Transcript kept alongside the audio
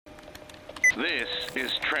This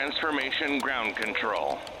is Transformation Ground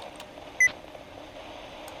Control,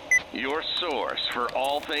 your source for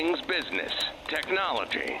all things business,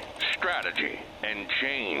 technology, strategy, and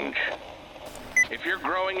change. If you're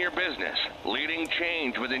growing your business, leading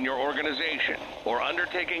change within your organization, or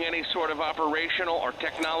undertaking any sort of operational or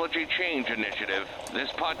technology change initiative,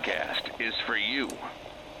 this podcast is for you.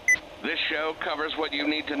 This show covers what you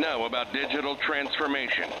need to know about digital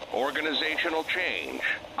transformation, organizational change,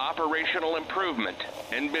 operational improvement,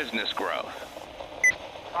 and business growth.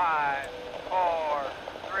 5, 4,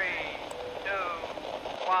 3, 2,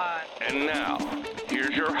 1. And now,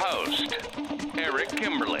 here's your host, Eric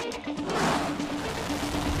Kimberling.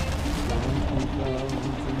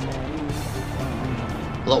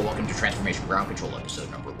 Hello, welcome to Transformation Ground Control, episode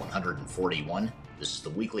number 141. This is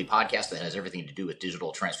the weekly podcast that has everything to do with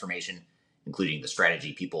digital transformation, including the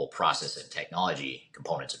strategy, people, process, and technology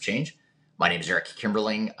components of change. My name is Eric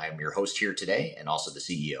Kimberling. I'm your host here today and also the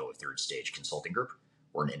CEO of Third Stage Consulting Group.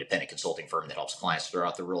 We're an independent consulting firm that helps clients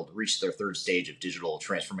throughout the world reach their third stage of digital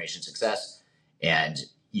transformation success. And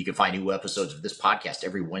you can find new episodes of this podcast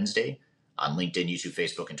every Wednesday on LinkedIn, YouTube,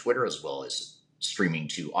 Facebook, and Twitter, as well as streaming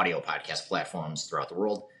to audio podcast platforms throughout the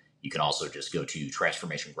world. You can also just go to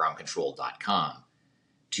transformationgroundcontrol.com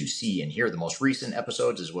to see and hear the most recent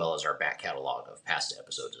episodes, as well as our back catalog of past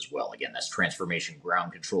episodes as well. Again, that's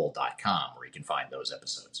transformationgroundcontrol.com, where you can find those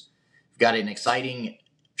episodes. We've got an exciting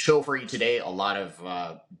show for you today, a lot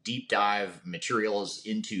of deep dive materials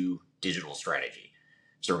into digital strategy.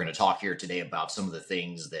 So we're going to talk here today about some of the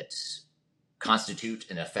things that constitute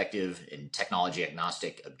an effective and technology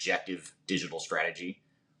agnostic objective digital strategy,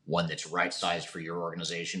 one that's right-sized for your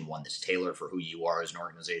organization, one that's tailored for who you are as an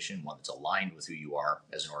organization, one that's aligned with who you are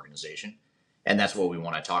as an organization. And that's what we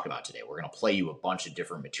want to talk about today. We're going to play you a bunch of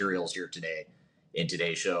different materials here today in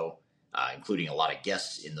today's show, including a lot of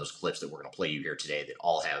guests in those clips that we're going to play you here today that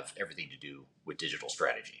all have everything to do with digital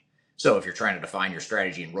strategy. So if you're trying to define your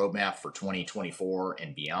strategy and roadmap for 2024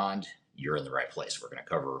 and beyond, you're in the right place. We're going to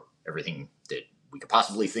cover everything that we could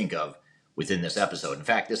possibly think of within this episode. In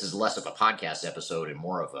fact, this is less of a podcast episode and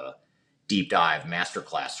more of a deep dive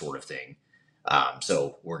masterclass sort of thing.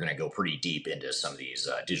 So we're going to go pretty deep into some of these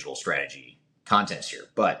digital strategy contents here.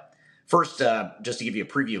 But first, just to give you a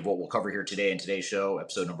preview of what we'll cover here today in today's show,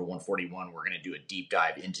 episode number 141, we're going to do a deep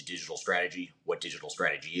dive into digital strategy, what digital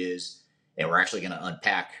strategy is, and we're actually going to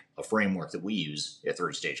unpack a framework that we use at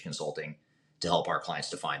Third Stage Consulting to help our clients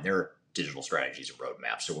define their digital strategies and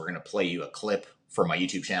roadmaps. So we're going to play you a clip from my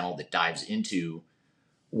YouTube channel that dives into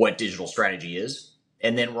what digital strategy is.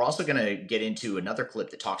 And then we're also going to get into another clip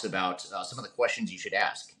that talks about some of the questions you should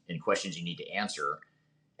ask and questions you need to answer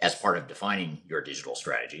as part of defining your digital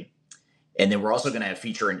strategy. And then we're also going to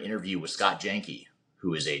feature an interview with Scott Janke,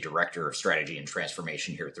 who is a director of strategy and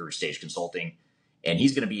transformation here at Third Stage Consulting. And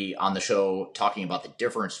he's going to be on the show talking about the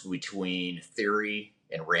difference between theory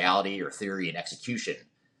and reality, or theory and execution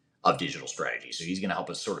of digital strategy. So he's going to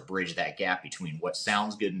help us sort of bridge that gap between what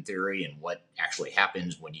sounds good in theory and what actually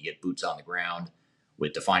happens when you get boots on the ground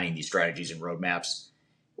with defining these strategies and roadmaps.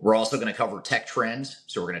 We're also going to cover tech trends.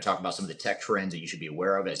 So we're going to talk about some of the tech trends that you should be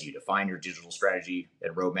aware of as you define your digital strategy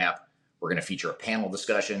and roadmap. We're going to feature a panel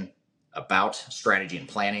discussion about strategy and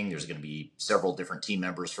planning. There's going to be several different team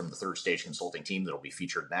members from the Third Stage Consulting team that will be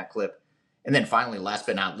featured in that clip. And then finally, last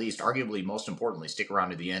but not least, arguably most importantly, stick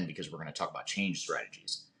around to the end because we're going to talk about change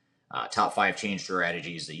strategies. Top 5 change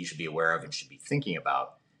strategies that you should be aware of and should be thinking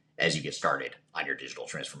about as you get started on your digital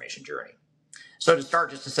transformation journey. So to start,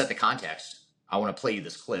 just to set the context, I want to play you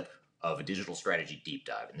this clip of a digital strategy deep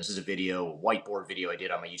dive. And this is a whiteboard video I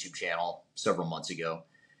did on my YouTube channel several months ago.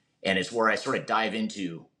 And it's where I sort of dive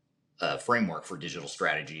into a framework for digital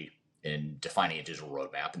strategy and defining a digital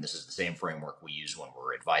roadmap. And this is the same framework we use when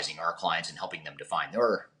we're advising our clients and helping them define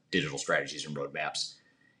their digital strategies and roadmaps.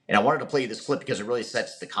 And I wanted to play you this clip because it really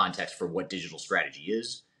sets the context for what digital strategy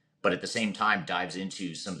is, but at the same time dives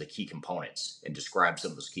into some of the key components and describes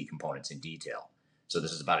some of those key components in detail. So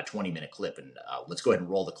this is about a 20-minute clip, and let's go ahead and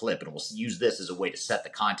roll the clip, and we'll use this as a way to set the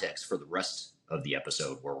context for the rest of the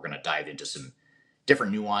episode, where we're going to dive into some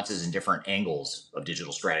different nuances and different angles of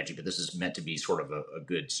digital strategy, but this is meant to be sort of a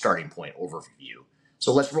good starting point overview.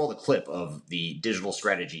 So let's roll the clip of the digital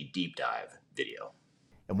strategy deep dive video.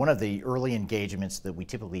 And one of the early engagements that we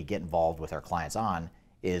typically get involved with our clients on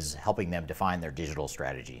is helping them define their digital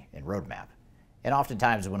strategy and roadmap. And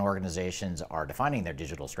oftentimes when organizations are defining their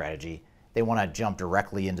digital strategy, they want to jump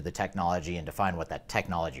directly into the technology and define what that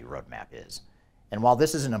technology roadmap is. And while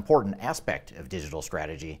this is an important aspect of digital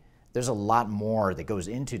strategy, there's a lot more that goes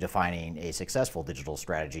into defining a successful digital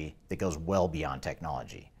strategy that goes well beyond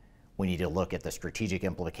technology. We need to look at the strategic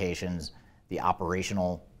implications, the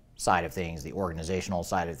operational side of things, the organizational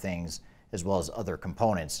side of things, as well as other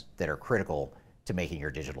components that are critical to making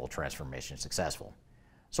your digital transformation successful.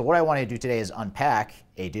 So what I want to do today is unpack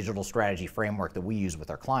a digital strategy framework that we use with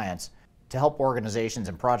our clients to help organizations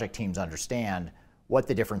and project teams understand what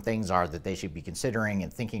the different things are that they should be considering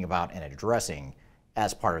and thinking about and addressing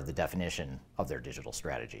as part of the definition of their digital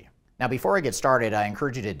strategy. Now, before I get started, I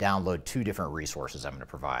encourage you to download two different resources I'm going to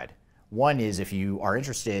provide. One is, if you are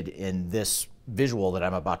interested in this visual that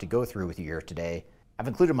I'm about to go through with you here today, I've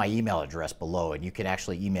included my email address below, and you can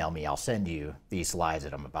actually email me. I'll send you these slides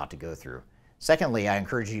that I'm about to go through. Secondly, I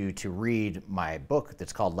encourage you to read my book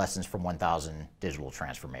that's called Lessons from 1,000 Digital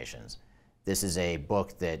Transformations. This is a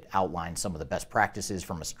book that outlines some of the best practices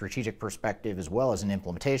from a strategic perspective as well as an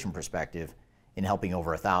implementation perspective in helping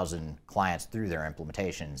over 1,000 clients through their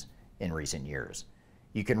implementations in recent years.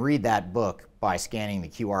 You can read that book by scanning the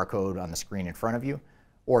QR code on the screen in front of you,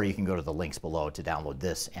 or you can go to the links below to download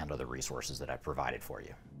this and other resources that I've provided for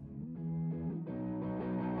you.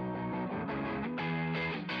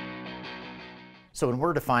 So when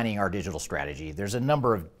we're defining our digital strategy, there's a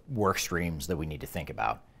number of work streams that we need to think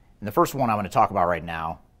about. And the first one I want to talk about right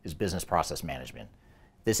now is business process management.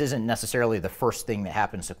 This isn't necessarily the first thing that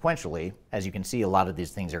happens sequentially. As you can see, a lot of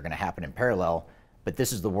these things are going to happen in parallel, but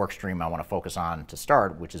this is the work stream I want to focus on to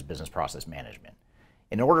start, which is business process management.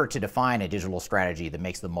 In order to define a digital strategy that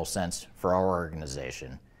makes the most sense for our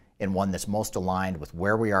organization and one that's most aligned with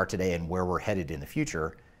where we are today and where we're headed in the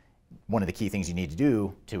future, one of the key things you need to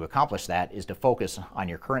do to accomplish that is to focus on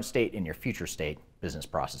your current state and your future state business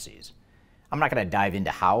processes. I'm not going to dive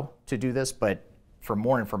into how to do this, but for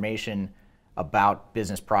more information about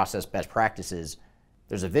business process best practices,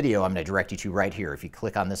 there's a video I'm going to direct you to right here. If you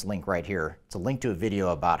click on this link right here, it's a link to a video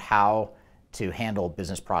about how to handle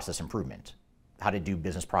business process improvement, how to do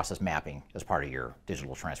business process mapping as part of your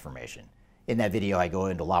digital transformation. In that video, I go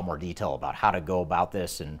into a lot more detail about how to go about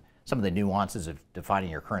this and some of the nuances of defining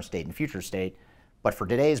your current state and future state. But for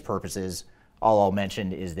today's purposes, all I'll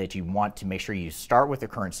mention is that you want to make sure you start with the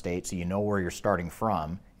current state so you know where you're starting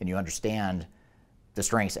from and you understand the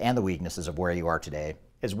strengths and the weaknesses of where you are today,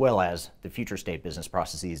 as well as the future state business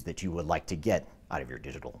processes that you would like to get out of your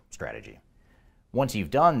digital strategy. Once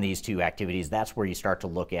you've done these two activities, that's where you start to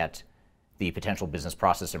look at the potential business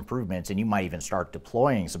process improvements, and you might even start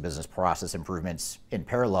deploying some business process improvements in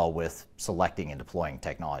parallel with selecting and deploying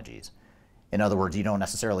technologies. In other words, you don't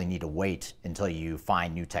necessarily need to wait until you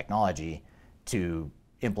find new technology to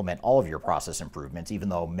implement all of your process improvements, even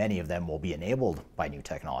though many of them will be enabled by new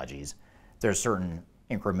technologies. There's certain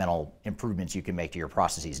incremental improvements you can make to your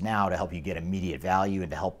processes now to help you get immediate value and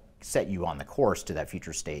to help set you on the course to that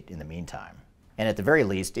future state in the meantime. And at the very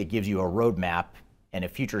least, it gives you a roadmap and a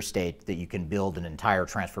future state that you can build an entire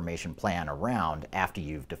transformation plan around after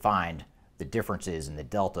you've defined the differences in the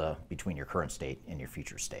delta between your current state and your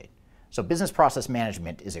future state. So business process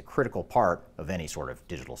management is a critical part of any sort of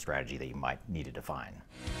digital strategy that you might need to define.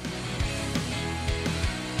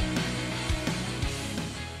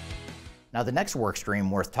 Now, the next work stream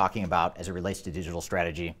worth talking about as it relates to digital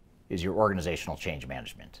strategy is your organizational change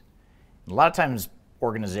management. A lot of times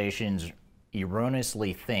organizations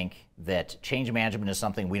erroneously think that change management is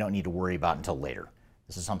something we don't need to worry about until later.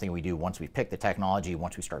 This is something we do once we pick the technology,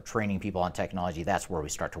 once we start training people on technology, that's where we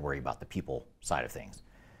start to worry about the people side of things.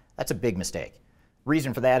 That's a big mistake.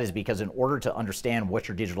 Reason for that is because in order to understand what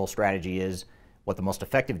your digital strategy is, what the most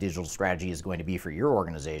effective digital strategy is going to be for your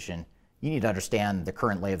organization, you need to understand the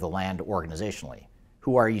current lay of the land organizationally.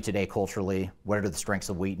 Who are you today culturally? What are the strengths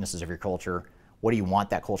and weaknesses of your culture? What do you want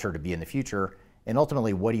that culture to be in the future? And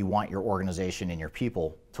ultimately, what do you want your organization and your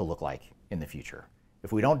people to look like in the future?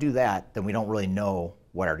 If we don't do that, then we don't really know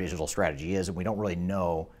what our digital strategy is, and we don't really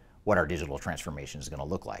know what our digital transformation is going to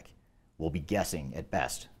look like. We'll be guessing at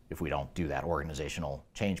best if we don't do that organizational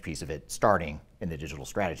change piece of it starting in the digital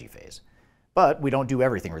strategy phase. But we don't do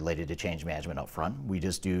everything related to change management up front. We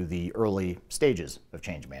just do the early stages of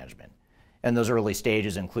change management. And those early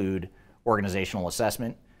stages include organizational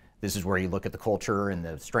assessment. This is where you look at the culture and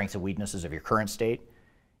the strengths and weaknesses of your current state,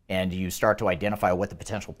 and you start to identify what the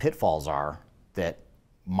potential pitfalls are that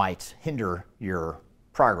might hinder your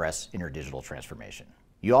progress in your digital transformation.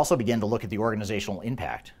 You also begin to look at the organizational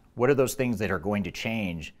impact. What are those things that are going to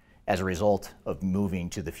change as a result of moving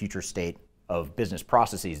to the future state of business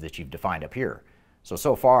processes that you've defined up here?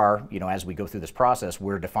 So far, as we go through this process,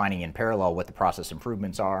 we're defining in parallel what the process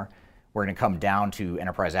improvements are. We're going to come down to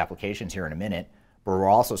enterprise applications here in a minute, but we're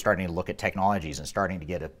also starting to look at technologies and starting to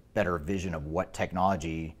get a better vision of what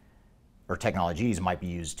technology or technologies might be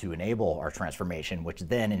used to enable our transformation, which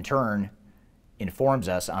then in turn informs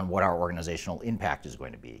us on what our organizational impact is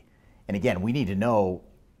going to be. And again, we need to know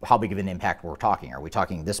how big of an impact we're talking. Are we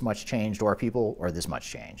talking this much change to our people or this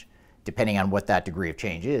much change? Depending on what that degree of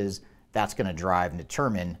change is, that's going to drive and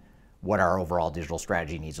determine what our overall digital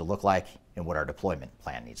strategy needs to look like and what our deployment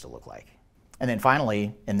plan needs to look like. And then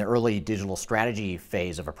finally, in the early digital strategy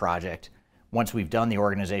phase of a project, once we've done the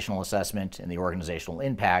organizational assessment and the organizational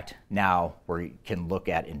impact, now we can look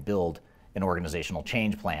at and build an organizational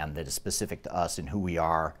change plan that is specific to us and who we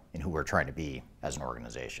are and who we're trying to be as an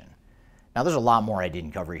organization. Now, there's a lot more I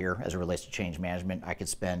didn't cover here as it relates to change management. I could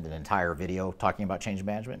spend an entire video talking about change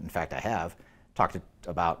management. In fact, I have talked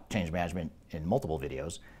about change management in multiple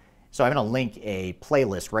videos. So I'm going to link a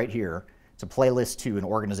playlist right here. It's a playlist to an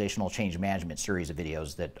organizational change management series of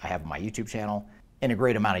videos that I have on my YouTube channel in a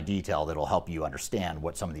great amount of detail that will help you understand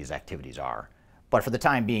what some of these activities are. But for the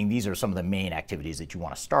time being, these are some of the main activities that you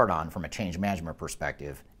want to start on from a change management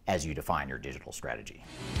perspective as you define your digital strategy.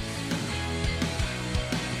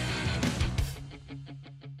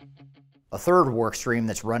 A third work stream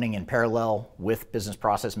that's running in parallel with business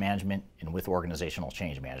process management and with organizational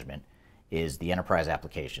change management is the enterprise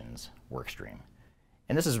applications work stream.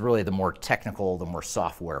 And this is really the more technical, the more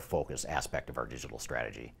software-focused aspect of our digital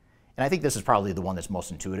strategy. And I think this is probably the one that's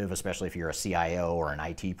most intuitive, especially if you're a CIO or an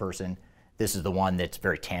IT person. This is the one that's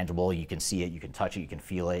very tangible. You can see it, you can touch it, you can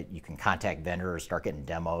feel it, you can contact vendors, start getting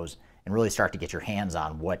demos, and really start to get your hands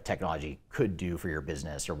on what technology could do for your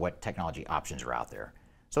business or what technology options are out there.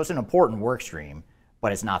 So it's an important work stream,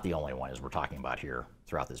 but it's not the only one as we're talking about here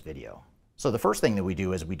throughout this video. So the first thing that we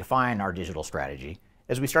do is we define our digital strategy.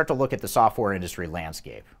 As we start to look at the software industry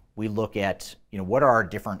landscape, we look at what are our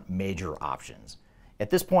different major options. At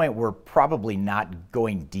this point, we're probably not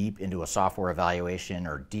going deep into a software evaluation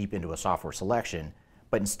or deep into a software selection,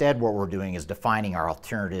 but instead what we're doing is defining our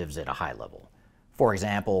alternatives at a high level. For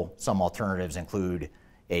example, some alternatives include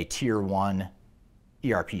a tier 1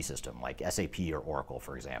 ERP system like SAP or Oracle,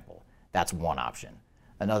 for example. That's one option.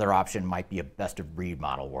 Another option might be a best-of-breed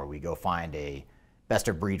model where we go find a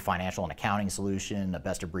best-of-breed financial and accounting solution, a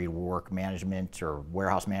best-of-breed work management or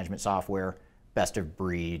warehouse management software,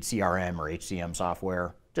 best-of-breed CRM or HCM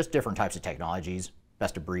software, just different types of technologies.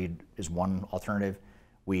 Best-of-breed is one alternative.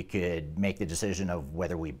 We could make the decision of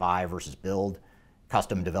whether we buy versus build,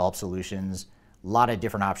 custom develop solutions, a lot of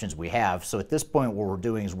different options we have. So at this point, what we're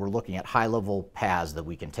doing is we're looking at high-level paths that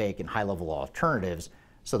we can take and high-level alternatives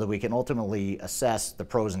so that we can ultimately assess the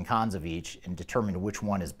pros and cons of each and determine which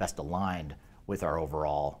one is best aligned with our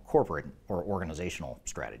overall corporate or organizational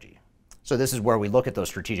strategy. So this is where we look at those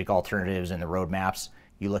strategic alternatives and the roadmaps.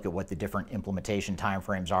 You look at what the different implementation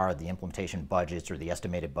timeframes are, the implementation budgets or the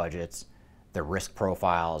estimated budgets, the risk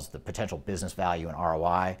profiles, the potential business value and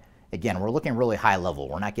ROI. Again, we're looking really high level.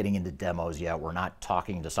 We're not getting into demos yet. We're not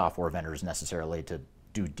talking to software vendors necessarily to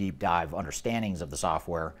do deep dive understandings of the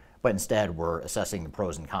software, but instead we're assessing the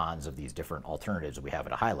pros and cons of these different alternatives that we have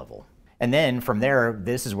at a high level. And then from there,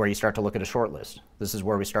 this is where you start to look at a short list. This is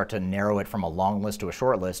where we start to narrow it from a long list to a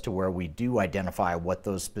short list to where we do identify what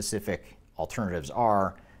those specific alternatives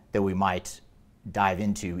are that we might dive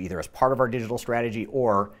into either as part of our digital strategy,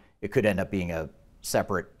 or it could end up being a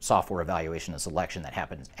separate software evaluation and selection that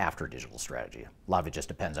happens after digital strategy. A lot of it just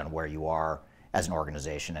depends on where you are as an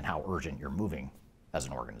organization and how urgent you're moving as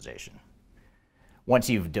an organization. Once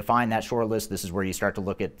you've defined that short list, this is where you start to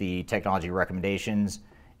look at the technology recommendations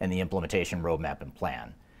and the implementation roadmap and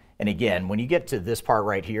plan. And again, when you get to this part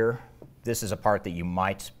right here, this is a part that you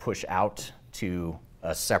might push out to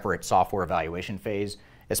a separate software evaluation phase,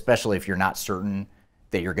 especially if you're not certain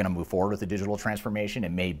that you're going to move forward with the digital transformation.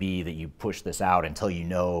 It may be that you push this out until you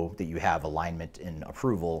know that you have alignment and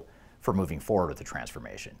approval for moving forward with the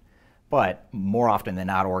transformation. But more often than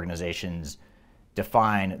not, organizations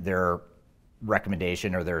define their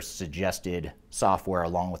recommendation or their suggested software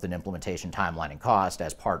along with an implementation timeline and cost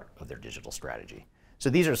as part of their digital strategy. So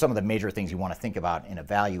these are some of the major things you want to think about and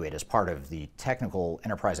evaluate as part of the technical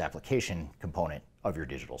enterprise application component of your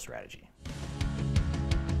digital strategy.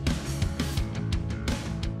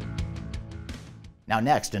 Now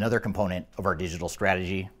next, another component of our digital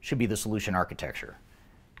strategy should be the solution architecture.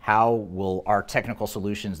 How will our technical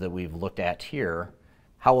solutions that we've looked at here,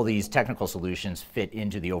 how will these technical solutions fit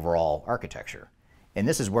into the overall architecture? And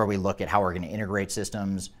this is where we look at how we're going to integrate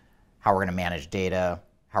systems, how we're going to manage data,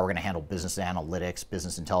 how we're going to handle business analytics,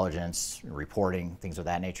 business intelligence, reporting, things of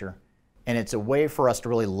that nature. And it's a way for us to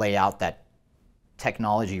really lay out that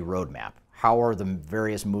technology roadmap. How are the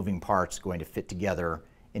various moving parts going to fit together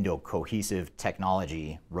into a cohesive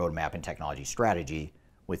technology roadmap and technology strategy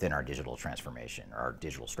within our digital transformation or our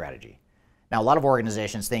digital strategy? Now, a lot of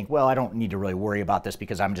organizations think, well, I don't need to really worry about this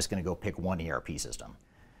because I'm just going to go pick one ERP system.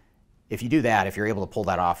 if you do that, if you're able to pull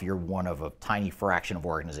that off, you're one of a tiny fraction of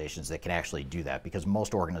organizations that can actually do that, because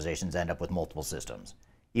most organizations end up with multiple systems.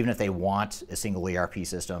 Even if they want a single ERP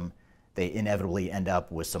system, they inevitably end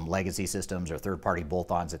up with some legacy systems or third-party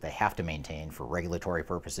bolt-ons that they have to maintain for regulatory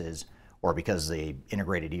purposes, or because the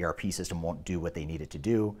integrated ERP system won't do what they need it to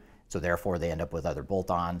do, so therefore they end up with other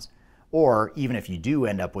bolt-ons. Or even if you do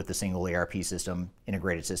end up with a single ERP system,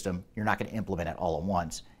 integrated system, you're not going to implement it all at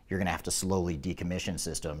once. You're going to have to slowly decommission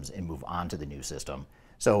systems and move on to the new system.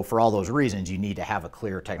 So for all those reasons, you need to have a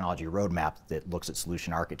clear technology roadmap that looks at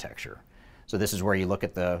solution architecture. So this is where you look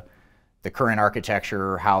at the current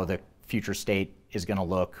architecture, how the future state is going to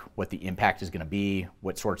look, what the impact is going to be,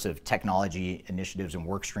 what sorts of technology initiatives and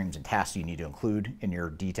work streams and tasks you need to include in your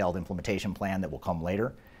detailed implementation plan that will come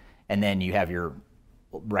later. And then you have your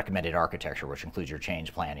recommended architecture, which includes your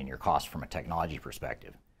change plan and your cost from a technology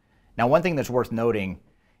perspective. Now, one thing that's worth noting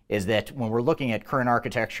is that when we're looking at current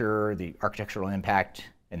architecture, the architectural impact,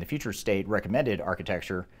 and the future state recommended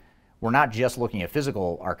architecture, we're not just looking at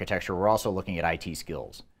physical architecture, we're also looking at IT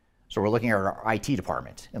skills. So we're looking at our IT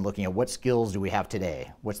department and looking at what skills do we have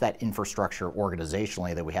today? What's that infrastructure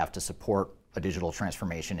organizationally that we have to support a digital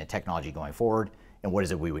transformation and technology going forward? And what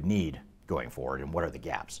is it we would need going forward? And what are the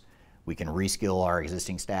gaps? We can reskill our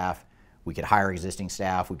existing staff. We could hire existing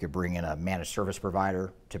staff. We could bring in a managed service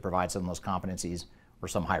provider to provide some of those competencies, or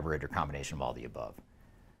some hybrid or combination of all the above.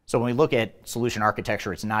 So when we look at solution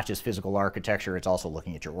architecture, it's not just physical architecture, it's also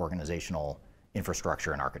looking at your organizational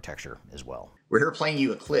infrastructure and architecture as well. We're here playing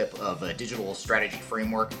you a clip of a digital strategy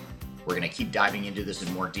framework. We're going to keep diving into this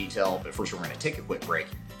in more detail, but first we're going to take a quick break.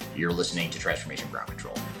 You're listening to Transformation Ground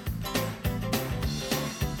Control.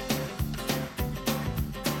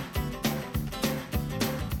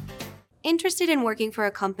 Interested in working for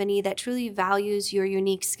a company that truly values your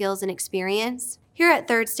unique skills and experience? Here at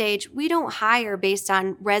Third Stage, we don't hire based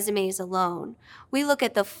on resumes alone. We look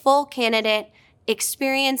at the full candidate,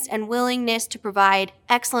 experience, and willingness to provide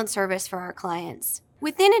excellent service for our clients.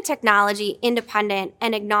 Within a technology, independent,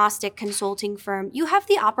 and agnostic consulting firm, you have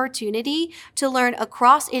the opportunity to learn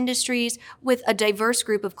across industries with a diverse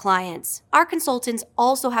group of clients. Our consultants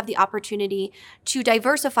also have the opportunity to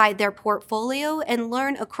diversify their portfolio and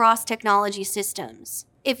learn across technology systems.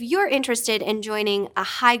 If you're interested in joining a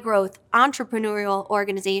high-growth entrepreneurial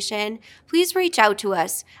organization, please reach out to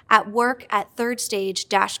us at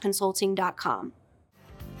work@thirdstage-consulting.com.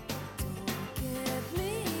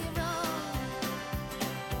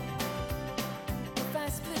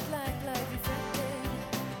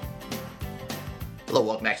 Hello,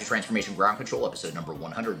 welcome back to Transformation Ground Control, episode number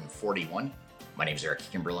 141. My name is Eric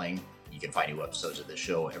Kimberling. You can find new episodes of this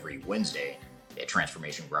show every Wednesday at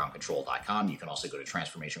transformationgroundcontrol.com. You can also go to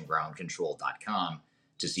transformationgroundcontrol.com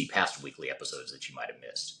to see past weekly episodes that you might have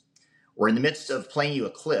missed. We're in the midst of playing you a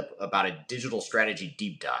clip about a digital strategy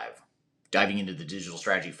deep dive, diving into the digital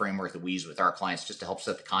strategy framework that we use with our clients just to help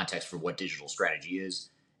set the context for what digital strategy is.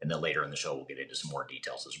 And then later in the show, we'll get into some more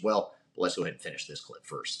details as well. But let's go ahead and finish this clip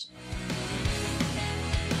first.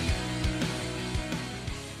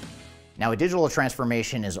 Now, a digital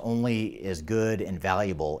transformation is only as good and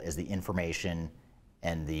valuable as the information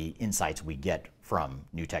and the insights we get from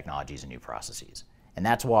new technologies and new processes. And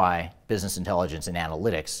that's why business intelligence and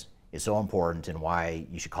analytics is so important, and why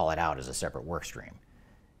you should call it out as a separate work stream.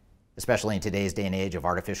 Especially in today's day and age of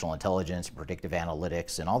artificial intelligence, predictive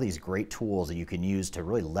analytics, and all these great tools that you can use to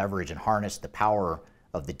really leverage and harness the power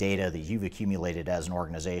of the data that you've accumulated as an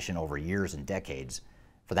organization over years and decades.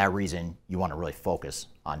 For that reason, you want to really focus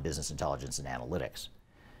on business intelligence and analytics.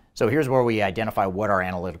 So here's where we identify what our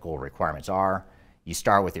analytical requirements are. You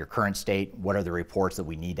start with your current state. What are the reports that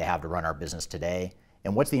we need to have to run our business today?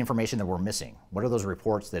 And what's the information that we're missing? What are those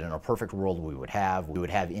reports that in a perfect world we would have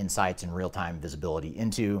insights and real-time visibility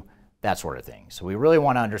into, that sort of thing. So we really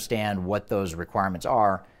want to understand what those requirements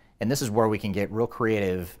are. And this is where we can get real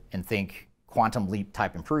creative and think quantum leap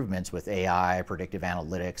type improvements with AI, predictive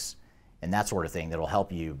analytics, and that sort of thing that'll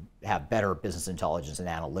help you have better business intelligence and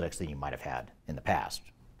analytics than you might have had in the past.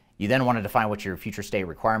 You then want to define what your future state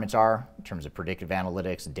requirements are in terms of predictive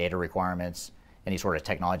analytics, data requirements, any sort of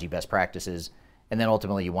technology best practices, and then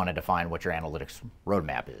ultimately you want to define what your analytics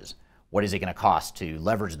roadmap is. What is it going to cost to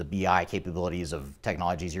leverage the BI capabilities of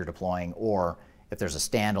technologies you're deploying, or if there's a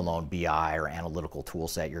standalone BI or analytical tool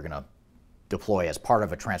set you're going to deploy as part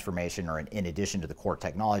of a transformation or in addition to the core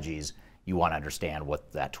technologies, you want to understand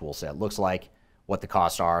what that tool set looks like, what the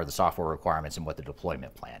costs are, the software requirements, and what the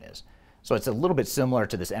deployment plan is. So it's a little bit similar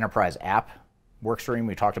to this enterprise app workstream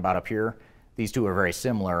we talked about up here. These two are very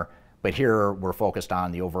similar, but here we're focused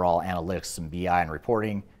on the overall analytics and BI and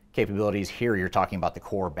reporting capabilities. Here you're talking about the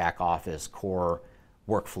core back office, core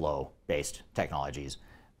workflow based technologies,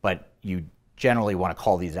 but you generally want to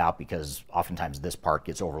call these out because oftentimes this part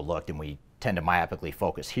gets overlooked and we tend to myopically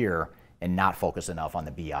focus here and not focus enough on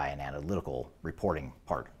the BI and analytical reporting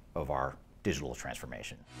part of our digital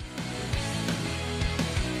transformation.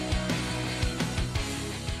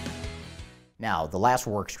 Now, the last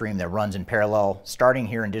work stream that runs in parallel, starting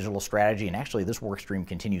here in digital strategy, and actually this work stream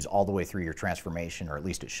continues all the way through your transformation, or at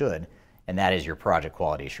least it should, and that is your project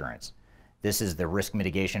quality assurance. This is the risk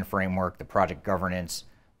mitigation framework, the project governance,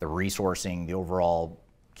 the resourcing, the overall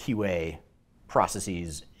QA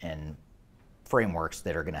processes and frameworks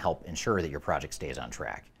that are going to help ensure that your project stays on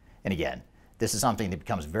track. And again, this is something that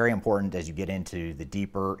becomes very important as you get into the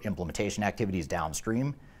deeper implementation activities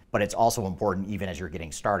downstream, but it's also important even as you're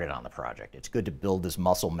getting started on the project. It's good to build this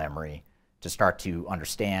muscle memory to start to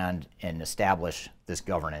understand and establish this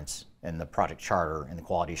governance and the project charter and the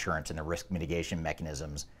quality assurance and the risk mitigation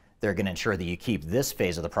mechanisms that are going to ensure that you keep this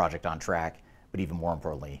phase of the project on track, but even more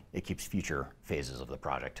importantly, it keeps future phases of the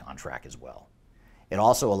project on track as well. It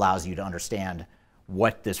also allows you to understand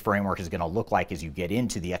what this framework is going to look like as you get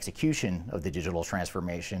into the execution of the digital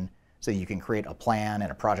transformation, so you can create a plan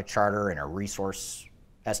and a project charter and a resource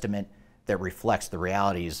estimate that reflects the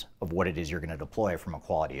realities of what it is you're going to deploy from a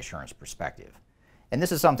quality assurance perspective. And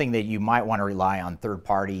this is something that you might want to rely on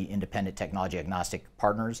third-party, independent, technology-agnostic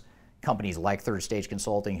partners, companies like Third Stage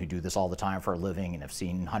Consulting, who do this all the time for a living and have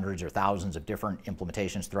seen hundreds or thousands of different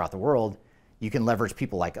implementations throughout the world. You can leverage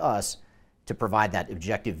people like us to provide that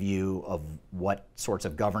objective view of what sorts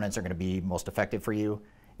of governance are going to be most effective for you,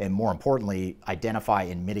 and more importantly, identify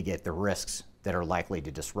and mitigate the risks that are likely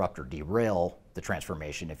to disrupt or derail the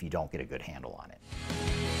transformation if you don't get a good handle on it.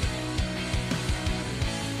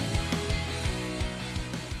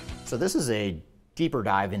 So this is a deeper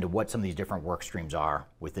dive into what some of these different work streams are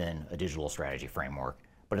within a digital strategy framework,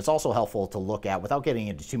 but it's also helpful to look at, without getting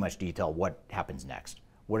into too much detail, what happens next.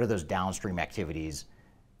 What are those downstream activities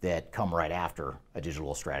that come right after a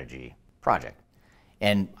digital strategy project?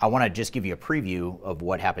 And I want to just give you a preview of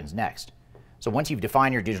what happens next. So once you've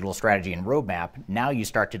defined your digital strategy and roadmap, now you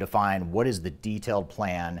start to define what is the detailed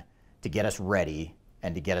plan to get us ready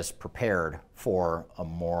and to get us prepared for a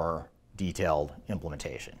more detailed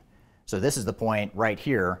implementation. So this is the point right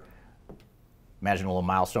here. Imagine a little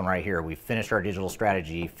milestone right here. We've finished our digital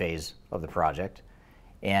strategy phase of the project,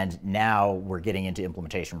 and now we're getting into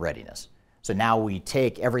implementation readiness. So now we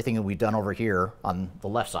take everything that we've done over here on the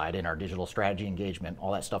left side in our digital strategy engagement,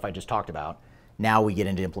 all that stuff I just talked about. Now we get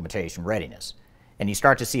into implementation readiness. And you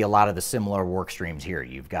start to see a lot of the similar work streams here.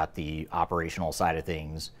 You've got the operational side of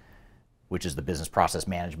things, which is the business process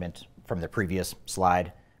management from the previous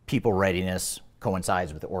slide. People readiness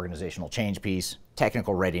coincides with the organizational change piece.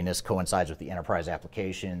 Technical readiness coincides with the enterprise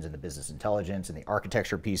applications and the business intelligence and the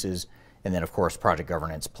architecture pieces. And then, of course, project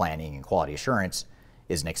governance, planning, and quality assurance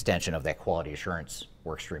is an extension of that quality assurance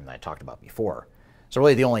work stream that I talked about before. So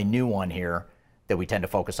really the only new one here that we tend to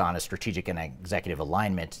focus on is strategic and executive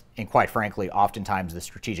alignment. And quite frankly, oftentimes the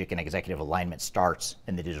strategic and executive alignment starts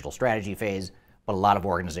in the digital strategy phase, but a lot of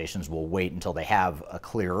organizations will wait until they have a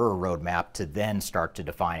clearer roadmap to then start to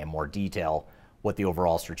define in more detail what the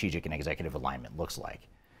overall strategic and executive alignment looks like.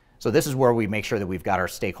 So this is where we make sure that we've got our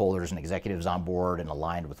stakeholders and executives on board and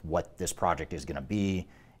aligned with what this project is going to be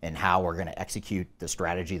and how we're going to execute the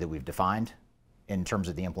strategy that we've defined in terms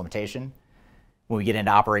of the implementation. When we get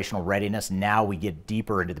into operational readiness, now we get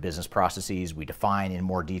deeper into the business processes. We define in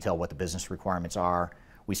more detail what the business requirements are.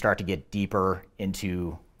 We start to get deeper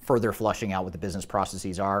into further flushing out what the business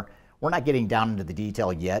processes are. We're not getting down into the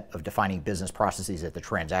detail yet of defining business processes at the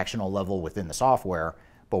transactional level within the software,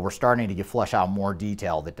 but we're starting to flush out more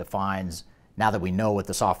detail that defines, now that we know what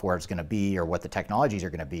the software is going to be or what the technologies are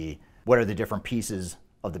going to be, what are the different pieces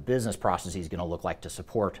of the business processes going to look like to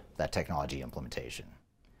support that technology implementation.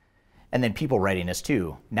 And then people readiness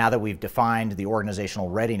too. Now that we've defined the organizational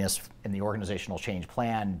readiness and the organizational change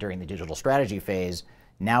plan during the digital strategy phase,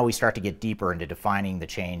 now we start to get deeper into defining the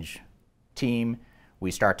change team.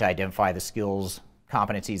 We start to identify the skills,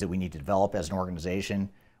 competencies that we need to develop as an organization.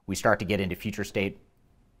 We start to get into future state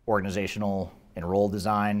organizational and role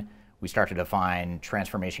design. We start to define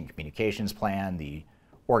transformation communications plan, the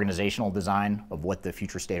organizational design of what the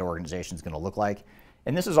future state organization is going to look like.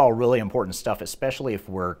 And this is all really important stuff, especially if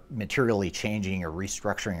we're materially changing or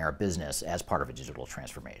restructuring our business as part of a digital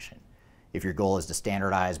transformation. If your goal is to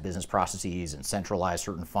standardize business processes and centralize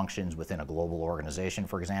certain functions within a global organization,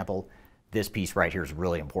 for example, this piece right here is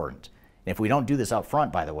really important. And if we don't do this up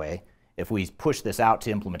front, by the way, if we push this out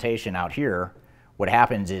to implementation out here, what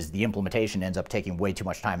happens is the implementation ends up taking way too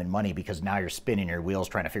much time and money because now you're spinning your wheels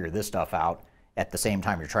trying to figure this stuff out at the same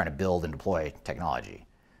time you're trying to build and deploy technology.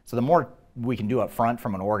 So the more we can do up front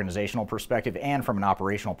from an organizational perspective and from an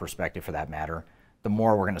operational perspective for that matter, the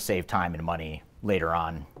more we're going to save time and money later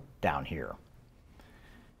on down here.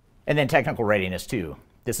 And then technical readiness too.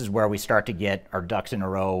 This is where we start to get our ducks in a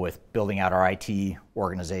row with building out our IT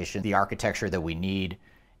organization, the architecture that we need,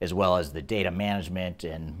 as well as the data management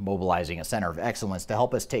and mobilizing a center of excellence to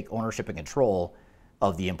help us take ownership and control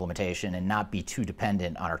of the implementation and not be too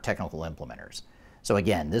dependent on our technical implementers. So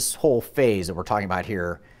again, this whole phase that we're talking about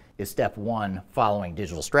here is step one following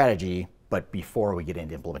digital strategy, but before we get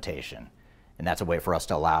into implementation. And that's a way for us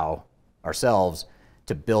to allow ourselves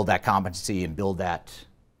to build that competency and build that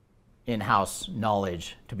in-house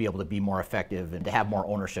knowledge to be able to be more effective and to have more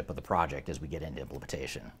ownership of the project as we get into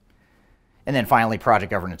implementation. And then finally, project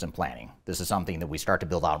governance and planning. This is something that we start to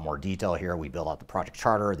build out in more detail here. We build out the project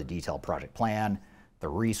charter, the detailed project plan, the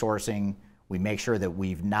resourcing. We make sure that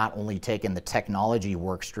we've not only taken the technology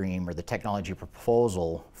work stream or the technology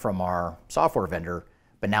proposal from our software vendor,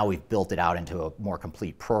 but now we've built it out into a more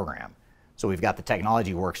complete program. So we've got the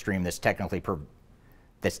technology work stream that's typically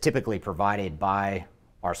provided by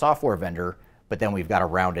our software vendor, but then we've got to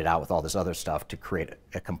round it out with all this other stuff to create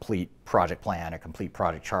a complete project plan, a complete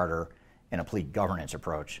project charter, and a complete governance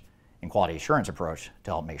approach and quality assurance approach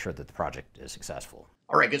to help make sure that the project is successful.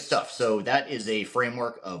 All right, good stuff. So that is a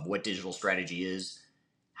framework of what digital strategy is,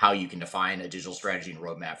 how you can define a digital strategy and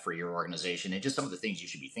roadmap for your organization, and just some of the things you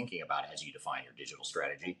should be thinking about as you define your digital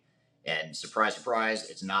strategy. And surprise, surprise,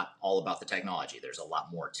 it's not all about the technology. There's a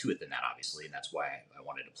lot more to it than that, obviously, and that's why I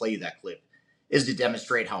wanted to play you that clip, is to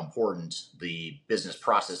demonstrate how important the business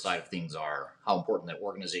process side of things are, how important that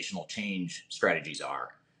organizational change strategies are,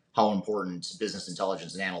 how important business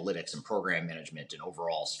intelligence and analytics and program management and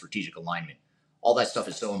overall strategic alignment. All that stuff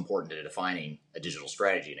is so important to defining a digital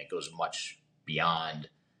strategy, and it goes much beyond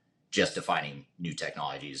just defining new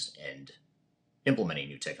technologies and implementing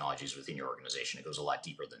new technologies within your organization. It goes a lot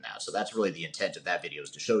deeper than that. So that's really the intent of that video, is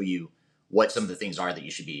to show you what some of the things are that you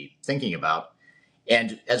should be thinking about.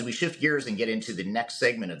 And as we shift gears and get into the next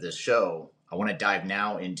segment of this show, I want to dive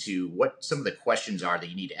now into what some of the questions are that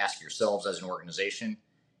you need to ask yourselves as an organization,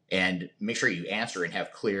 and make sure you answer and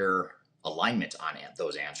have clear alignment on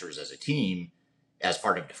those answers as a team as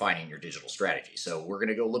part of defining your digital strategy. So we're going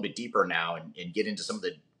to go a little bit deeper now and get into some of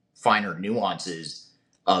the finer nuances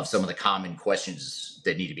of some of the common questions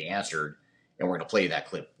that need to be answered. And we're going to play that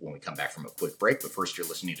clip when we come back from a quick break. But first, you're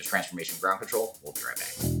listening to Transformation Ground Control. We'll be right back.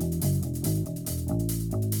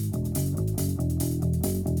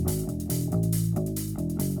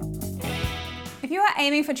 If you are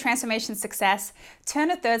aiming for transformation success, turn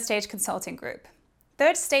to Third Stage Consulting Group.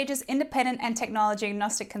 Third Stage's independent and technology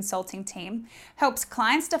agnostic consulting team helps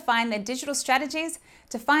clients define their digital strategies,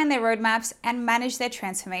 define their roadmaps, and manage their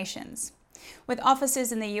transformations. With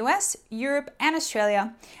offices in the US, Europe, and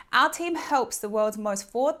Australia, our team helps the world's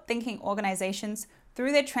most forward-thinking organizations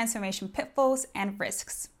through their transformation pitfalls and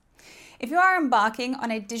risks. If you are embarking on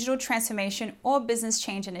a digital transformation or business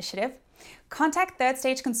change initiative, contact Third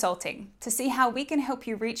Stage Consulting to see how we can help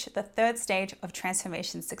you reach the third stage of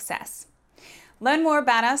transformation success. Learn more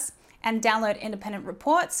about us and download independent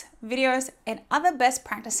reports, videos, and other best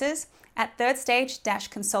practices at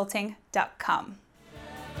thirdstage-consulting.com.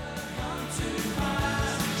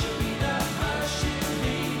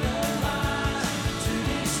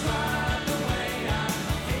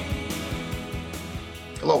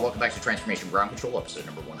 Hello, welcome back to Transformation Ground Control, episode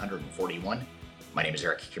number 141. My name is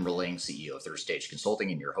Eric Kimberling, CEO of Third Stage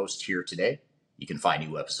Consulting, and your host here today. You can find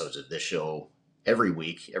new episodes of this show every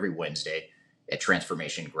week, every Wednesday, at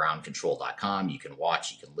transformationgroundcontrol.com. You can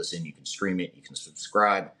watch, you can listen, you can stream it, you can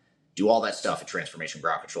subscribe, do all that stuff at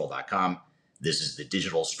transformationgroundcontrol.com. This is the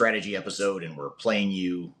digital strategy episode, and we're playing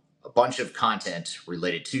you a bunch of content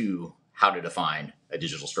related to how to define a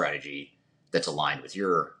digital strategy that's aligned with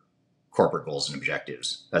your corporate goals and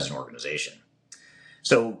objectives as an organization.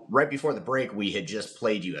 So right before the break, we had just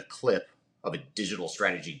played you a clip of a digital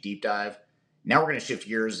strategy deep dive. Now we're going to shift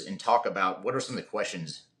gears and talk about what are some of the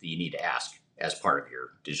questions that you need to ask as part of your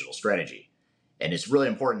digital strategy. And it's really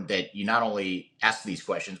important that you not only ask these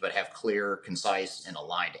questions, but have clear, concise, and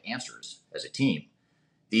aligned answers as a team.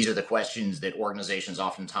 These are the questions that organizations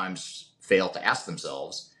oftentimes fail to ask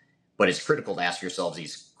themselves, but it's critical to ask yourselves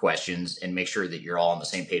these questions and make sure that you're all on the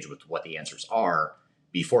same page with what the answers are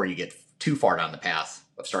before you get too far down the path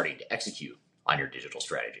of starting to execute on your digital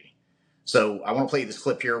strategy. So I want to play this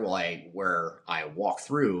clip here where I walk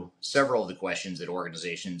through several of the questions that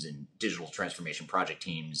organizations and digital transformation project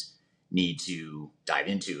teams need to dive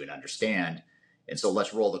into and understand. And so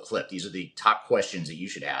let's roll the clip. These are the top questions that you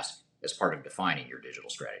should ask as part of defining your digital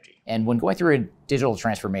strategy. And when going through a digital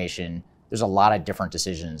transformation, there's a lot of different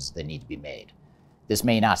decisions that need to be made. This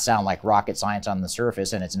may not sound like rocket science on the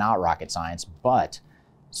surface, and it's not rocket science, but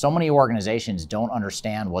so many organizations don't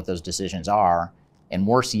understand what those decisions are, and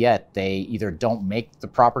worse yet, they either don't make the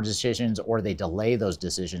proper decisions or they delay those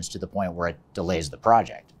decisions to the point where it delays the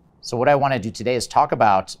project. So what I want to do today is talk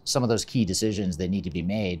about some of those key decisions that need to be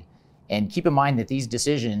made, and keep in mind that these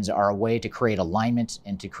decisions are a way to create alignment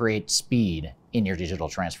and to create speed in your digital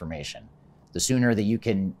transformation. The sooner that you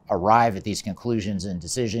can arrive at these conclusions and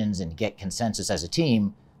decisions and get consensus as a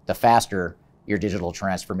team, the faster your digital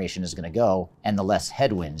transformation is going to go and the less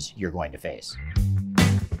headwinds you're going to face.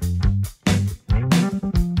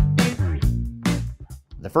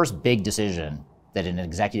 The first big decision that an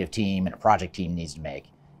executive team and a project team needs to make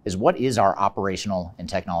is, what is our operational and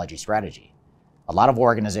technology strategy? A lot of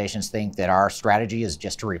organizations think that our strategy is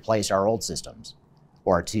just to replace our old systems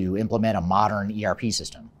or to implement a modern ERP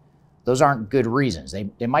system. Those aren't good reasons.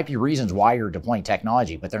 They might be reasons why you're deploying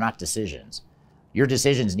technology, but they're not decisions. Your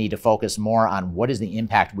decisions need to focus more on what is the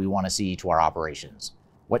impact we want to see to our operations.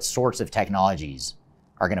 What sorts of technologies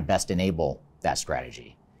are going to best enable that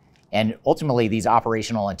strategy? And ultimately, these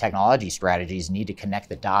operational and technology strategies need to connect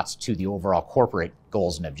the dots to the overall corporate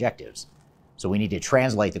goals and objectives. So we need to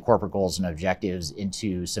translate the corporate goals and objectives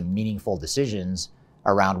into some meaningful decisions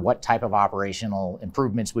around what type of operational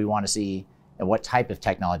improvements we want to see and what type of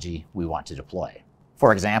technology we want to deploy.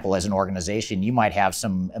 For example, as an organization, you might have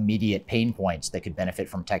some immediate pain points that could benefit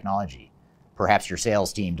from technology. Perhaps your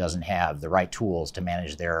sales team doesn't have the right tools to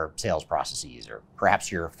manage their sales processes, or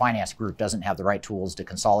perhaps your finance group doesn't have the right tools to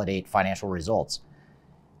consolidate financial results.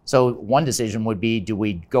 So one decision would be, do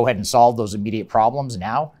we go ahead and solve those immediate problems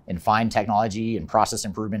now and find technology and process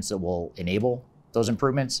improvements that will enable those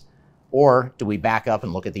improvements? Or do we back up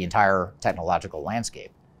and look at the entire technological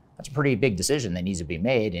landscape? That's a pretty big decision that needs to be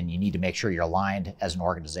made, and you need to make sure you're aligned as an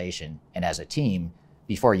organization and as a team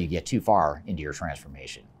before you get too far into your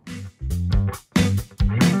transformation.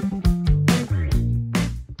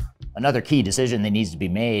 Another key decision that needs to be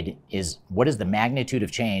made is, what is the magnitude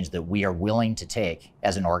of change that we are willing to take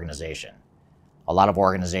as an organization? A lot of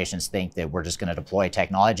organizations think that we're just going to deploy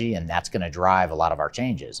technology and that's going to drive a lot of our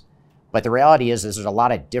changes. But the reality is there's a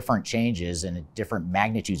lot of different changes and different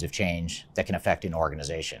magnitudes of change that can affect an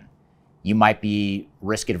organization. You might be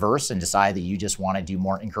risk adverse and decide that you just want to do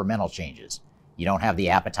more incremental changes. You don't have the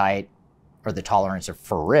appetite or the tolerance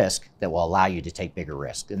for risk that will allow you to take bigger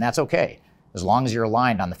risks. And that's okay. As long as you're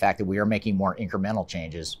aligned on the fact that we are making more incremental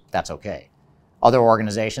changes, that's okay. Other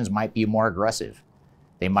organizations might be more aggressive.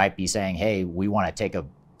 They might be saying, hey, we want to take a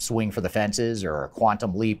swing for the fences or a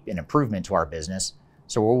quantum leap in improvement to our business.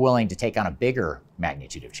 So we're willing to take on a bigger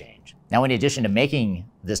magnitude of change. Now, in addition to making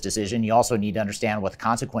this decision, you also need to understand what the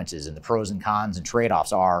consequences and the pros and cons and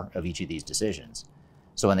trade-offs are of each of these decisions.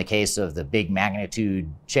 So in the case of the big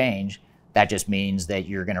magnitude change, that just means that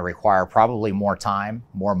you're going to require probably more time,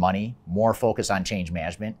 more money, more focus on change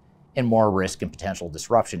management, and more risk and potential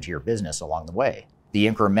disruption to your business along the way. The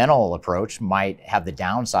incremental approach might have the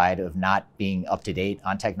downside of not being up to date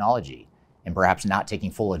on technology, and perhaps not taking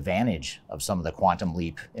full advantage of some of the quantum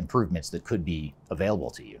leap improvements that could be available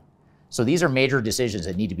to you. So these are major decisions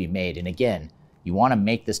that need to be made. And again, you want to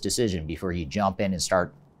make this decision before you jump in and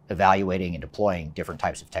start evaluating and deploying different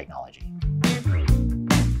types of technology.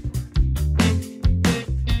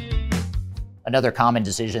 Another common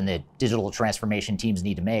decision that digital transformation teams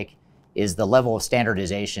need to make is the level of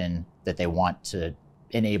standardization that they want to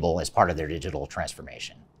enable as part of their digital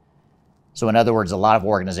transformation. So in other words, a lot of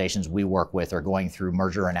organizations we work with are going through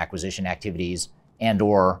merger and acquisition activities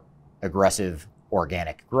and/or aggressive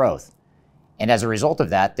organic growth. And as a result of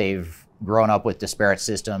that, they've grown up with disparate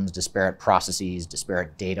systems, disparate processes,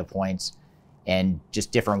 disparate data points, and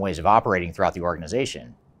just different ways of operating throughout the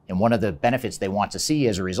organization. And one of the benefits they want to see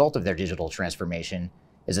as a result of their digital transformation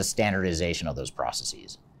is a standardization of those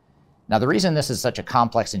processes. Now, the reason this is such a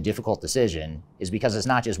complex and difficult decision is because it's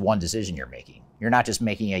not just one decision you're making. You're not just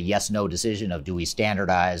making a yes-no decision of, do we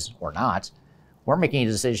standardize or not? We're making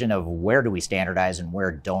a decision of, where do we standardize and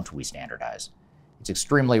where don't we standardize? It's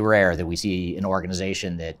extremely rare that we see an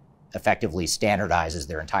organization that effectively standardizes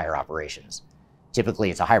their entire operations. Typically,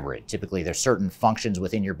 it's a hybrid. Typically, there's certain functions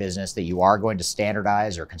within your business that you are going to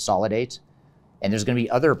standardize or consolidate. And there's going to be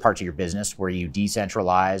other parts of your business where you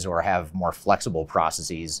decentralize or have more flexible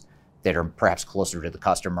processes that are perhaps closer to the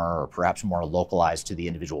customer or perhaps more localized to the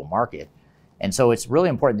individual market. And so it's really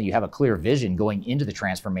important that you have a clear vision going into the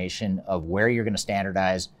transformation of where you're going to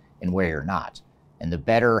standardize and where you're not. And the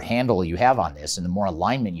better handle you have on this and the more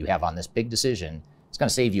alignment you have on this big decision, it's going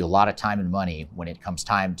to save you a lot of time and money when it comes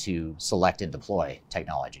time to select and deploy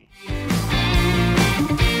technology.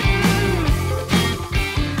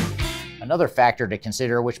 Another factor to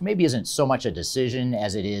consider, which maybe isn't so much a decision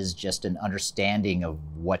as it is just an understanding of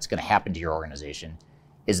what's going to happen to your organization,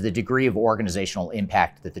 is the degree of organizational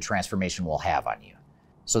impact that the transformation will have on you.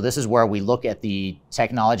 So this is where we look at the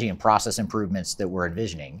technology and process improvements that we're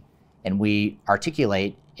envisioning, and we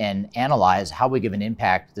articulate and analyze how big of an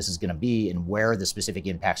impact this is going to be and where the specific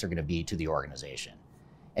impacts are going to be to the organization.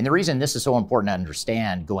 And the reason this is so important to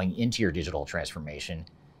understand going into your digital transformation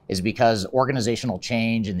is because organizational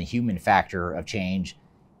change and the human factor of change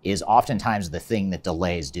is oftentimes the thing that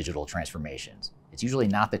delays digital transformations. It's usually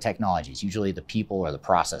not the technology, it's usually the people or the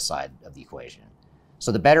process side of the equation.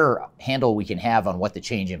 So the better handle we can have on what the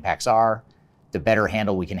change impacts are, the better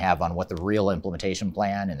handle we can have on what the real implementation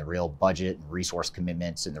plan and the real budget and resource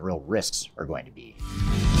commitments and the real risks are going to be.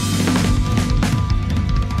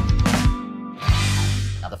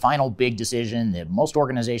 Now, the final big decision that most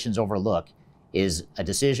organizations overlook is a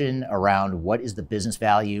decision around what is the business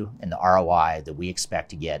value and the ROI that we expect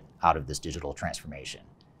to get out of this digital transformation.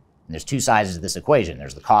 And there's two sides of this equation.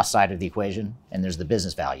 There's the cost side of the equation, and there's the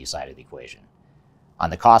business value side of the equation. On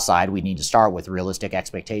the cost side, we need to start with realistic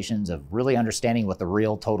expectations of really understanding what the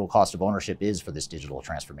real total cost of ownership is for this digital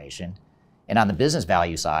transformation. And on the business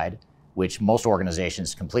value side, which most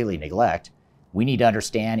organizations completely neglect, we need to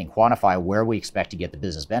understand and quantify where we expect to get the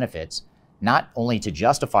business benefits, not only to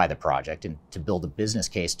justify the project and to build a business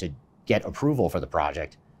case to get approval for the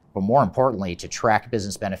project, but more importantly, to track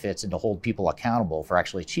business benefits and to hold people accountable for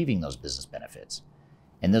actually achieving those business benefits.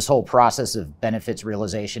 And this whole process of benefits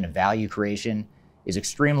realization and value creation is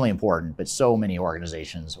extremely important, but so many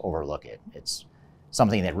organizations overlook it. It's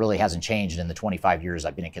something that really hasn't changed in the 25 years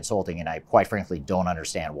I've been in consulting, and I quite frankly don't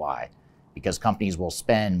understand why. Because companies will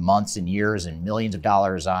spend months and years and millions of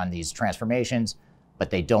dollars on these transformations, but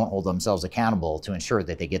they don't hold themselves accountable to ensure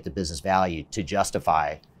that they get the business value to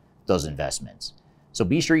justify those investments. So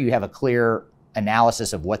be sure you have a clear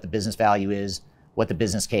analysis of what the business value is, what the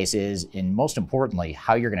business case is, and most importantly,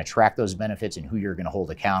 how you're going to track those benefits and who you're going to hold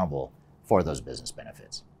accountable for those business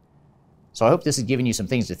benefits. So I hope this has given you some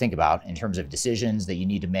things to think about in terms of decisions that you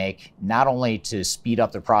need to make, not only to speed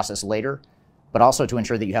up the process later, but also to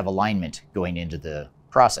ensure that you have alignment going into the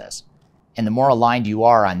process. And the more aligned you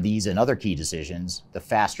are on these and other key decisions, the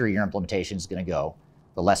faster your implementation is going to go,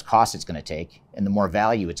 the less cost it's going to take, and the more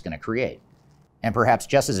value it's going to create. And perhaps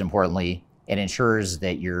just as importantly, it ensures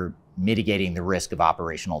that you're mitigating the risk of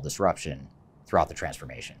operational disruption throughout the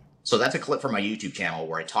transformation. So that's a clip from my YouTube channel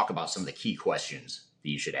where I talk about some of the key questions that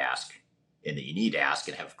you should ask and that you need to ask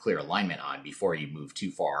and have clear alignment on before you move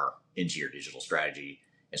too far into your digital strategy,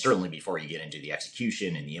 and certainly before you get into the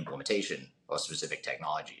execution and the implementation of specific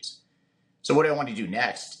technologies. So what I want to do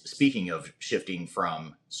next, speaking of shifting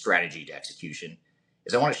from strategy to execution,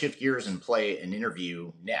 is I want to shift gears and play an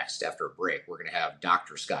interview next after a break. We're going to have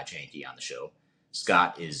Dr. Scott Janke on the show.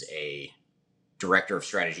 Scott is a Director of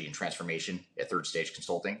Strategy and Transformation at Third Stage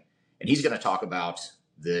Consulting, and he's going to talk about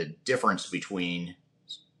the difference between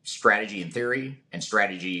strategy in theory and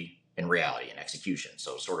strategy in reality and execution.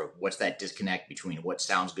 So sort of what's that disconnect between what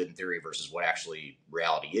sounds good in theory versus what actually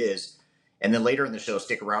reality is. And then later in the show,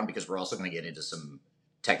 stick around because we're also going to get into some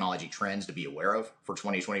technology trends to be aware of for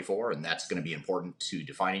 2024, and that's going to be important to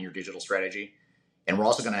defining your digital strategy. And we're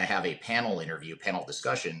also going to have a panel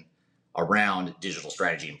discussion around digital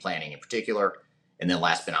strategy and planning in particular. And then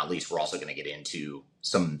last but not least, we're also going to get into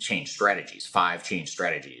some change strategies, 5 change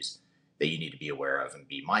strategies that you need to be aware of and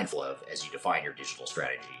be mindful of as you define your digital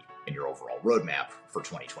strategy and your overall roadmap for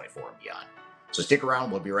 2024 and beyond. So stick around.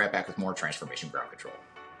 We'll be right back with more Transformation Ground Control.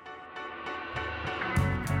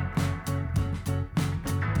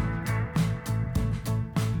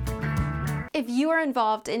 If you are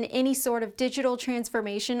involved in any sort of digital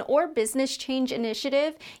transformation or business change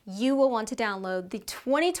initiative, you will want to download the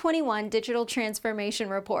 2021 Digital Transformation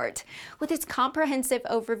Report. With its comprehensive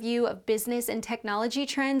overview of business and technology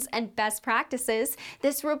trends and best practices,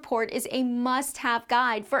 this report is a must-have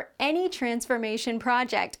guide for any transformation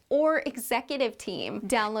project or executive team.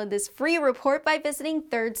 Download this free report by visiting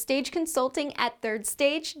Third Stage Consulting at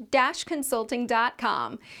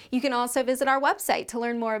thirdstage-consulting.com. You can also visit our website to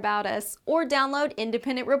learn more about us or download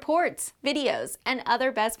independent reports, videos, and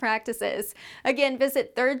other best practices. Again,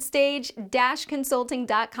 visit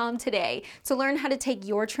thirdstage-consulting.com today to learn how to take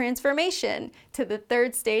your transformation to the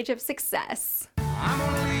third stage of success. I'm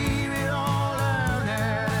gonna leave it all out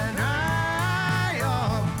there, and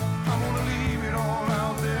I'm gonna leave it all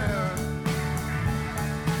out there.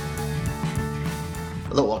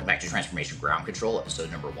 Hello, welcome back to Transformation Ground Control,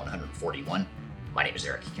 episode number 141. My name is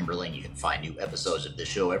Eric Kimberly, and you can find new episodes of this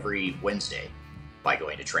show every Wednesday by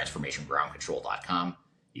going to transformationgroundcontrol.com.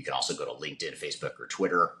 You can also go to LinkedIn, Facebook, or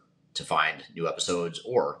Twitter to find new episodes,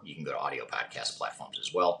 or you can go to audio podcast platforms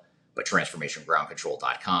as well. But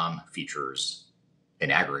transformationgroundcontrol.com features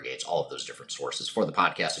and aggregates all of those different sources for the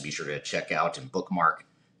podcast. So be sure to check out and bookmark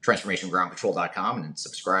transformationgroundcontrol.com and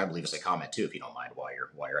subscribe. Leave us a comment too if you don't mind while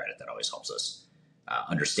you're at it. That always helps us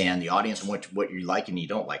understand the audience and what you like and you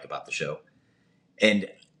don't like about the show. And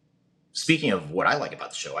speaking of what I like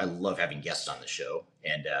about the show, I love having guests on the show.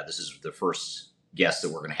 And this is the first guest that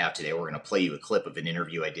we're going to have today. We're going to play you a clip of an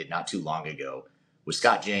interview I did not too long ago with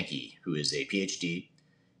Scott Janke, who is a PhD.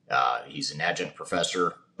 He's an adjunct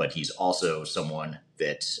professor, but he's also someone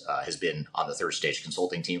that has been on the Third Stage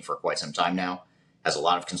consulting team for quite some time now, has a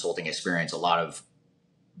lot of consulting experience, a lot of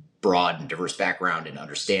broad and diverse background in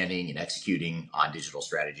understanding and executing on digital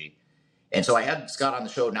strategy. And so I had Scott on the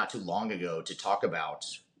show not too long ago to talk about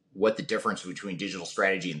what the difference between digital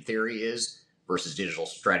strategy in theory is versus digital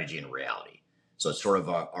strategy in reality. So it's sort of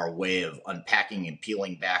our way of unpacking and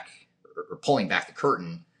peeling back or pulling back the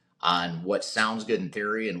curtain on what sounds good in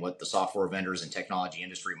theory and what the software vendors and technology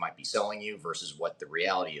industry might be selling you versus what the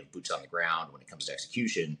reality of boots on the ground when it comes to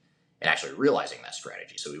execution and actually realizing that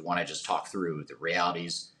strategy. So we want to just talk through the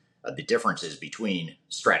realities, the differences between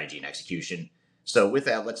strategy and execution. So with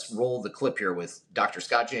that, let's roll the clip here with Dr.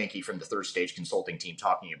 Scott Janke from the Third Stage consulting team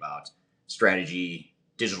talking about strategy,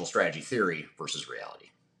 digital strategy theory versus reality.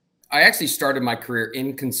 I actually started my career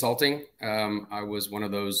in consulting. I was one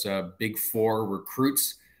of those big four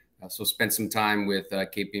recruits. So spent some time with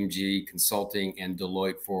KPMG Consulting and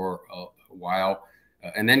Deloitte for a while.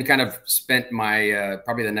 And then kind of spent my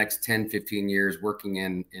probably the next 10, 15 years working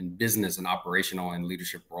in business and operational and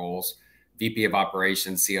leadership roles, VP of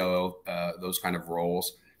operations, COO, those kind of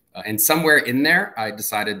roles. And somewhere in there, I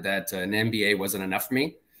decided that an MBA wasn't enough for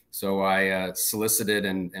me. So I solicited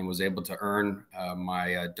and was able to earn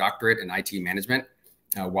my doctorate in IT management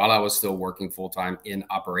while I was still working full-time in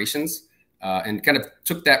operations. And kind of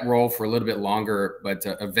took that role for a little bit longer, but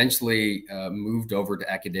eventually moved over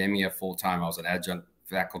to academia full-time. I was an adjunct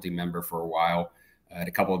faculty member for a while at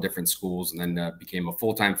a couple of different schools, and then became a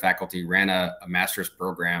full-time faculty, ran a master's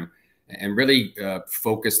program, and really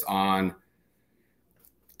focused on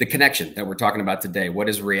the connection that we're talking about today. What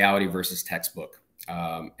is reality versus textbook?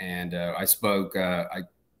 I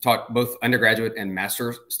taught both undergraduate and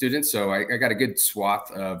master students. So I got a good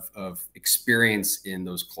swath of experience in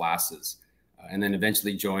those classes. And then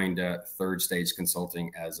eventually joined Third Stage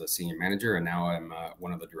Consulting as a senior manager. And now I'm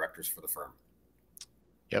one of the directors for the firm.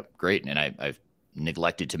 Yep, great. And I've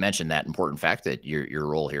neglected to mention that important fact that your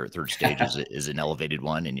role here at Third Stage is an elevated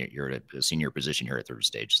one, and you're at a senior position here at Third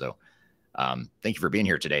Stage. So thank you for being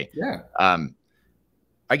here today. Yeah.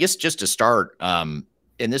 I guess just to start, and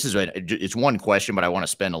this is it's one question, but I want to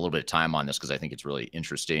spend a little bit of time on this because I think it's really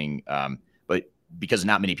interesting. But because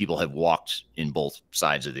not many people have walked in both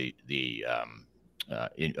sides of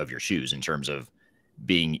of your shoes in terms of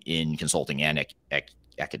being in consulting and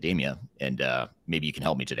academia, and maybe you can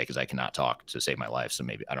help me today because I cannot talk to save my life. So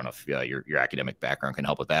maybe I don't know if your academic background can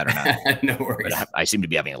help with that or not. No worries. But I seem to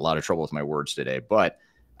be having a lot of trouble with my words today. But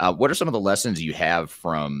what are some of the lessons you have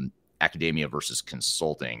from academia versus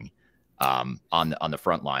consulting on the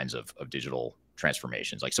front lines of digital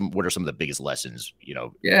transformations? Like what are some of the biggest lessons?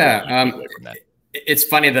 Yeah. Away from that? It's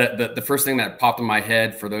funny that the first thing that popped in my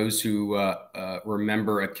head for those who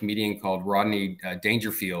remember a comedian called Rodney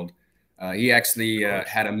Dangerfield. He actually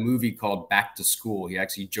had a movie called Back to School. He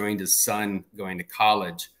actually joined his son going to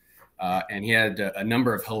college. And he had a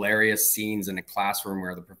number of hilarious scenes in a classroom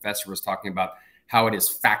where the professor was talking about how it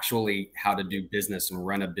is factually how to do business and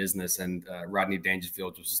run a business. And Rodney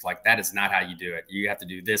Dangerfield was just like, that is not how you do it. You have to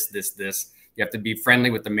do this, this, this. You have to be friendly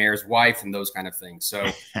with the mayor's wife and those kind of things. So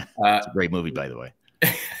it's a great movie, by the way.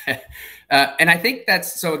 And I think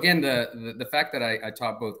that's, so again, the fact that I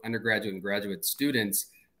taught both undergraduate and graduate students,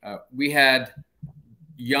 we had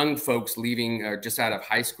young folks leaving just out of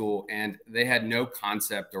high school, and they had no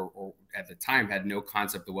concept or at the time had no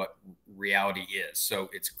concept of what reality is. So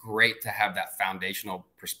it's great to have that foundational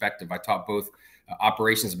perspective. I taught both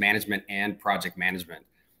operations management and project management,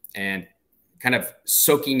 and kind of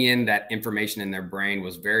soaking in that information in their brain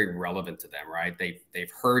was very relevant to them, right?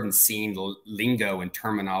 They've heard and seen lingo and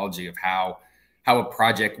terminology of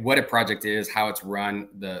what a project is, how it's run,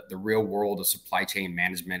 the real world of supply chain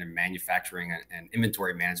management and manufacturing and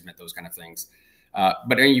inventory management, those kind of things.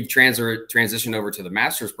 But then you've transitioned over to the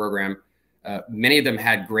master's program. Many of them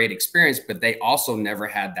had great experience, but they also never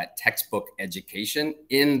had that textbook education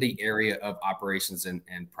in the area of operations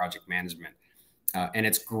and project management. And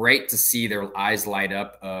it's great to see their eyes light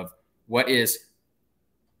up of what is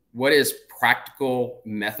what is practical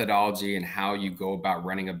methodology and how you go about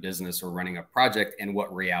running a business or running a project, and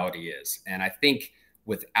what reality is. And I think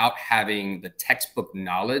without having the textbook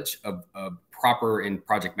knowledge of proper in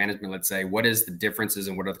project management, let's say, what is the differences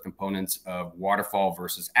and what are the components of waterfall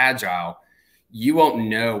versus agile, you won't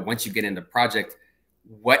know once you get into project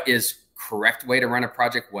what is correct way to run a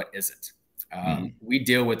project, what isn't. We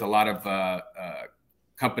deal with a lot of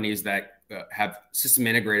companies that have system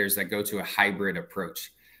integrators that go to a hybrid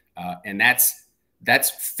approach. And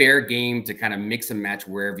that's fair game to kind of mix and match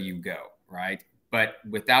wherever you go, right? But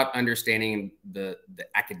without understanding the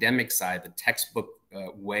academic side, the textbook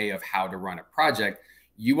way of how to run a project,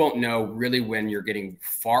 you won't know really when you're getting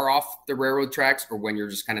far off the railroad tracks or when you're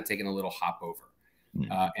just kind of taking a little hop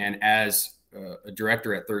over. And as a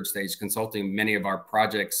director at Third Stage Consulting, many of our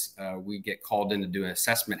projects, we get called in to do an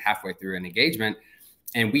assessment halfway through an engagement.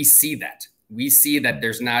 And we see that. We see that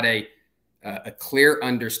there's not a clear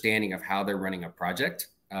understanding of how they're running a project.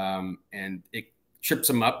 And it trips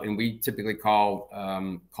them up, and we typically call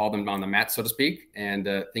them on the mat, so to speak, and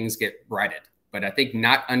things get righted. But I think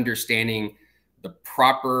not understanding the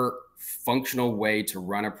proper functional way to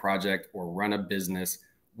run a project or run a business,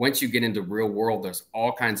 once you get into real world, there's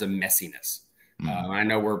all kinds of messiness. I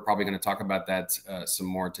know we're probably going to talk about that some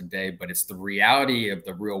more today, but it's the reality of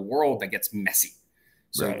the real world that gets messy.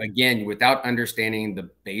 So again, without understanding the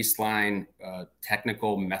baseline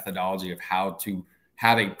technical methodology of how to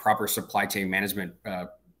have a proper supply chain management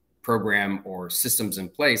program or systems in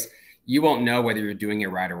place, you won't know whether you're doing it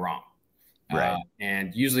right or wrong.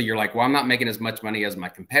 And usually you're like, well, I'm not making as much money as my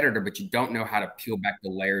competitor, but you don't know how to peel back the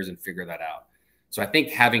layers and figure that out. So I think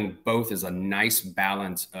having both is a nice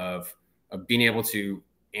balance of being able to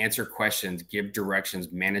answer questions, give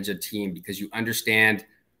directions, manage a team, because you understand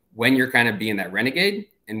when you're kind of being that renegade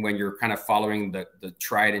and when you're kind of following the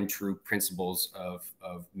tried and true principles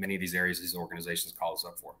of many of these areas these organizations call us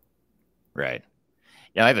up for. Right.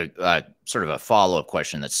 Now, I have a sort of a follow-up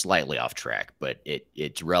question that's slightly off track, but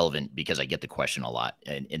it's relevant because I get the question a lot.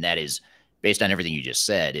 And that is, based on everything you just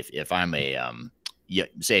said, if I'm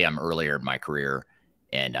say I'm earlier in my career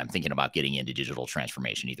and I'm thinking about getting into digital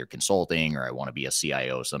transformation, either consulting, or I want to be a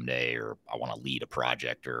CIO someday, or I want to lead a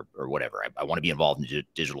project or whatever, I want to be involved in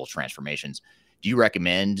digital transformations. Do you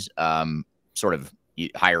recommend sort of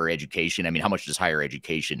higher education? I mean, how much does higher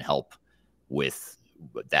education help with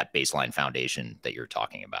that baseline foundation that you're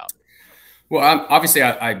talking about? Well, obviously,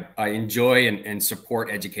 I enjoy and support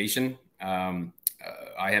education.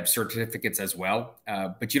 I have certificates as well,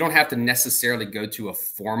 but you don't have to necessarily go to a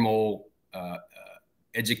formal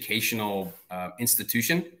educational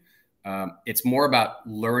institution. It's more about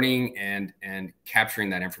learning and capturing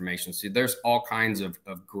that information. So there's all kinds of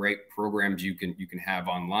great programs you can have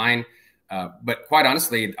online. But quite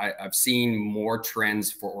honestly, I've seen more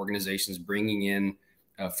trends for organizations bringing in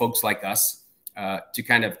folks like us to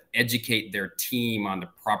kind of educate their team on the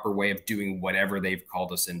proper way of doing whatever they've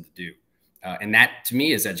called us in to do. And that, to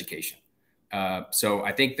me, is education. So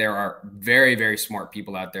I think there are very, very smart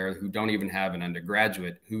people out there who don't even have an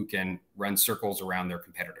undergraduate who can run circles around their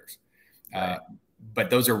competitors. But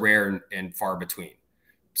those are rare and far between.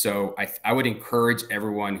 So I would encourage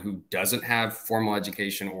everyone who doesn't have formal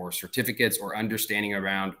education or certificates or understanding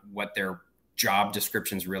around what their job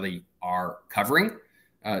descriptions really are covering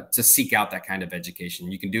to seek out that kind of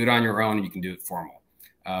education. You can do it on your own, and you can do it formal.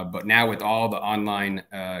 But now with all the online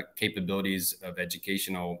capabilities of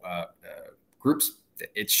educational groups,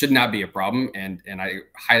 it should not be a problem. And I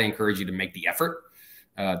highly encourage you to make the effort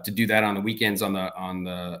to do that on the weekends,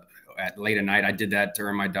 at late at night. I did that to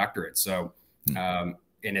earn my doctorate. So,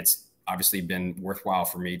 and it's obviously been worthwhile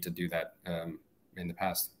for me to do that in the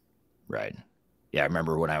past. Right. Yeah. I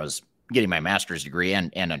remember when I was getting my master's degree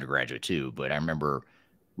and undergraduate too, but I remember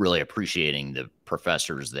really appreciating the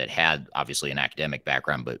professors that had obviously an academic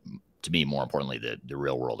background, but to me, more importantly, the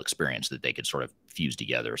real world experience that they could sort of fuse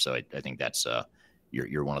together. So I think that's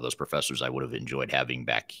you're one of those professors I would have enjoyed having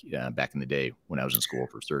back in the day when I was in school,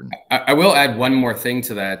 for certain. I will add one more thing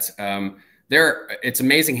to that. It's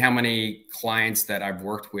amazing how many clients that I've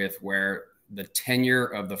worked with where the tenure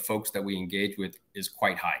of the folks that we engage with is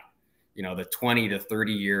quite high. You know, the 20 to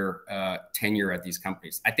 30 year tenure at these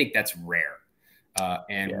companies. I think that's rare.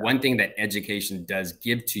 One thing that education does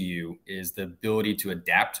give to you is the ability to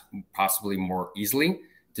adapt possibly more easily,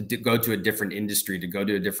 to go to a different industry, to go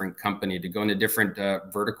to a different company, to go into different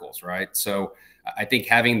verticals, right? So I think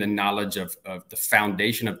having the knowledge of the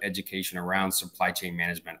foundation of education around supply chain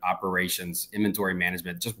management, operations, inventory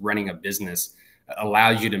management, just running a business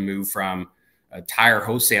allows you to move from tire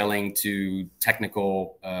wholesaling to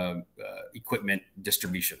technical equipment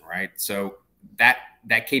distribution, right? So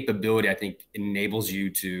that capability, I think, enables you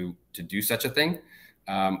to do such a thing.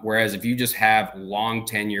 Whereas if you just have long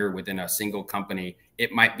tenure within a single company,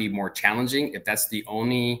 it might be more challenging if that's the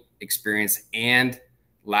only experience and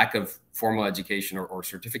lack of formal education or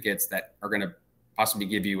certificates that are going to possibly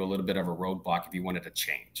give you a little bit of a roadblock if you wanted to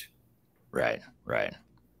change. Right.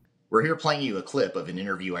 We're here playing you a clip of an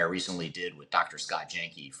interview I recently did with Dr. Scott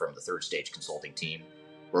Janke from the Third Stage Consulting team,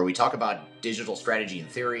 where we talk about digital strategy in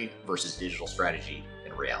theory versus digital strategy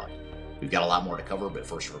in reality. We've got a lot more to cover, but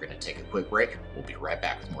first we're going to take a quick break. We'll be right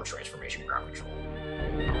back with more Transformation Ground Control.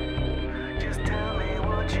 Just tell me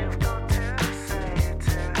what you've got to say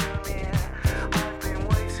to me. I've been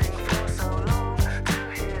waiting for so long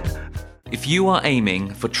to hear. If you are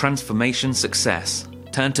aiming for transformation success,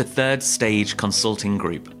 turn to Third Stage Consulting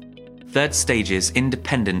Group. Third Stage's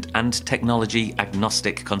independent and technology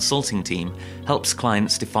agnostic consulting team helps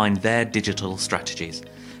clients define their digital strategies,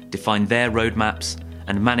 define their roadmaps,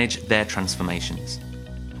 and manage their transformations.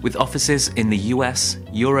 With offices in the US,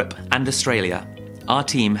 Europe, and Australia, our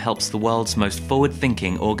team helps the world's most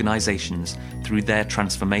forward-thinking organizations through their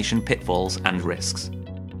transformation pitfalls and risks.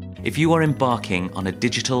 If you are embarking on a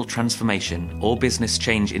digital transformation or business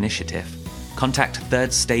change initiative, contact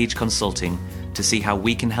Third Stage Consulting to see how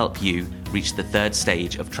we can help you reach the third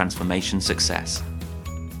stage of transformation success.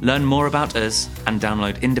 Learn more about us and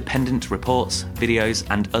download independent reports, videos,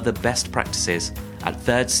 and other best practices at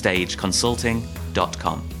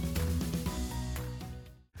thirdstageconsulting.com.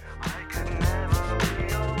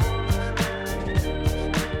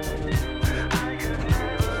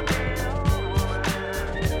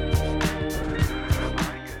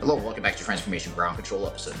 Hello, welcome back to Transformation Ground Control,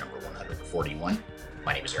 episode number 141.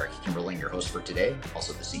 My name is Eric Kimberling, your host for today,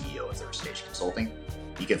 also the CEO of Third Stage Consulting.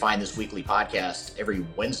 You can find this weekly podcast every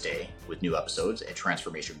Wednesday with new episodes at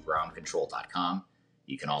transformationgroundcontrol.com.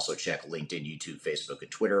 You can also check LinkedIn, YouTube, Facebook, and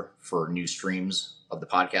Twitter for new streams of the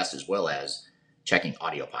podcast, as well as checking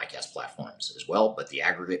audio podcast platforms as well. But the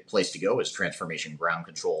aggregate place to go is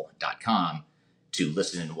transformationgroundcontrol.com to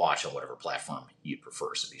listen and watch on whatever platform you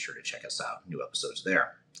prefer. So be sure to check us out. New episodes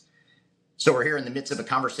there. So we're here in the midst of a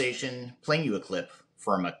conversation, playing you a clip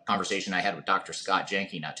from a conversation I had with Dr. Scott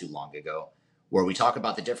Janke not too long ago, where we talk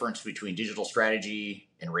about the difference between digital strategy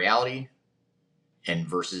in reality and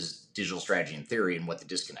versus digital strategy in theory and what the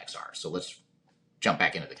disconnects are. So let's jump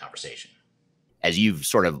back into the conversation. As you've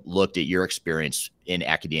sort of looked at your experience in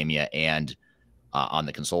academia and on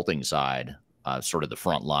the consulting side, sort of the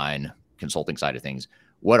frontline consulting side of things,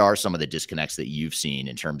 what are some of the disconnects that you've seen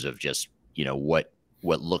in terms of just, what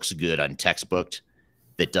looks good on textbook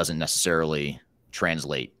that doesn't necessarily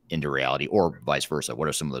translate into reality, or vice versa? What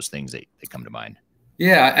are some of those things that come to mind?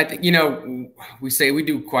 Yeah, I think, we say we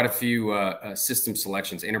do quite a few system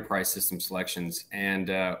selections, enterprise system selections,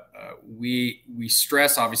 and we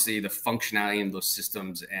stress obviously the functionality in those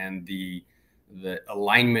systems and the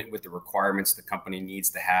alignment with the requirements the company needs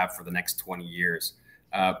to have for the next 20 years.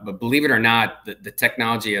 But believe it or not, the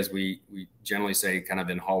technology, as we generally say kind of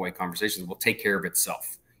in hallway conversations, will take care of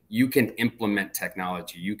itself. You can implement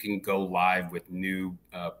technology. You can go live with new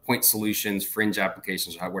point solutions, fringe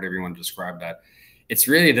applications, whatever you want to describe that. It's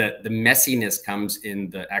really the messiness comes in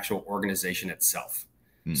the actual organization itself.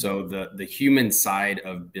 So the human side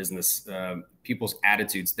of business, people's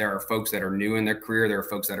attitudes. There are folks that are new in their career. There are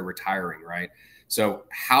folks that are retiring, right? So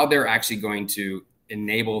how they're actually going to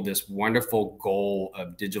enable this wonderful goal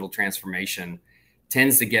of digital transformation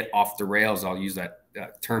tends to get off the rails. I'll use that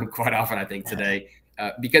term quite often, I think, today.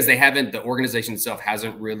 Because the organization itself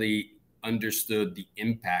hasn't really understood the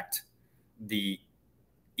impact, the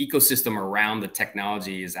ecosystem around the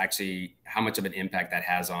technology is actually how much of an impact that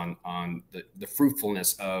has on the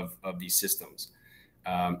fruitfulness of these systems.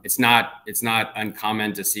 It's not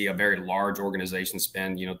uncommon to see a very large organization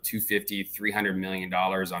spend, $250, $300 million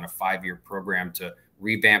on a 5-year program to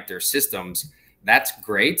revamp their systems. That's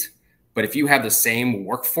great. But if you have the same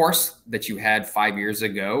workforce that you had 5 years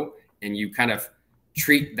ago and you kind of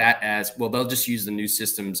treat that as, well, they'll just use the new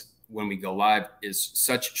systems when we go live, is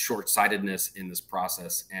such short-sightedness in this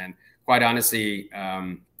process. And quite honestly,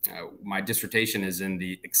 my dissertation is in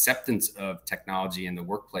the acceptance of technology in the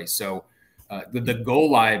workplace. So the go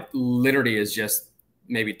live literally is just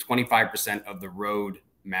maybe 25% of the road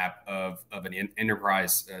map of an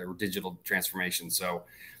enterprise digital transformation. So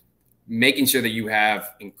making sure that you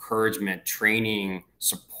have encouragement, training,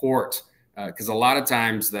 support, because a lot of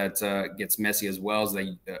times that gets messy as well, as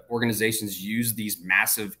organizations use these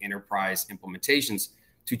massive enterprise implementations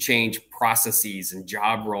to change processes and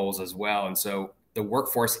job roles as well. And so the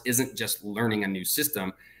workforce isn't just learning a new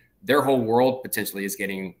system. Their whole world potentially is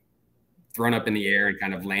getting thrown up in the air and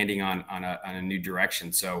kind of landing on a new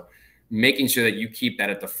direction. So making sure that you keep that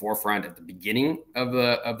at the forefront at the beginning of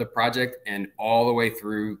the project and all the way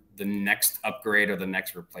through the next upgrade or the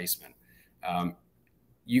next replacement.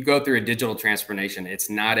 You go through a digital transformation. It's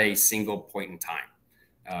not a single point in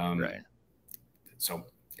time. Right. So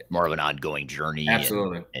more of an ongoing journey.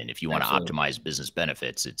 Absolutely. And if you want to optimize business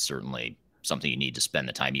benefits, it's certainly something you need to spend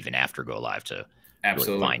the time even after go live to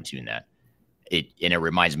really fine tune that. And it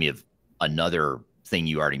reminds me of another thing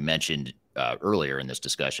you already mentioned earlier in this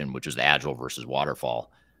discussion, which was the agile versus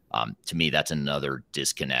waterfall. To me, that's another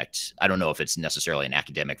disconnect. I don't know if it's necessarily an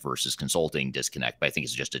academic versus consulting disconnect, but I think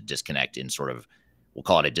it's just a disconnect in sort of, we'll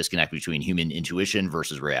call it a disconnect between human intuition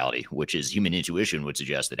versus reality, which is human intuition would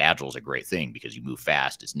suggest that agile is a great thing because you move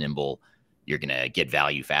fast, it's nimble, you're going to get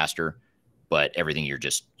value faster. But everything you're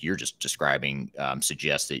just describing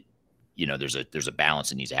suggests that, you know, there's a balance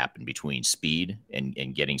that needs to happen between speed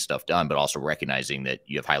and getting stuff done, but also recognizing that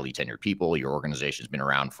you have highly tenured people, your organization's been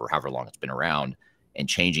around for however long it's been around, and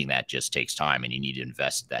changing that just takes time, and you need to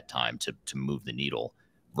invest that time to move the needle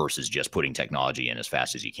versus just putting technology in as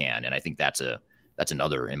fast as you can. And I think that's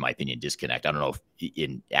another, in my opinion, disconnect. I don't know if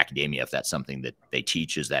in academia, if that's something that they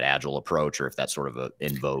teach is that agile approach, or if that's sort of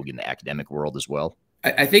in vogue in the academic world as well.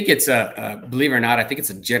 I think it's believe it or not, I think it's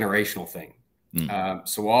a generational thing.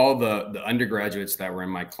 So all the undergraduates that were in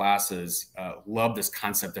my classes love this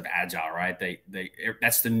concept of agile, right?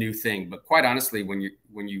 That's the new thing. But quite honestly, when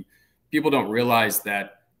you people don't realize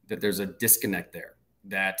that there's a disconnect there,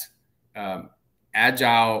 that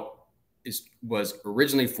agile was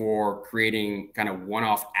originally for creating kind of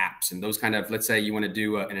one-off apps and those kind of, let's say you want to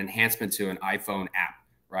do an enhancement to an iPhone app,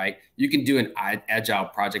 right? You can do an agile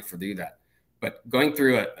project for do that. But going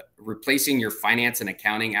through replacing your finance and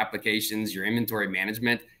accounting applications, your inventory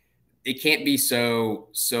management, it can't be so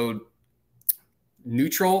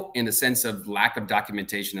neutral in the sense of lack of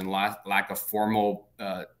documentation and lack of formal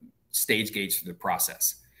stage gauge for the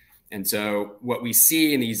process. And so what we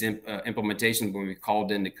see in these implementations when we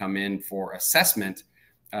called in to come in for assessment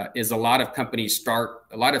is a lot of companies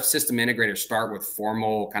a lot of system integrators start with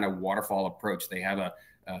formal kind of waterfall approach. They have a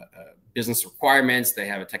business requirements, they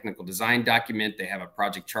have a technical design document, they have a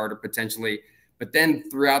project charter potentially. But then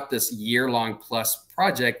throughout this year-long plus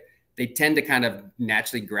project, they tend to kind of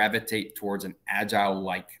naturally gravitate towards an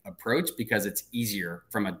agile-like approach because it's easier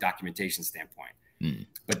from a documentation standpoint.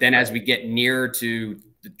 But then as we get near to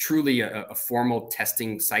truly a formal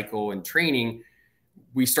testing cycle and training,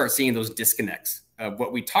 we start seeing those disconnects.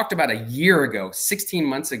 What we talked about a year ago, 16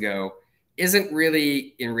 months ago, isn't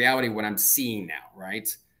really in reality what I'm seeing now, right?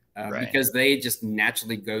 Because they just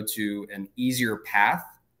naturally go to an easier path,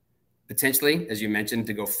 potentially, as you mentioned,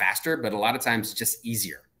 to go faster, but a lot of times it's just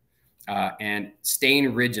easier. And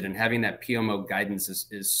staying rigid and having that PMO guidance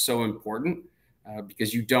is so important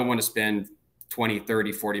because you don't want to spend 20,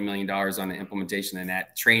 30, $40 million on the implementation, and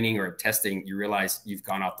that training or testing, you realize you've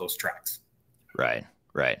gone off those tracks. Right.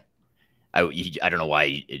 I don't know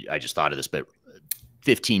why I just thought of this, but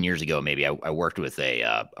 15 years ago, maybe I worked with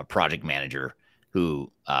a project manager who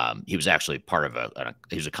he was actually part of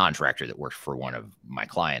he was a contractor that worked for one of my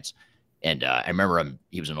clients. And I remember him,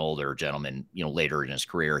 he was an older gentleman, you know, later in his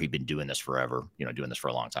career, he'd been doing this forever, you know, doing this for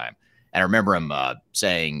a long time. And I remember him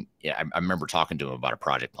saying, I remember talking to him about a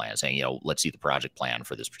project plan, saying, you know, let's see the project plan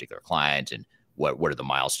for this particular client and what are the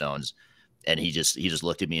milestones. And he just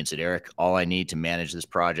looked at me and said, Eric, all I need to manage this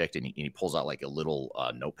project. And he pulls out like a little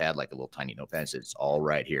notepad, like a little tiny notepad, and said, it's all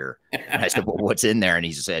right here. And I said, well, what's in there? And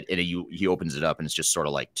he said, and he opens it up and it's just sort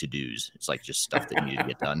of like to-dos. It's like just stuff that needed to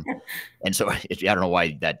get done. And so I don't know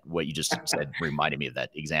why what you just said reminded me of that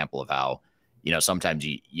example of how, you know, sometimes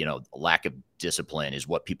you know, lack of discipline is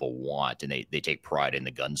what people want. And they take pride in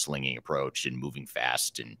the gunslinging approach and moving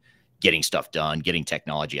fast and getting stuff done, getting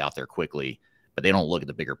technology out there quickly. But they don't look at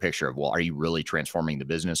the bigger picture of, well, are you really transforming the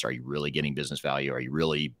business? Are you really getting business value? Are you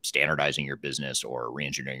really standardizing your business or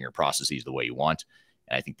re-engineering your processes the way you want?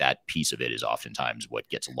 And I think that piece of it is oftentimes what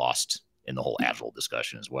gets lost in the whole agile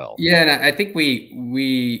discussion as well. Yeah, and I think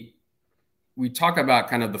we talk about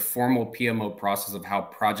kind of the formal PMO process of how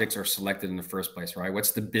projects are selected in the first place, right?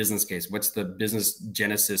 What's the business case? What's the business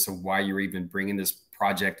genesis of why you're even bringing this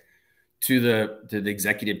project to the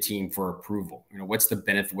executive team for approval? You know, what's the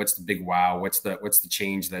benefit? What's the big wow? What's the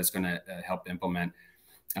change that's going to help implement?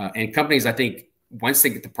 And companies, I think, once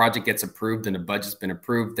the project gets approved and the budget's been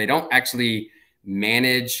approved, they don't actually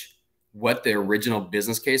manage what the original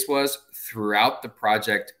business case was throughout the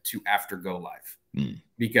project to after go live.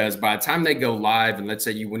 Because by the time they go live, and let's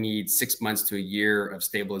say you would need 6 months to a year of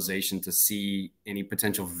stabilization to see any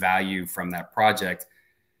potential value from that project,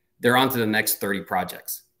 they're on to the next 30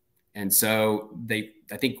 projects. And so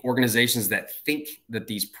I think organizations that think that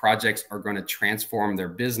these projects are going to transform their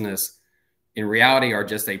business in reality are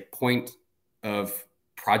just a point of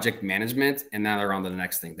project management. And now they're on to the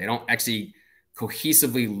next thing. They don't actually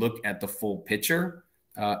cohesively look at the full picture,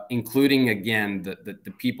 including, again,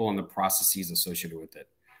 the people and the processes associated with it.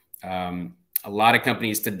 A lot of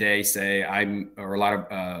companies today say a lot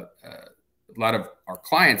of our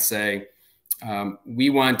clients say,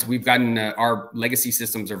 we've gotten our legacy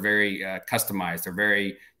systems are very customized. They're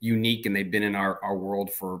very unique, and they've been in our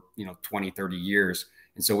world for 20, 30 years.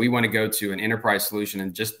 And so we want to go to an enterprise solution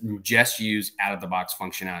and just use out of the box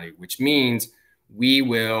functionality, which means we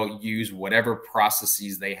will use whatever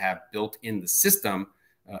processes they have built in the system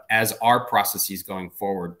as our processes going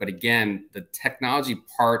forward. But again, the technology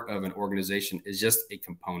part of an organization is just a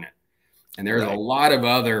component. And there's a lot of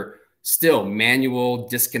other still manual,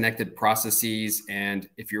 disconnected processes. And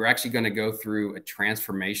if you're actually going to go through a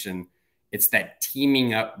transformation, it's that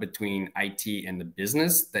teaming up between IT and the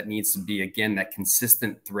business that needs to be, again, that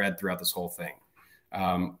consistent thread throughout this whole thing.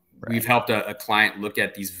 We've helped a client look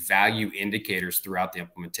at these value indicators throughout the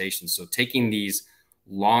implementation. So taking these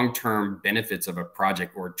long-term benefits of a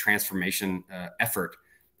project or transformation effort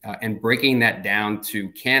and breaking that down to,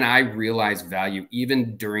 can I realize value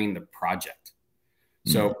even during the project?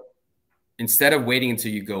 So instead of waiting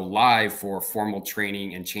until you go live for formal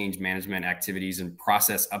training and change management activities and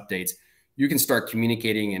process updates, you can start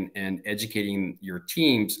communicating and educating your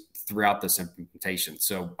teams throughout this implementation.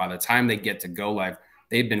 So by the time they get to go live,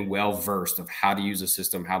 they've been well versed of how to use the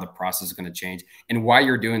system, how the process is going to change, and why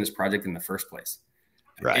you're doing this project in the first place.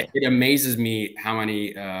 Right. It amazes me how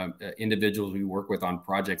many individuals we work with on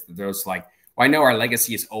projects that they're just like, well, I know our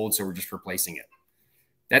legacy is old, so we're just replacing it.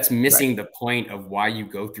 That's missing the point of why you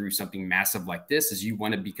go through something massive like this, is you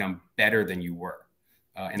want to become better than you were.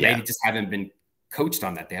 And they just haven't been coached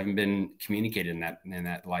on that. They haven't been communicated in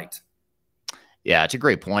that light. Yeah, it's a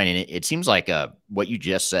great point. And it seems like what you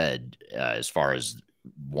just said, as far as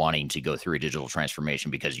wanting to go through a digital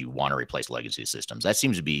transformation because you want to replace legacy systems, that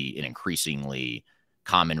seems to be an increasingly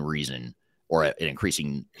common reason, or an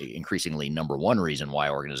increasingly number one reason why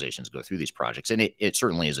organizations go through these projects. And it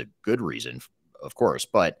certainly is a good reason, of course,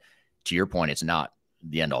 but to your point, it's not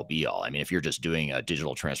the end all be all. I mean, if you're just doing a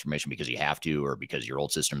digital transformation because you have to, or because your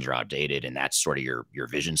old systems are outdated, and that's sort of your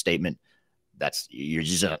vision statement, it's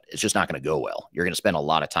just not going to go well. You're going to spend a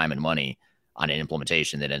lot of time and money on an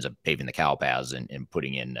implementation that ends up paving the cow paths and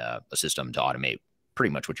putting in a system to automate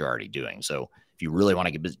pretty much what you're already doing. So if you really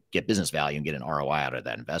want to get business value and get an ROI out of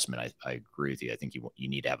that investment, I agree with you. I think you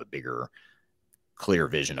need to have a bigger, clear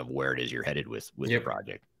vision of where it is you're headed with the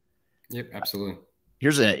project. Yep, absolutely.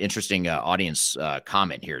 Here's an interesting audience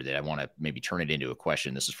comment here that I want to maybe turn it into a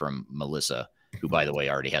question. This is from Melissa, who, by the way,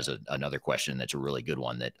 already has another question that's a really good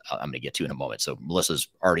one that I'm going to get to in a moment. So Melissa's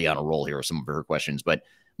already on a roll here with some of her questions. But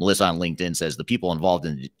Melissa on LinkedIn says, the people involved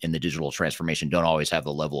in the digital transformation don't always have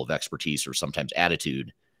the level of expertise or sometimes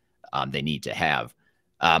attitude they need to have.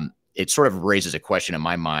 It sort of raises a question in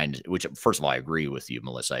my mind, which, first of all, I agree with you,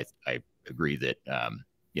 Melissa. I agree that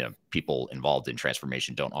people involved in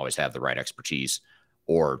transformation don't always have the right expertise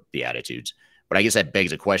or the attitudes. But I guess that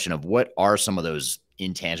begs a question of, what are some of those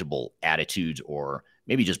intangible attitudes, or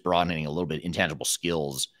maybe just broadening a little bit, intangible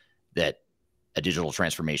skills that a digital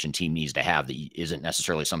transformation team needs to have that isn't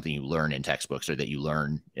necessarily something you learn in textbooks, or that you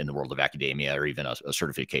learn in the world of academia, or even a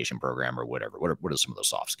certification program or whatever? What are some of those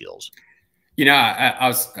soft skills?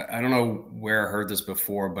 I don't know where I heard this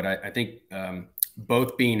before, but I think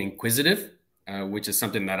both being inquisitive, which is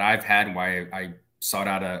something that I've had, and why I sought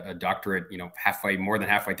out a doctorate, more than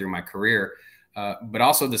halfway through my career, but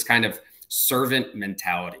also this kind of servant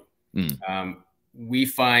mentality. We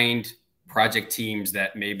find project teams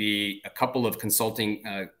that maybe a couple of consulting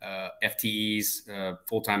FTEs,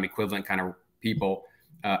 full-time equivalent kind of people,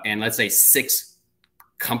 and let's say 6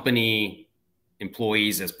 company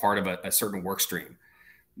employees as part of a certain work stream.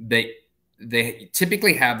 They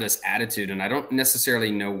typically have this attitude, and I don't necessarily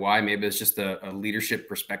know why. Maybe it's just a leadership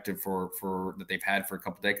perspective for that they've had for a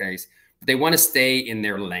couple decades. But they want to stay in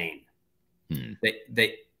their lane.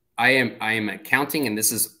 I am accounting, and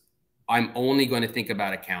I'm only going to think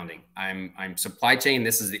about accounting. I'm supply chain.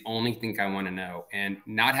 This is the only thing I want to know, and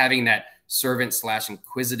not having that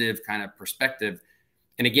servant/inquisitive kind of perspective.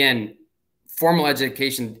 And again, formal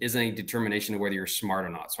education isn't a determination of whether you're smart or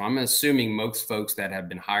not. So I'm assuming most folks that have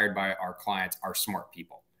been hired by our clients are smart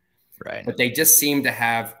people, right? But they just seem to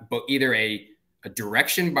have either a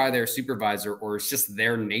direction by their supervisor, or it's just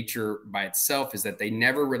their nature by itself, is that they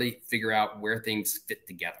never really figure out where things fit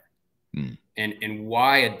together. And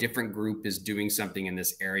why a different group is doing something in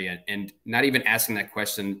this area, and not even asking that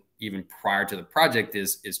question, even prior to the project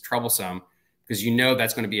is troublesome, because you know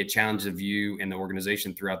that's going to be a challenge of you and the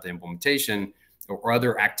organization throughout the implementation or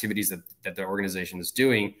other activities that the organization is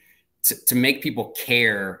doing to make people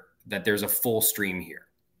care that there's a full stream here.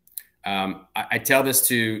 I tell this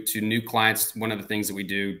to new clients. One of the things that we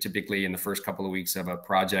do typically in the first couple of weeks of a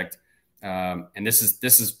project, and this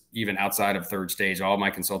is even outside of third stage, all my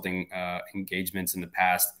consulting engagements in the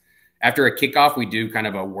past, after a kickoff, we do kind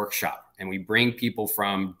of a workshop, and we bring people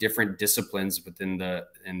from different disciplines within the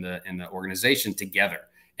organization together.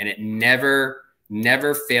 And it never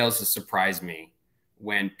fails to surprise me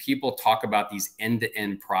when people talk about these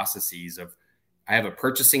end-to-end processes of, I have a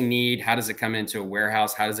purchasing need. How does it come into a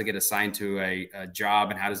warehouse? How does it get assigned to a job?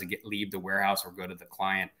 And how does it leave the warehouse or go to the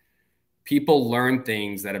client? People learn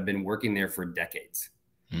things that have been working there for decades.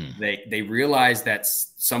 They realize that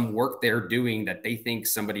some work they're doing that they think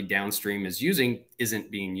somebody downstream is using isn't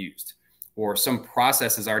being used, or some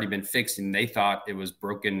process has already been fixed and they thought it was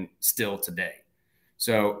broken still today.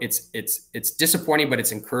 So it's disappointing, but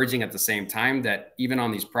it's encouraging at the same time that even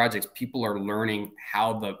on these projects, people are learning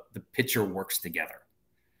how the picture works together.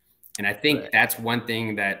 And I think that's one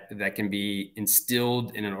thing that can be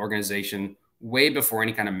instilled in an organization way before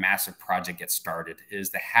any kind of massive project gets started, is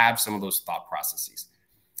to have some of those thought processes.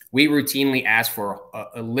 We routinely ask for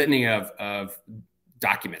a litany of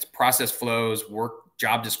documents, process flows, work,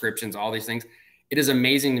 job descriptions, all these things. It is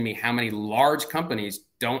amazing to me how many large companies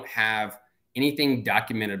don't have anything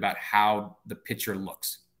documented about how the picture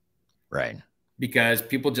looks. Right. Because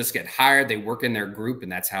people just get hired, they work in their group,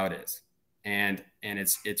 and that's how it is. And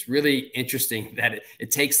it's really interesting that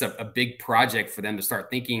it takes a big project for them to start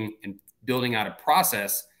thinking and building out a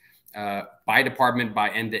process by department, by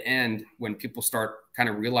end to end, when people start kind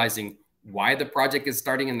of realizing why the project is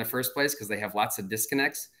starting in the first place, because they have lots of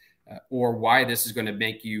disconnects, or why this is going to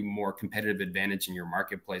make you more competitive advantage in your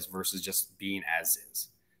marketplace versus just being as is.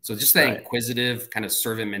 So just that inquisitive kind of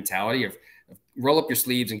servant mentality of roll up your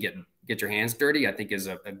sleeves and get your hands dirty, I think is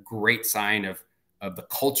a great sign of the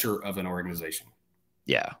culture of an organization.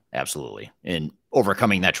 Yeah, absolutely. And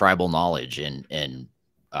overcoming that tribal knowledge and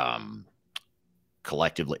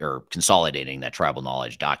collectively or consolidating that tribal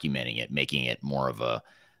knowledge, documenting it, making it more of a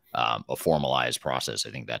formalized process. I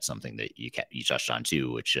think that's something that you touched on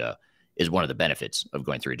too, which is one of the benefits of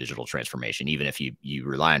going through a digital transformation. Even if you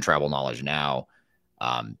rely on tribal knowledge now,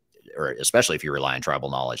 or especially if you rely on tribal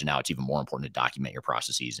knowledge now, it's even more important to document your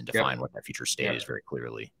processes and define what that future state is very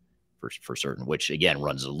clearly for certain, which again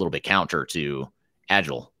runs a little bit counter to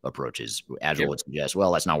agile approaches. Agile would suggest,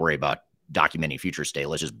 well, let's not worry about documenting future state.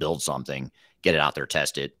 Let's just build something, get it out there,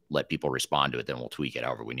 test it, let people respond to it, then we'll tweak it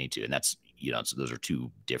however we need to. And that's, so those are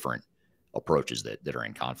two different approaches that are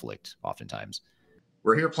in conflict oftentimes.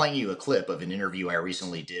 We're here playing you a clip of an interview I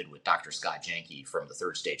recently did with Dr. Scott Janke from the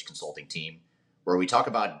Third Stage Consulting team, where we talk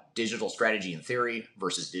about digital strategy in theory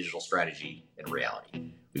versus digital strategy in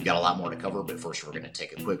reality. We've got a lot more to cover, but first we're going to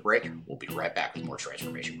take a quick break. We'll be right back with more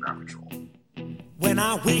Transformation Ground Control. When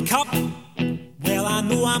I wake up, well, I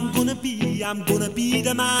know I'm gonna be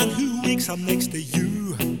the man who wakes up next to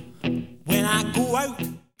you. When I go out.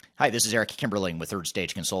 Hi, this is Eric Kimberling with Third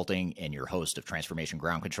Stage Consulting and your host of Transformation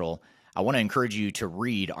Ground Control. I want to encourage you to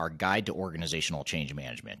read our Guide to Organizational Change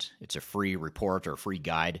Management. It's a free report or free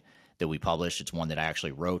guide that we published. It's one that I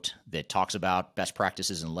actually wrote that talks about best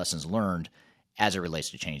practices and lessons learned as it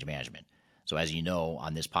relates to change management. So as you know,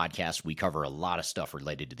 on this podcast, we cover a lot of stuff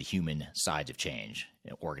related to the human sides of change,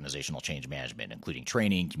 organizational change management, including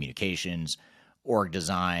training, communications, org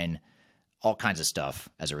design, all kinds of stuff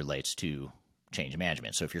as it relates to change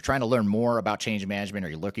management. So if you're trying to learn more about change management, or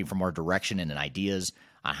you're looking for more direction and ideas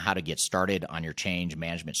on how to get started on your change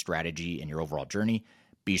management strategy and your overall journey,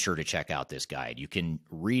 be sure to check out this guide. You can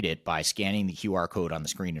read it by scanning the QR code on the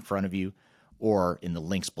screen in front of you, or in the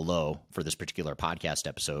links below for this particular podcast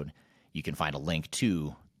episode. You can find a link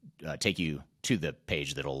to take you to the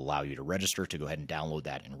page that will allow you to register to go ahead and download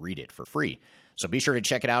that and read it for free. So be sure to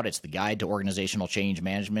check it out. It's the Guide to Organizational Change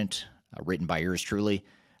Management, written by yours truly.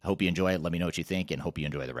 I hope you enjoy it. Let me know what you think, and hope you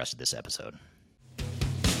enjoy the rest of this episode.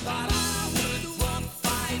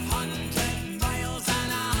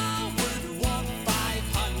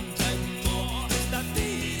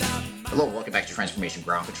 Hello, welcome back to Transformation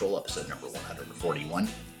Ground Control, episode number 141.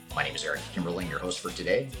 My name is Eric Kimberling, your host for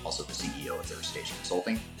today, also the CEO of Third Stage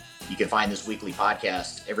Consulting. You can find this weekly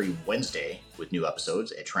podcast every Wednesday with new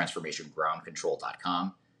episodes at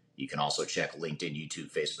transformationgroundcontrol.com. You can also check LinkedIn,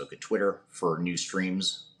 YouTube, Facebook, and Twitter for new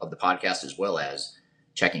streams of the podcast, as well as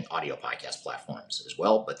checking audio podcast platforms as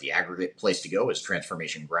well. But the aggregate place to go is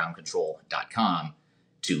transformationgroundcontrol.com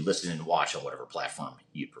to listen and watch on whatever platform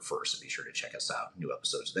you prefer. So be sure to check us out. New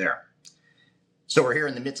episodes there. So we're here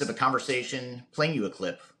in the midst of a conversation, playing you a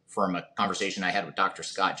clip from a conversation I had with Dr.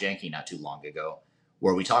 Scott Jenke not too long ago,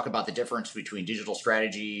 where we talk about the difference between digital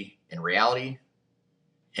strategy and reality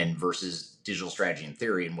and versus digital strategy and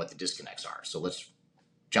theory and what the disconnects are. So let's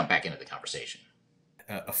jump back into the conversation.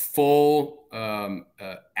 A full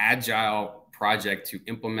agile project to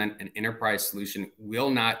implement an enterprise solution will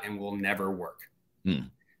not and will never work.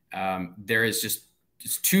 There is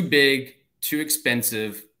just too big, too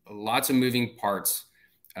expensive, lots of moving parts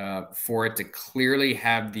for it to clearly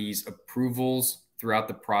have these approvals throughout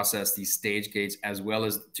the process, these stage gates, as well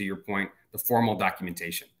as, to your point, the formal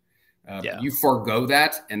documentation. You forego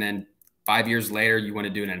that, and then 5 years later, you want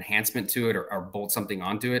to do an enhancement to it or bolt something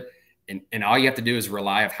onto it. And all you have to do is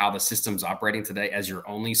rely on how the system's operating today as your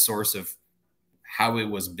only source of how it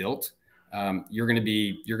was built. You're going to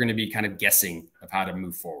be kind of guessing of how to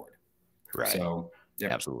move forward. Right. So,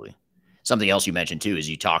 absolutely. Something else you mentioned too is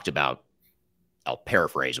you talked about, I'll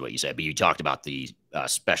paraphrase what you said, but you talked about the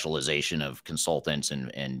specialization of consultants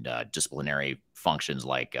and disciplinary functions.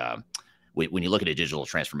 Like when you look at a digital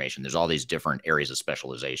transformation, there's all these different areas of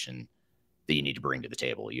specialization that you need to bring to the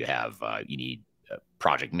table. You have you need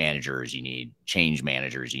project managers, you need change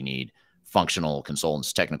managers, you need functional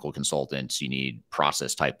consultants, technical consultants, you need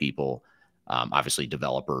process type people, obviously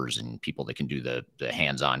developers and people that can do the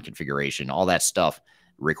hands-on configuration. All that stuff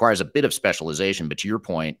requires a bit of specialization, but to your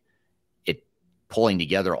point, it pulling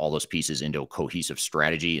together all those pieces into a cohesive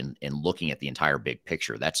strategy and looking at the entire big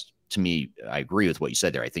picture. That's, to me, I agree with what you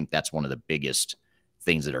said there. I think that's one of the biggest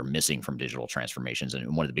things that are missing from digital transformations.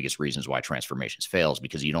 And one of the biggest reasons why transformations fails,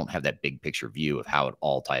 because you don't have that big picture view of how it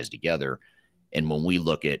all ties together. And when we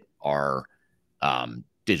look at our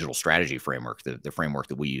digital strategy framework, the framework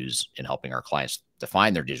that we use in helping our clients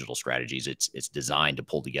define their digital strategies, it's designed to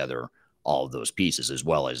pull together all of those pieces, as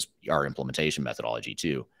well as our implementation methodology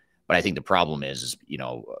too. But I think the problem is,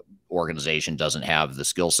 organization doesn't have the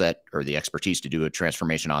skill set or the expertise to do a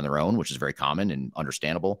transformation on their own, which is very common and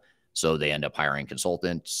understandable. So they end up hiring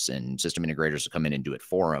consultants and system integrators to come in and do it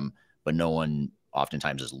for them. But no one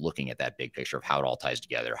oftentimes is looking at that big picture of how it all ties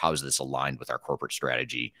together. How is this aligned with our corporate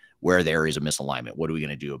strategy? Where are the areas of misalignment? What are we going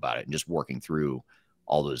to do about it? And just working through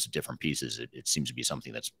all those different pieces, it seems to be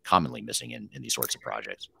something that's commonly missing in these sorts of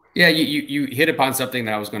projects. Yeah, you hit upon something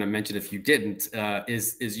that I was going to mention if you didn't,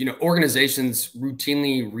 is organizations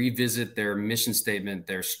routinely revisit their mission statement,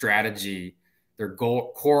 their strategy, their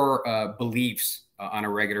core beliefs on a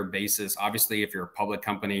regular basis. Obviously, if you're a public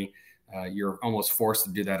company, you're almost forced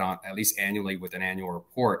to do that on at least annually with an annual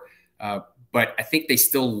report. But I think they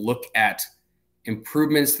still look at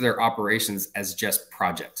improvements to their operations as just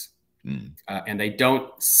projects. And they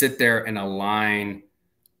don't sit there and align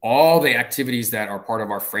all the activities that are part of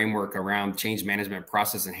our framework around change management,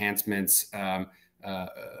 process enhancements,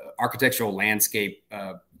 architectural landscape,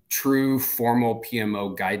 true formal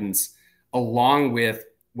PMO guidance, along with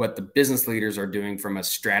what the business leaders are doing from a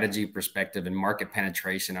strategy perspective and market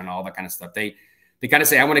penetration and all that kind of stuff. They kind of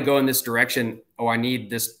say, I want to go in this direction. Oh, I need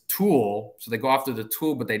this tool. So they go after the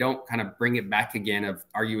tool, but they don't kind of bring it back again of,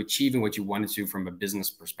 are you achieving what you wanted to from a business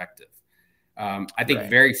perspective? I think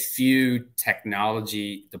very few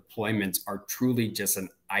technology deployments are truly just an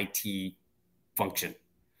IT function,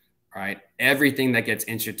 right? Everything that gets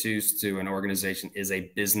introduced to an organization is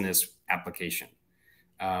a business application.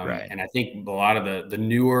 And I think a lot of the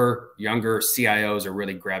newer, younger CIOs are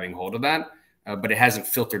really grabbing hold of that, but it hasn't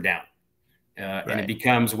filtered down. And it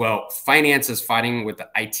becomes, well, finance is fighting with the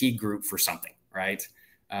IT group for something, right?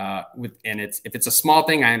 If it's a small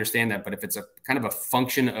thing, I understand that. But if it's a kind of a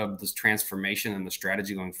function of this transformation and the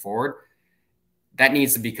strategy going forward, that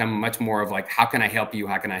needs to become much more of like, how can I help you?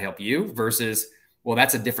 How can I help you? Versus, well,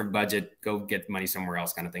 that's a different budget. Go get money somewhere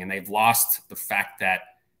else kind of thing. And they've lost the fact that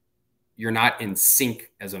you're not in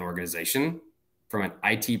sync as an organization from an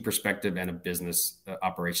IT perspective and a business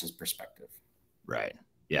operations perspective. Right.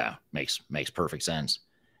 Yeah. Makes perfect sense.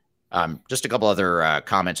 Just a couple other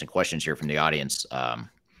comments and questions here from the audience.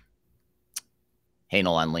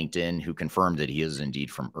 Hanel on LinkedIn, who confirmed that he is indeed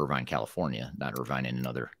from Irvine, California, not Irvine in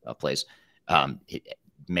another place. He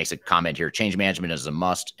makes a comment here. Change management is a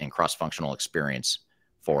must and cross-functional experience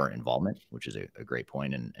for involvement, which is a great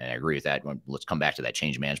point. And I agree with that. Let's come back to that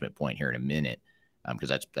change management point here in a minute, because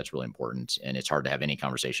that's really important. And it's hard to have any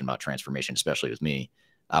conversation about transformation, especially with me,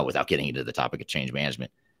 without getting into the topic of change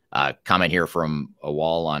management. Comment here from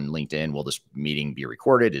Awal on LinkedIn. Will this meeting be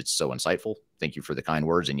recorded? It's so insightful. Thank you for the kind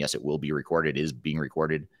words. And yes, it will be recorded. It is being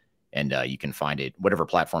recorded. And you can find it, whatever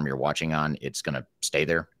platform you're watching on, it's going to stay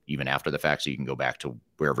there even after the fact. So you can go back to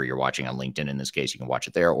wherever you're watching on LinkedIn. In this case, you can watch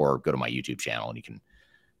it there, or go to my YouTube channel and you can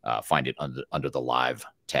find it under the live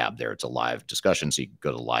tab there. It's a live discussion. So you can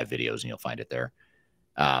go to live videos and you'll find it there.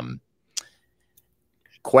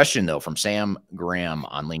 Question though, from Sam Graham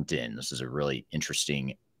on LinkedIn. This is a really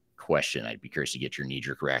interesting question. I'd be curious to get your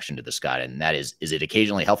knee-jerk reaction to this, Scott. And that is it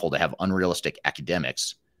occasionally helpful to have unrealistic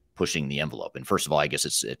academics pushing the envelope? And first of all, I guess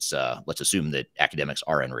it's let's assume that academics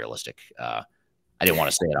are unrealistic. I didn't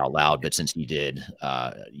want to say it out loud, but since you did,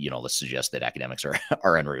 let's suggest that academics are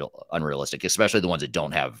unrealistic, especially the ones that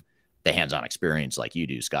don't have the hands-on experience like you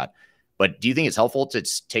do, Scott. But do you think it's helpful to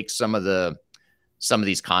take some of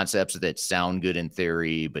these concepts that sound good in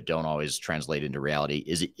theory but don't always translate into reality?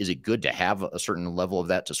 Is it good to have a certain level of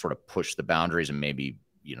that to sort of push the boundaries and maybe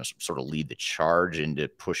sort of lead the charge into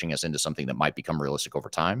pushing us into something that might become realistic over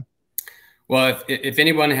time? Well, if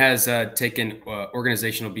anyone has taken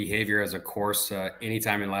organizational behavior as a course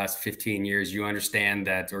anytime in the last 15 years, you understand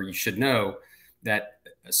that, or you should know that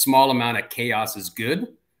a small amount of chaos is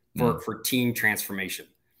good for team transformation.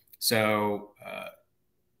 So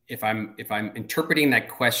if I'm interpreting that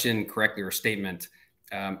question correctly or statement,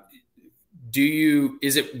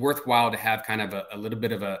 is it worthwhile to have kind of a little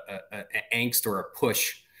bit of a angst or a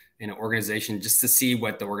push in an organization just to see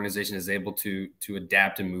what the organization is able to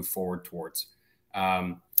adapt and move forward towards?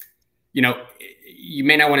 You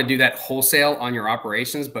may not want to do that wholesale on your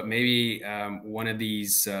operations, but maybe one of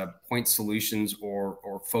these point solutions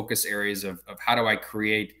or focus areas of how do I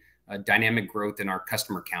create a dynamic growth in our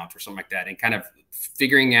customer count or something like that, and kind of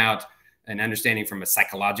figuring out and understanding from a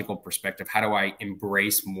psychological perspective, how do I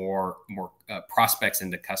embrace more prospects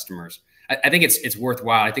into customers? I think it's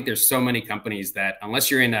worthwhile. I think there's so many companies that, unless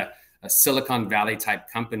you're in a Silicon Valley type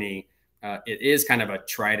company, it is kind of a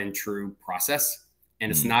tried and true process. And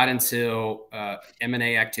it's not until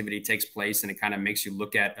M&A activity takes place and it kind of makes you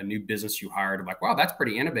look at a new business you hired, like, wow, that's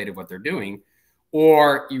pretty innovative what they're doing.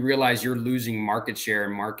 Or you realize you're losing market share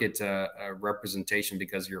and market representation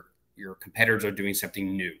because your competitors are doing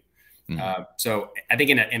something new. So I think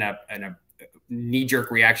in a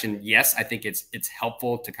knee-jerk reaction, yes, I think it's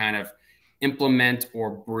helpful to kind of implement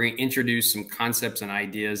or introduce some concepts and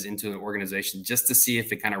ideas into the organization just to see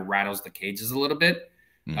if it kind of rattles the cages a little bit.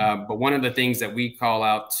 But one of the things that we call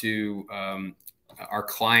out to our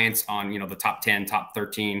clients on, the top 10, top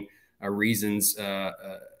 13 reasons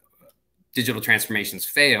digital transformations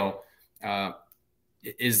fail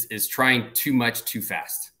is trying too much too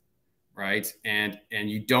fast, right? And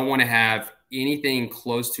you don't want to have anything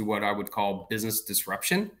close to what I would call business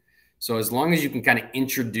disruption. So as long as you can kind of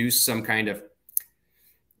introduce some kind of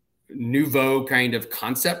nouveau kind of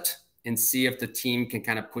concept and see if the team can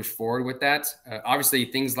kind of push forward with that. Obviously,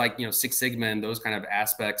 things like Six Sigma and those kind of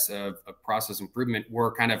aspects of process improvement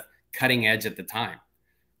were kind of cutting edge at the time,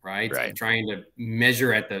 right? Trying to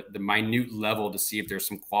measure at the minute level to see if there's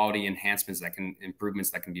some quality enhancements improvements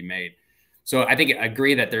that can be made. So I think I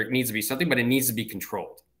agree that there needs to be something, but it needs to be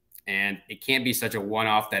controlled. And it can't be such a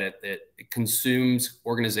one-off that it consumes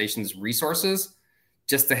organizations' resources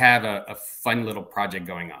just to have a fun little project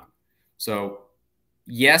going on. So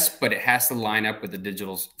yes, but it has to line up with the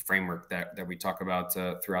digital framework that we talk about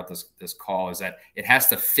throughout this call, is that it has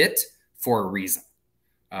to fit for a reason.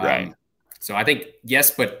 Right. So I think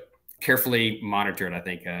yes, but carefully monitored, I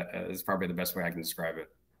think is probably the best way I can describe it.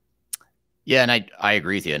 Yeah, and I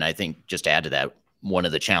agree with you. And I think just to add to that, one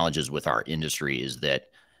of the challenges with our industry is that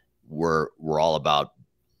we're all about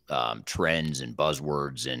trends and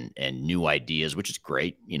buzzwords and new ideas, which is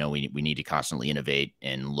great. We need to constantly innovate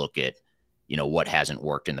and look at what hasn't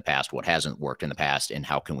worked in the past, and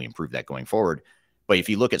how can we improve that going forward. But if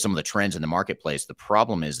you look at some of the trends in the marketplace, the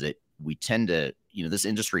problem is that we tend to, this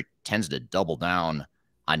industry tends to double down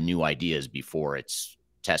on new ideas before it's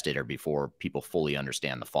tested or before people fully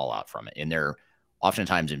understand the fallout from it. And they're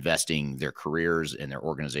oftentimes investing their careers and their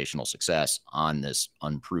organizational success on this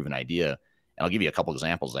unproven idea. And I'll give you a couple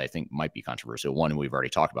examples that I think might be controversial. One we've already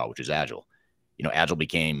talked about, which is Agile. Agile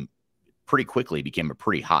pretty quickly became a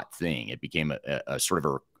pretty hot thing. It became a sort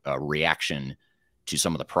of a reaction to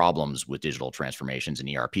some of the problems with digital transformations and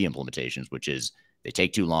ERP implementations, which is they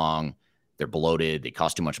take too long, they're bloated, they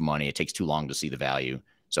cost too much money, it takes too long to see the value.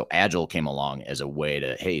 So Agile came along as a way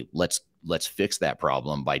to, hey, let's fix that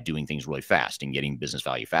problem by doing things really fast and getting business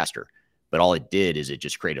value faster. But all it did is it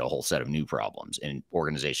just created a whole set of new problems, and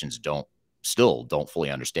organizations still don't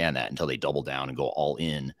fully understand that until they double down and go all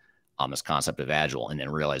in on this concept of Agile and then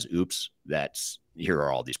realize, oops, here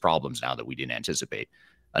are all these problems now that we didn't anticipate.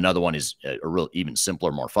 Another one is a real even simpler,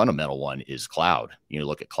 more fundamental one is cloud.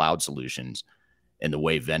 Look at cloud solutions. and the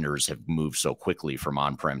way vendors have moved so quickly from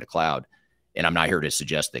on-prem to cloud. And I'm not here to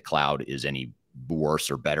suggest that cloud is any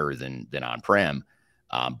worse or better than on-prem.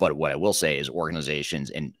 But what I will say is organizations,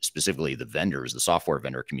 and specifically the vendors, the software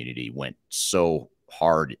vendor community, went so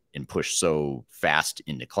hard and pushed so fast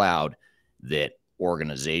into cloud that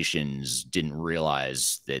organizations didn't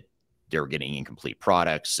realize that they were getting incomplete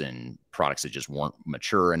products and products that just weren't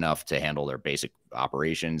mature enough to handle their basic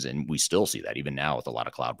operations. And we still see that even now with a lot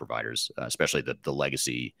of cloud providers, especially the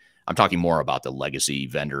legacy. I'm talking more about the legacy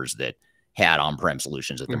vendors that had on-prem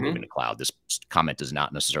solutions that they're moving to cloud. This comment does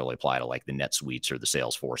not necessarily apply to like the NetSuites or the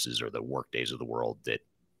Salesforces or the Workdays of the world that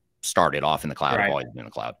started off in the cloud, have always been in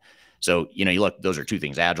the cloud. So, you know, you look, those are two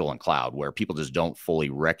things, agile and cloud, where people just don't fully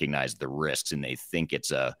recognize the risks and they think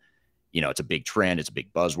it's a, you know, it's a big trend, it's a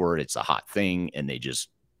big buzzword, it's a hot thing, and they just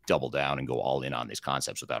double down and go all in on these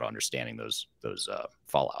concepts without understanding those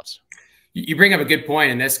fallouts. You bring up a good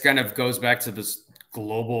point, and this kind of goes back to this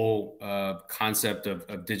global concept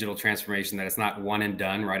of digital transformation, that it's not one and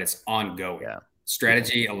done, right? It's ongoing.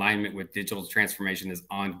 Strategy alignment with digital transformation is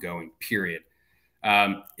ongoing, period.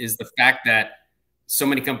 Is the fact that so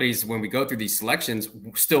many companies, when we go through these selections,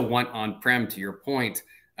 still want on-prem, to your point,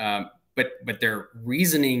 but their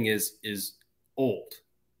reasoning is old,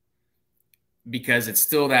 because it's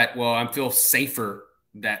still that, well, I feel safer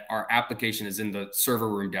that our application is in the server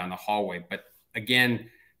room down the hallway. But again,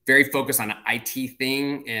 very focused on an IT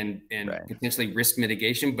thing and potentially risk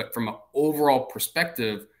mitigation. But from an overall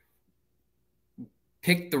perspective,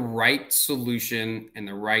 pick the right solution and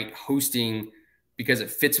the right hosting because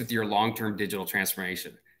it fits with your long-term digital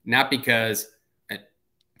transformation, not because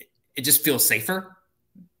it just feels safer.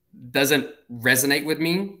 Doesn't resonate with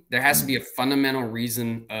me. There has to be a fundamental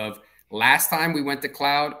reason of, last time we went to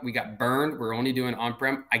cloud, we got burned. We're only doing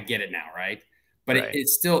on-prem. I get it now, right? But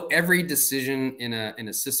it's still every decision in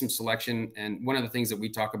a system selection. And one of the things that we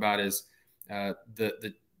talk about is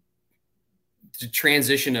the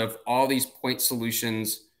transition of all these point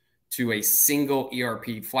solutions to a single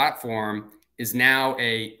ERP platform is now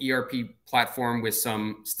a ERP platform with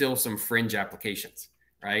still some fringe applications,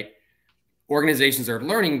 right? Organizations are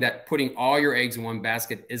learning that putting all your eggs in one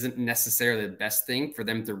basket isn't necessarily the best thing for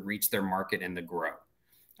them to reach their market and to grow.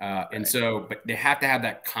 And so, but they have to have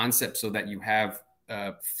that concept so that you have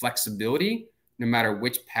flexibility no matter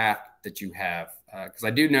which path that you have. Because I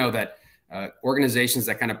do know that organizations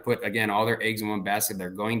that kind of put, again, all their eggs in one basket, they're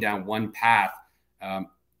going down one path,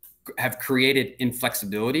 have created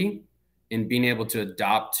inflexibility in being able to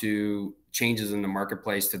adapt to changes in the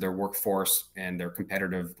marketplace, to their workforce and their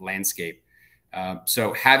competitive landscape.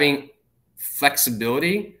 So having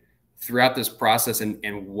flexibility throughout this process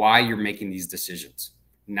and why you're making these decisions,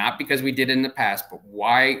 not because we did it in the past, but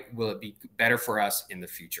why will it be better for us in the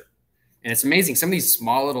future? And it's amazing. Some of these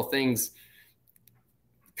small little things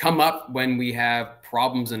come up when we have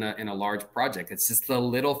problems in a large project. It's just the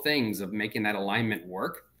little things of making that alignment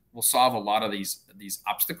work will solve a lot of these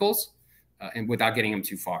obstacles and without getting them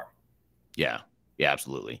too far. Yeah,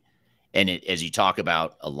 absolutely. And as you talk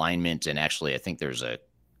about alignment, and actually, I think there's a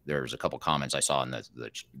couple comments I saw in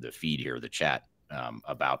the feed here, the chat,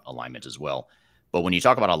 about alignment as well. But when you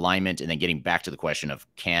talk about alignment, and then getting back to the question of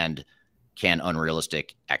can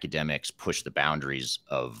unrealistic academics push the boundaries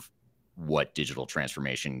of what digital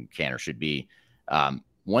transformation can or should be?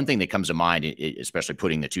 One thing that comes to mind, especially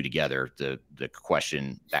putting the two together, that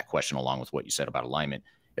question along with what you said about alignment,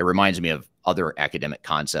 it reminds me of other academic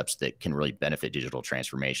concepts that can really benefit digital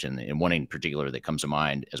transformation. And one in particular that comes to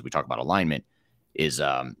mind as we talk about alignment is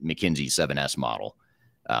McKinsey's 7S model.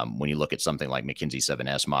 When you look at something like McKinsey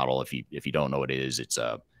 7S model, if you don't know what it is,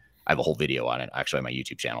 I have a whole video on it actually on my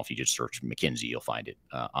YouTube channel. If you just search McKinsey, you'll find it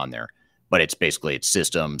on there. But it's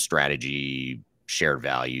system, strategy, shared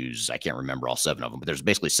values. I can't remember all 7 of them, but there's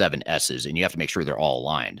basically 7 S's, and you have to make sure they're all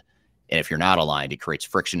aligned. And if you're not aligned, it creates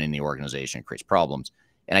friction in the organization, it creates problems.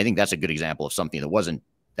 And I think that's a good example of something that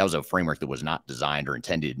was a framework that was not designed or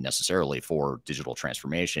intended necessarily for digital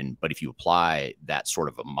transformation. But if you apply that sort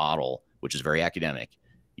of a model, which is very academic,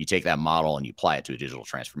 you take that model and you apply it to a digital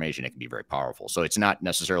transformation, it can be very powerful. So it's not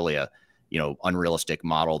necessarily a, unrealistic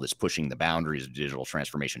model that's pushing the boundaries of digital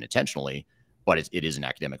transformation intentionally, but it is an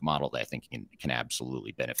academic model that I think can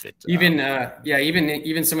absolutely benefit.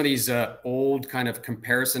 Even some of these old kind of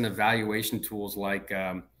comparison evaluation tools like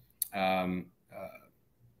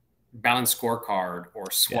balanced scorecard or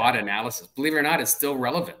SWOT analysis, believe it or not, it's still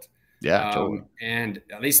relevant. Yeah, totally. And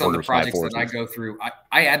at least on the projects that I go through,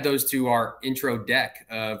 I add those to our intro deck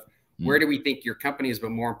of where do we think your company is, but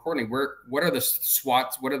more importantly, what are the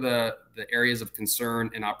SWOTs? What are the areas of concern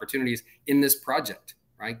and opportunities in this project,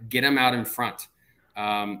 right? Get them out in front.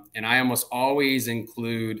 And I almost always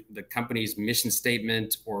include the company's mission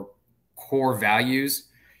statement or core values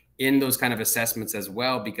in those kind of assessments as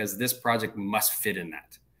well, because this project must fit in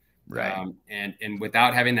that. Right. And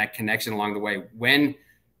without having that connection along the way,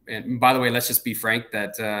 and by the way, let's just be frank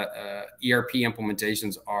that ERP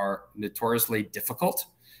implementations are notoriously difficult.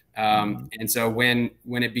 And so when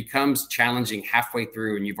it becomes challenging halfway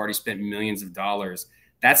through and you've already spent millions of dollars,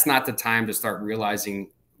 that's not the time to start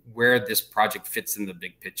realizing where this project fits in the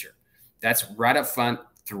big picture. That's right up front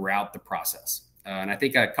throughout the process. And I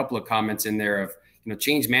think a couple of comments in there of,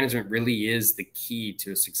 change management really is the key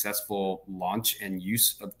to a successful launch and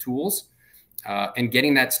use of tools. And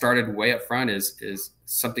getting that started way up front is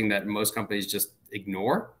something that most companies just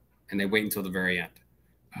ignore and they wait until the very end.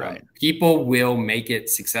 Right. People will make it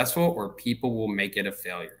successful or people will make it a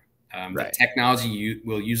failure. Right. The technology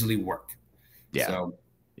will usually work. Yeah. So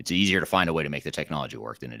it's easier to find a way to make the technology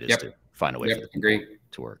work than it is to find a way for it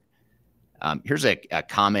to work. Here's a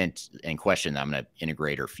comment and question that I'm going to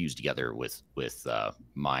integrate or fuse together with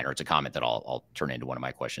mine, or it's a comment that I'll turn into one of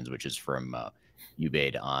my questions, which is from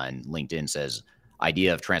Ubaid on LinkedIn. Says,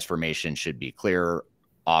 idea of transformation should be clear.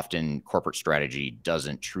 Often corporate strategy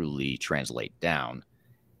doesn't truly translate down.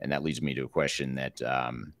 And that leads me to a question that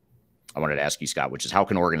I wanted to ask you, Scott, which is how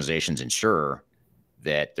can organizations ensure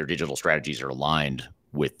that their digital strategies are aligned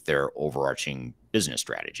with their overarching business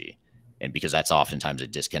strategy? And because that's oftentimes a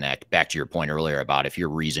disconnect. Back to your point earlier about if your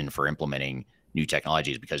reason for implementing new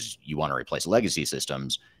technology is because you want to replace legacy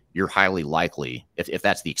systems, you're highly likely, if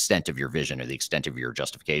that's the extent of your vision or the extent of your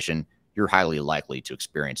justification, you're highly likely to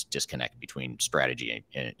experience disconnect between strategy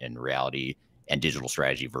and reality and digital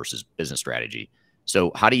strategy versus business strategy.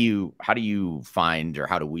 So how do you find, or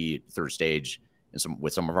how do we at Third Stage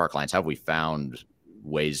with some of our clients, how have we found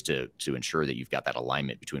ways to ensure that you've got that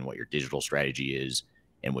alignment between what your digital strategy is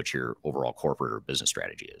and what your overall corporate or business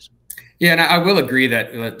strategy is? Yeah, and I will agree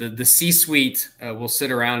that the C-suite will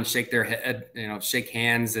sit around and shake their head, shake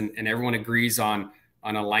hands, and everyone agrees on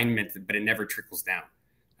alignment, but it never trickles down.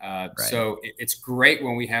 Right. So it's great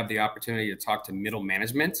when we have the opportunity to talk to middle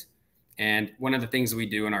management. And one of the things that we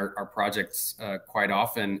do in our projects quite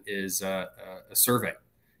often is a survey,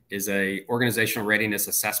 is a organizational readiness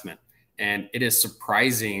assessment. And it is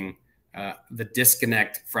surprising the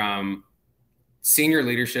disconnect from senior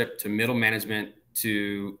leadership to middle management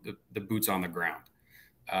to the boots on the ground.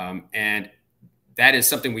 And that is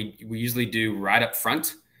something we usually do right up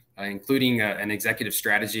front, including an executive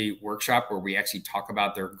strategy workshop where we actually talk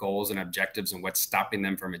about their goals and objectives and what's stopping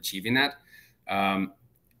them from achieving that.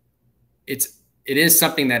 It is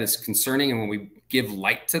something that is concerning. And when we give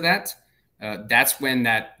light to that, that's when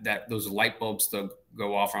those light bulbs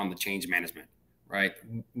go off on the change management, right?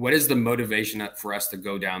 What is the motivation for us to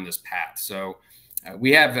go down this path? So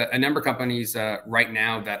we have a number of companies right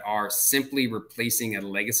now that are simply replacing a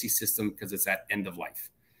legacy system because it's at end of life.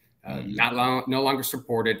 No longer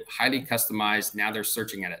supported, highly customized. Now they're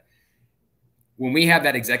searching at it. When we have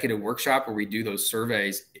that executive workshop where we do those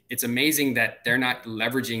surveys, it's amazing that they're not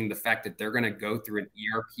leveraging the fact that they're going to go through an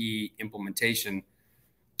ERP implementation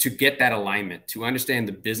to get that alignment, to understand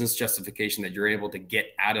the business justification that you're able to get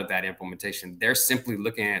out of that implementation. They're simply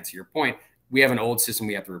looking at it, to your point, we have an old system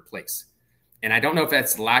we have to replace. And I don't know if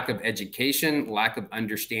that's lack of education, lack of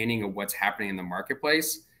understanding of what's happening in the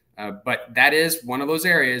marketplace, but that is one of those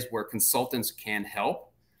areas where consultants can help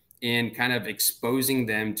in kind of exposing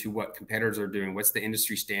them to what competitors are doing, what's the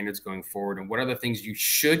industry standards going forward, and what are the things you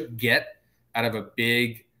should get out of a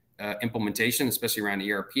big implementation, especially around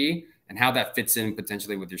ERP, and how that fits in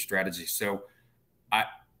potentially with your strategy. So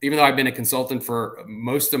even though I've been a consultant for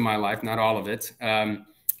most of my life, not all of it,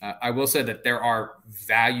 I will say that there are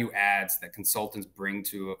value adds that consultants bring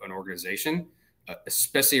to an organization,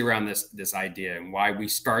 especially around this idea, and why we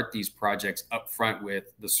start these projects up front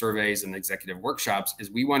with the surveys and the executive workshops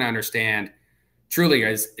is we want to understand truly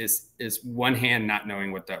is one hand not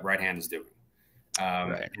knowing what that right hand is doing.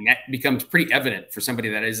 Right. And that becomes pretty evident for somebody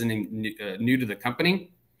that isn't new to the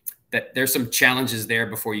company, that there's some challenges there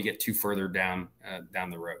before you get too further down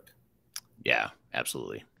the road. Yeah,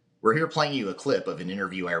 absolutely. We're here playing you a clip of an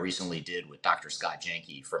interview I recently did with Dr. Scott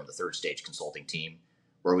Janke from the Third Stage Consulting team,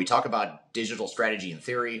 where we talk about digital strategy in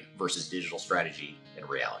theory versus digital strategy in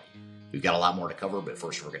reality. We've got a lot more to cover, but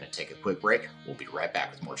first we're going to take a quick break. We'll be right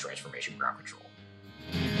back with more Transformation Ground Control.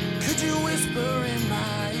 Could you whisper in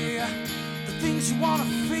my ear the things you want to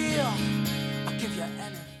feel? I'll give you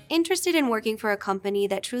anything. Interested in working for a company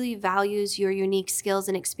that truly values your unique skills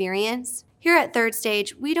and experience? Here at Third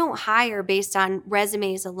Stage, we don't hire based on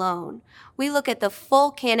resumes alone. We look at the full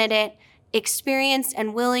candidate, experience,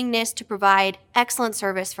 and willingness to provide excellent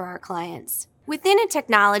service for our clients. Within a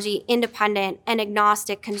technology, independent, and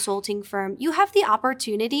agnostic consulting firm, you have the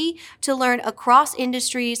opportunity to learn across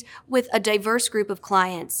industries with a diverse group of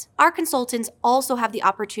clients. Our consultants also have the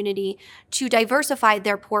opportunity to diversify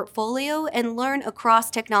their portfolio and learn across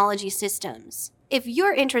technology systems. If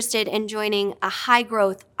you're interested in joining a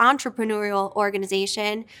high-growth entrepreneurial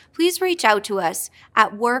organization, please reach out to us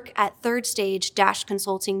at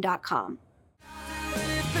work@thirdstage-consulting.com.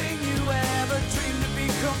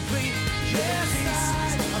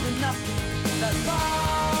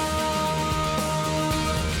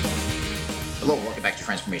 Hello, welcome back to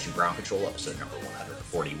Transformation Ground Control, episode number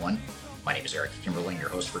 141. My name is Eric Kimberling, your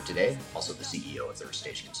host for today, also the CEO of Third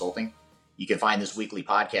Stage Consulting. You can find this weekly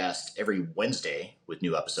podcast every Wednesday with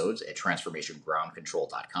new episodes at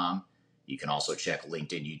transformationgroundcontrol.com. You can also check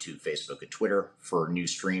LinkedIn, YouTube, Facebook, and Twitter for new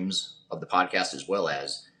streams of the podcast, as well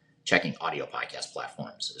as checking audio podcast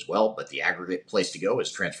platforms as well. But the aggregate place to go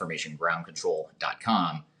is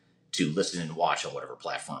transformationgroundcontrol.com to listen and watch on whatever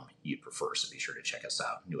platform you prefer. So be sure to check us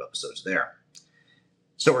out. New episodes there.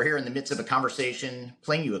 So we're here in the midst of a conversation,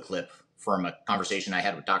 playing you a clip from a conversation I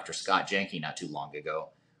had with Dr. Scott Jenke not too long ago,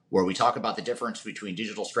 where we talk about the difference between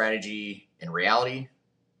digital strategy and reality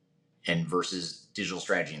and versus digital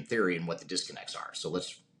strategy and theory and what the disconnects are. So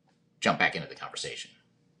let's jump back into the conversation.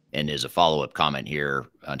 And as a follow-up comment here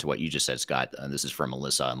to what you just said, Scott, this is from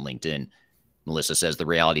Melissa on LinkedIn. Melissa says, the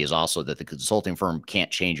reality is also that the consulting firm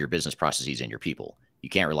can't change your business processes and your people. You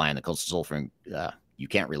can't rely on the consulting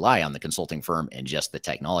firm and just the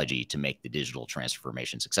technology to make the digital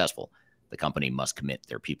transformation successful. The company must commit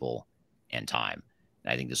their people and time.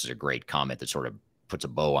 And I think this is a great comment that sort of puts a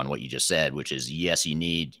bow on what you just said, which is, yes, you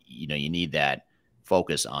need that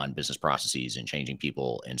focus on business processes and changing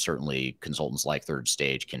people. And certainly consultants like Third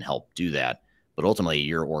Stage can help do that. But ultimately,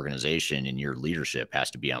 your organization and your leadership has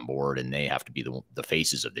to be on board, and they have to be the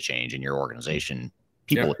faces of the change. And your organization,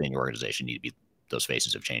 people within your organization need to be those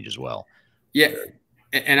faces of change as well. Yeah.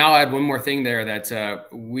 And I'll add one more thing there that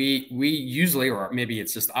we usually, or maybe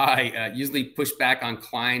it's just usually push back on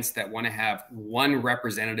clients that want to have one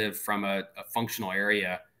representative from a functional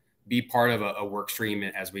area be part of a work stream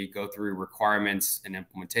as we go through requirements and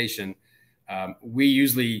implementation. We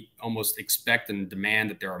usually almost expect and demand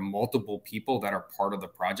that there are multiple people that are part of the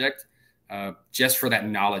project just for that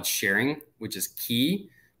knowledge sharing, which is key.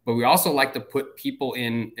 But we also like to put people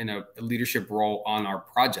in a leadership role on our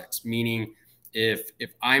projects, meaning if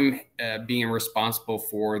I'm being responsible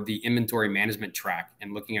for the inventory management track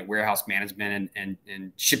and looking at warehouse management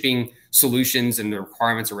and shipping solutions and the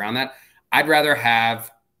requirements around that, I'd rather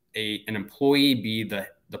have an employee be the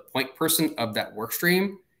point person of that work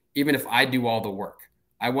stream, even if I do all the work.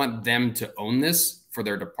 I want them to own this for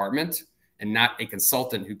their department and not a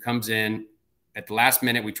consultant who comes in at the last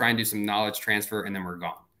minute. We try and do some knowledge transfer and then we're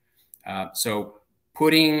gone. So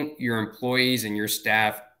putting your employees and your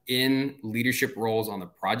staff in leadership roles on the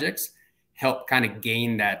projects help kind of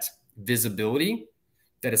gain that visibility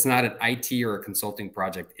that it's not an IT or a consulting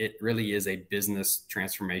project. It really is a business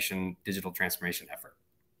transformation, digital transformation effort.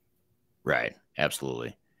 Right.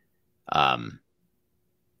 Absolutely.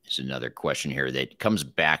 There's another question here that comes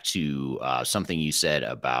back to something you said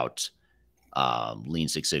about Lean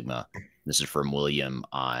Six Sigma. This is from William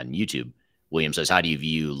on YouTube. William says, how do you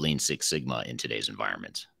view Lean Six Sigma in today's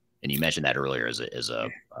environment? And you mentioned that earlier as a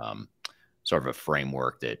sort of a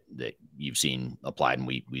framework that you've seen applied, and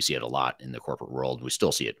we see it a lot in the corporate world. We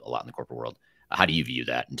still see it a lot in the corporate world. How do you view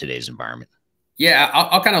that in today's environment? Yeah,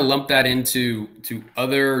 I'll kind of lump that into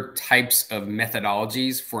other types of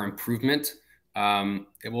methodologies for improvement.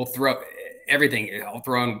 It will throw everything. I'll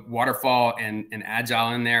throw in waterfall and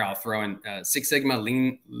agile in there. I'll throw in Six Sigma,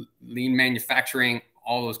 lean manufacturing,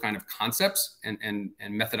 all those kind of concepts and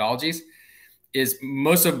methodologies. Is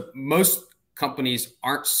most companies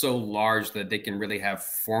aren't so large that they can really have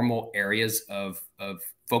formal areas of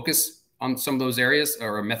focus on some of those areas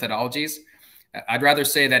or methodologies. I'd rather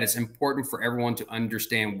say that it's important for everyone to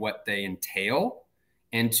understand what they entail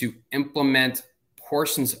and to implement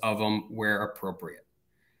portions of them where appropriate.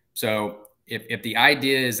 So if the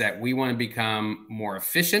idea is that we want to become more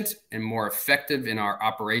efficient and more effective in our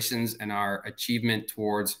operations and our achievement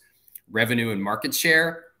towards revenue and market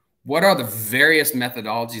share, what are the various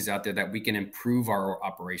methodologies out there that we can improve our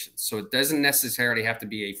operations? So it doesn't necessarily have to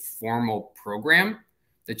be a formal program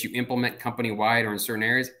that you implement company-wide or in certain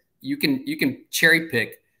areas. You can cherry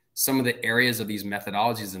pick some of the areas of these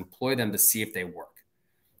methodologies and employ them to see if they work.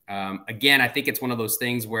 Again, I think it's one of those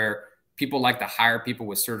things where people like to hire people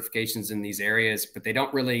with certifications in these areas, but they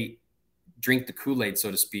don't really drink the Kool-Aid,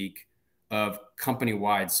 so to speak, of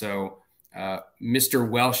company-wide. So Mr.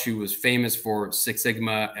 Welsh, who was famous for Six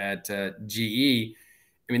Sigma at GE,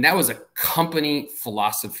 I mean, that was a company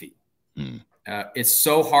philosophy. It's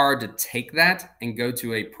so hard to take that and go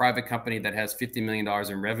to a private company that has $50 million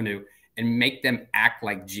in revenue and make them act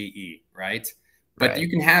like GE, right? But you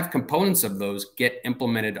can have components of those get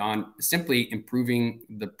implemented on simply improving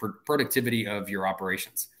the productivity of your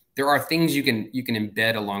operations. There are things you can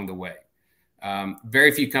embed along the way.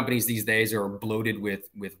 Very few companies these days are bloated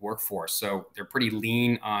with workforce, so they're pretty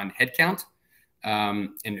lean on headcount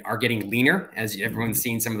and are getting leaner, as everyone's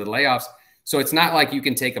seen some of the layoffs. So it's not like you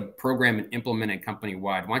can take a program and implement it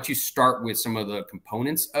company-wide. Why don't you start with some of the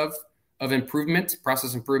components of improvement,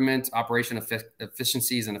 process improvement, operation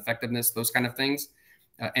efficiencies and effectiveness, those kind of things,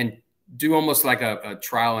 and do almost like a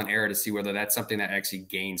trial and error to see whether that's something that actually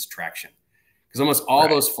gains traction. Because almost all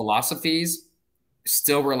those philosophies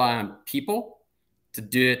still rely on people to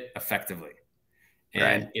do it effectively.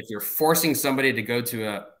 And if you're forcing somebody to go to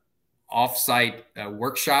a offsite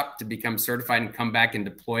workshop to become certified and come back and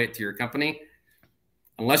deploy it to your company,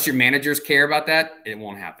 unless your managers care about that, it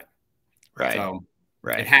won't happen. So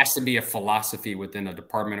it has to be a philosophy within a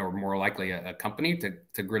department, or more likely a company,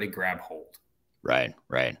 to really grab hold. Right.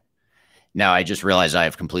 Now, I just realized I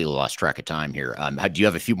have completely lost track of time here. Do you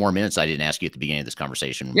have a few more minutes? I didn't ask you at the beginning of this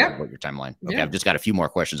conversation what your timeline. Okay, I've just got a few more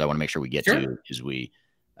questions I want to make sure we get to as we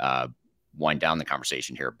wind down the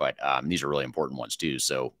conversation here. But these are really important ones too.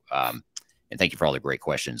 So, and thank you for all the great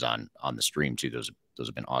questions on the stream too. Those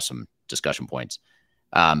have been awesome discussion points.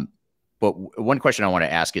 But one question I want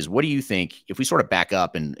to ask is, what do you think, if we sort of back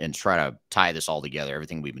up and try to tie this all together,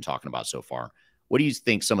 everything we've been talking about so far, what do you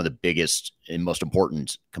think some of the biggest and most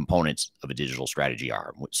important components of a digital strategy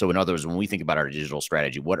are? So in other words, when we think about our digital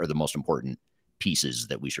strategy, what are the most important pieces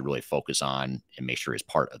that we should really focus on and make sure is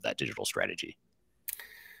part of that digital strategy?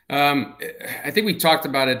 I think we talked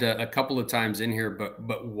about it a couple of times in here,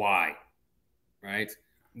 but why, right?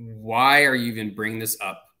 Why are you even bringing this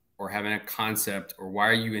up, or having a concept, or why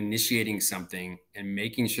are you initiating something and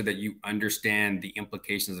making sure that you understand the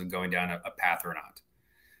implications of going down a path or not?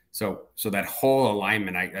 So that whole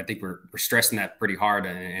alignment, I think we're stressing that pretty hard,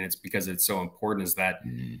 and it's because it's so important, is that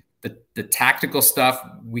the tactical stuff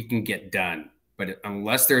we can get done, but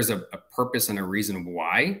unless there's a purpose and a reason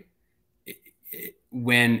why,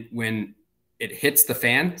 when it hits the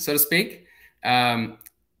fan, so to speak,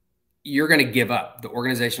 you're going to give up. The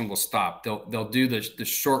organization will stop. They'll do the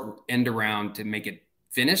short end around to make it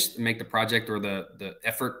finish, make the project or the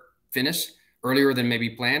effort finish earlier than maybe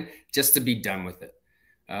planned, just to be done with it.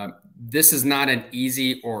 This is not an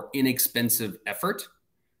easy or inexpensive effort.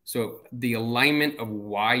 So the alignment of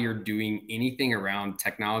why you're doing anything around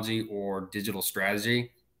technology or digital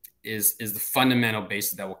strategy is the fundamental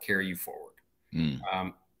basis that will carry you forward.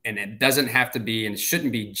 And it doesn't have to be, and it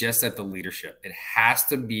shouldn't be just at the leadership. It has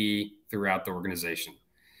to be throughout the organization.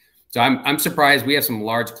 So I'm surprised. We have some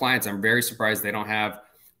large clients. I'm very surprised they don't have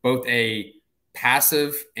both a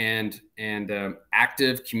passive and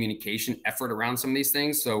active communication effort around some of these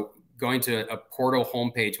things. So going to a portal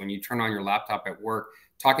homepage when you turn on your laptop at work,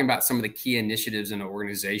 talking about some of the key initiatives in the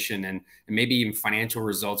organization and maybe even financial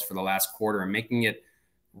results for the last quarter, and making it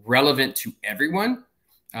relevant to everyone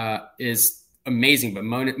is amazing. But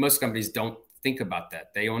most companies don't think about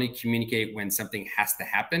that. They only communicate when something has to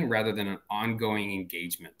happen rather than an ongoing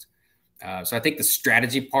engagement. So I think the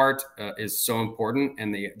strategy part is so important.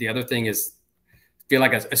 And the other thing is, I feel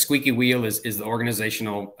like a squeaky wheel is the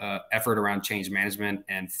organizational effort around change management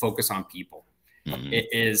and focus on people. It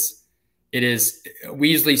is. We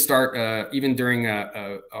usually start even during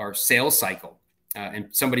our sales cycle, and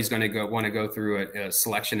somebody's going to want to go through a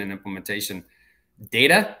selection and implementation.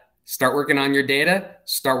 Data. Start working on your data.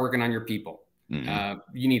 Start working on your people.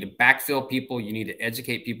 You need to backfill people. You need to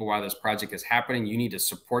educate people while this project is happening. You need to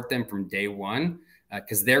support them from day one,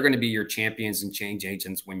 because they're going to be your champions and change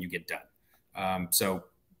agents when you get done. So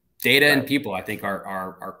data and people, I think,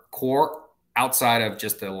 are core outside of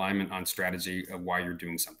just the alignment on strategy of why you're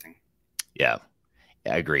doing something. Yeah,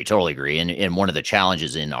 I agree. Totally agree. And one of the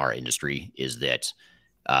challenges in our industry is that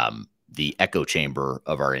the echo chamber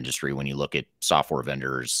of our industry, when you look at software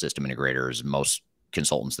vendors, system integrators, most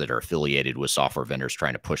consultants that are affiliated with software vendors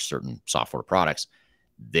trying to push certain software products,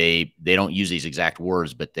 they don't use these exact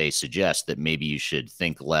words, but they suggest that maybe you should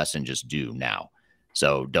think less and just do now.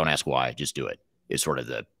 So don't ask why, just do it. Is sort of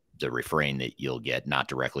the refrain that you'll get, not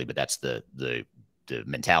directly, but that's the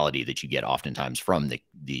mentality that you get oftentimes from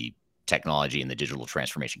the technology and the digital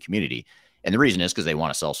transformation community. And the reason is because they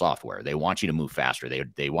want to sell software. They want you to move faster.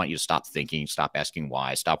 They want you to stop thinking, stop asking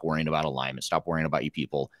why, stop worrying about alignment, stop worrying about you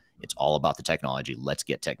people. It's all about the technology. Let's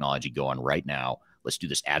get technology going right now. Let's do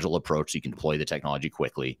this agile approach so you can deploy the technology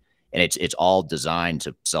quickly. And it's all designed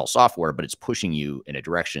to sell software, but it's pushing you in a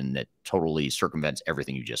direction that totally circumvents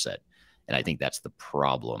everything you just said. And I think that's the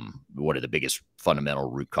problem. One of the biggest fundamental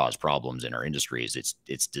root cause problems in our industry is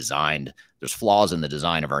it's designed. There's flaws in the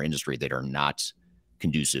design of our industry that are not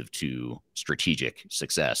conducive to strategic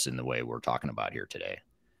success in the way we're talking about here today.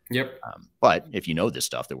 Yep. But if you know this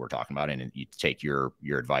stuff that we're talking about and you take your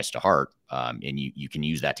advice to heart, and you can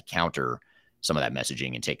use that to counter some of that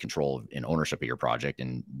messaging and take control and ownership of your project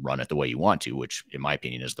and run it the way you want to, which in my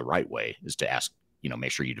opinion is the right way, is to ask,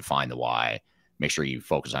 make sure you define the why, make sure you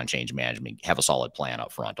focus on change management, have a solid plan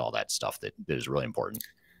up front, all that stuff that is really important.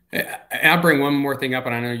 I'll bring one more thing up,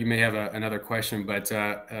 and I know you may have another question, but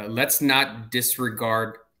let's not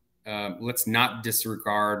disregard the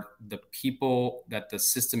people that the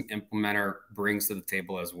system implementer brings to the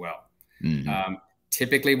table as well. Mm-hmm.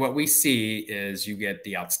 Typically what we see is you get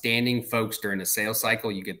the outstanding folks during the sales cycle,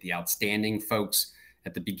 you get the outstanding folks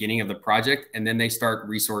at the beginning of the project, and then they start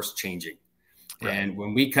resource changing. Right. And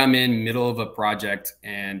when we come in middle of a project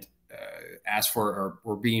and ask for, or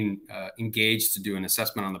we're being engaged to do an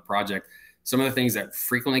assessment on the project, some of the things that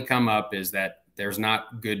frequently come up is that there's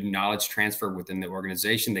not good knowledge transfer within the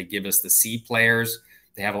organization. They give us the C players.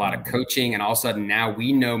 They have a lot of coaching, and all of a sudden now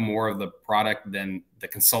we know more of the product than the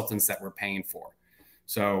consultants that we're paying for.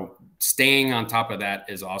 So staying on top of that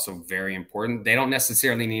is also very important. They don't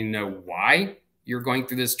necessarily need to know why you're going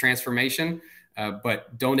through this transformation,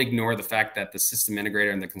 but don't ignore the fact that the system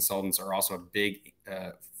integrator and the consultants are also a big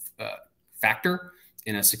factor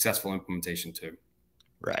in a successful implementation too.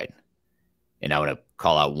 Right. And I want to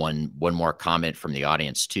call out one more comment from the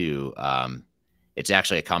audience too. It's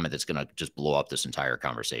actually a comment that's going to just blow up this entire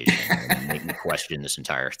conversation and make me question this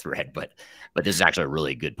entire thread. But this is actually a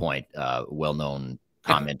really good point. Well-known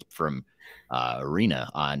comment from Arena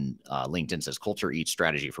on LinkedIn says, "Culture eats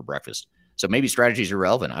strategy for breakfast." So maybe strategy is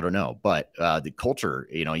irrelevant. I don't know. But the culture,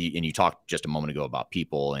 and you talked just a moment ago about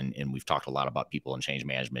people, and we've talked a lot about people and change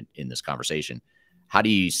management in this conversation. How do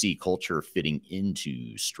you see culture fitting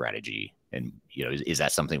into strategy? And, is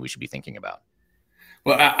that something we should be thinking about?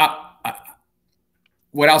 Well,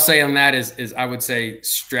 what I'll say on that is I would say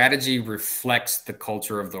strategy reflects the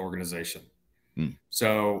culture of the organization.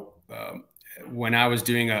 So when I was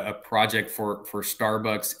doing a project for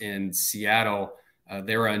Starbucks in Seattle,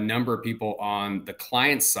 there were a number of people on the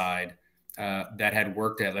client side that had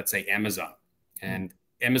worked at, let's say, Amazon. And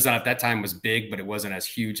Amazon at that time was big, but it wasn't as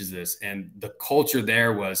huge as this. And the culture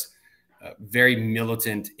there was very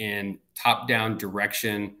militant in top-down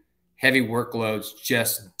direction, heavy workloads,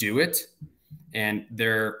 just do it. And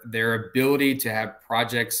their ability to have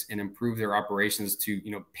projects and improve their operations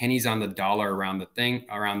to, pennies on the dollar around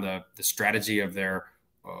the strategy of their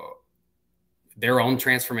own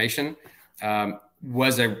transformation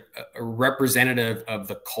was a representative of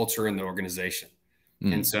the culture in the organization.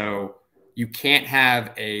 And so you can't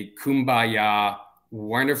have a kumbaya,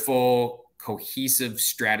 wonderful, cohesive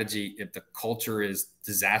strategy if the culture is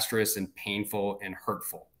disastrous and painful and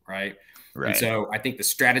hurtful, right? And so I think the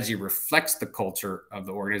strategy reflects the culture of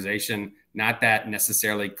the organization, not that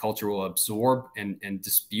necessarily culture will absorb and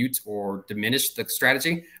dispute or diminish the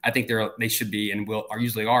strategy. I think they should be and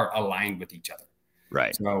usually are aligned with each other.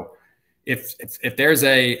 Right. So if there's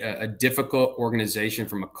a difficult organization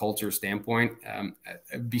from a culture standpoint,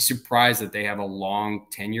 I'd be surprised that they have a long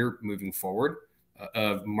tenure moving forward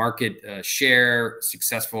of market share,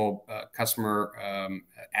 successful customer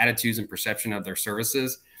attitudes and perception of their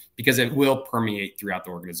services, because it will permeate throughout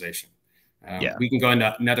the organization. We can go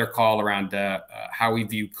into another call around how we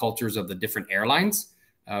view cultures of the different airlines.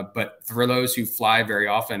 But for those who fly very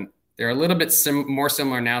often, they're a little bit more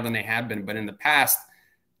similar now than they have been. But in the past,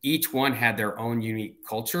 each one had their own unique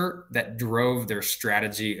culture that drove their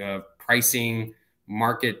strategy of pricing,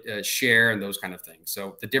 market share, and those kind of things.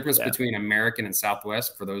 So the difference between American and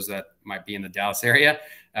Southwest, for those that might be in the Dallas area,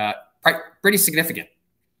 pretty significant.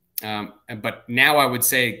 But now I would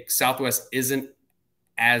say Southwest isn't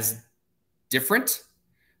as different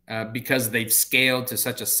because they've scaled to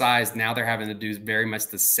such a size. Now they're having to do very much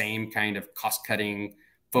the same kind of cost cutting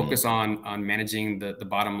focus on managing the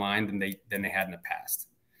bottom line than they had in the past.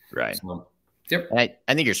 Right. So, yep. And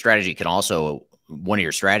I think your strategy can also, one of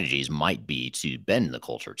your strategies might be to bend the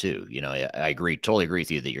culture too. I totally agree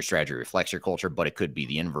with you that your strategy reflects your culture, but it could be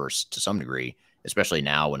the inverse to some degree, especially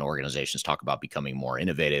now when organizations talk about becoming more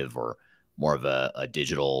innovative or more of a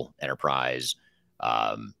digital enterprise,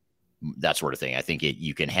 that sort of thing. I think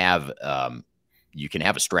you can have a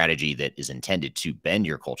strategy that is intended to bend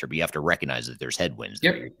your culture, but you have to recognize that there's headwinds.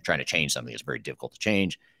 You're trying to change something that's very difficult to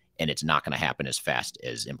change. and it's not going to happen as fast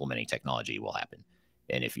as implementing technology will happen.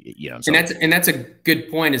 And if and that's a good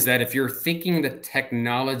point, is that if you're thinking that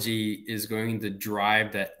technology is going to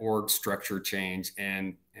drive that org structure change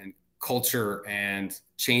and culture and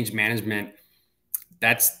change management,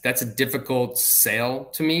 that's a difficult sale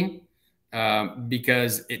to me,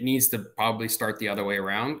 because it needs to probably start the other way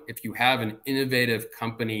around. If you have an innovative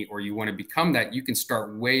company or you want to become that, you can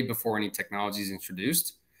start way before any technology is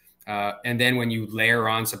introduced. And then when you layer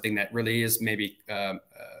on something that really is maybe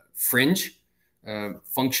fringe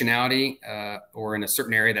functionality, or in a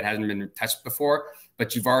certain area that hasn't been touched before,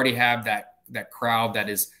 but you've already have that crowd that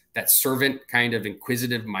is that servant kind of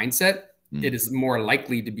inquisitive mindset, it is more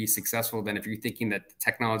likely to be successful than if you're thinking that the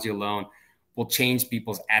technology alone will change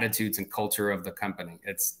people's attitudes and culture of the company.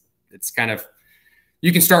 It's kind of,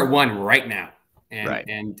 you can start one right now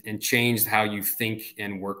and change how you think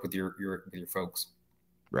and work with your folks.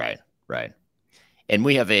 Right. And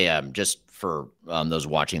we have a, just for those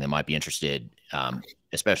watching that might be interested,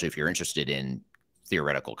 especially if you're interested in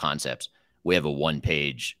theoretical concepts, we have a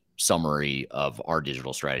 1-page summary of our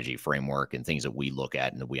digital strategy framework and things that we look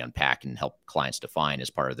at and that we unpack and help clients define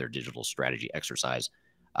as part of their digital strategy exercise.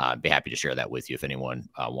 I'd be happy to share that with you. If anyone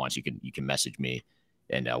wants, you can message me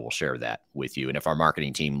and we'll share that with you. And if our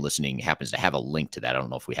marketing team listening happens to have a link to that, I don't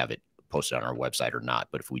know if we have it posted on our website or not,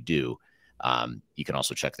 but if we do, you can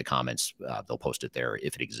also check the comments. They'll post it there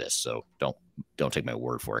if it exists. So don't take my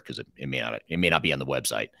word for it, because it may not be on the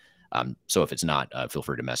website. So if it's not, feel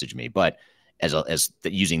free to message me. But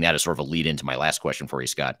using that as sort of a lead into my last question for you,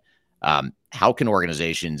 Scott, how can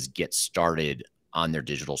organizations get started on their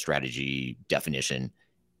digital strategy definition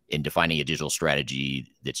in defining a digital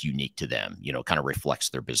strategy that's unique to them, kind of reflects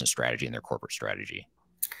their business strategy and their corporate strategy?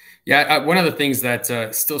 Yeah, one of the things that's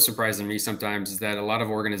still surprising me sometimes is that a lot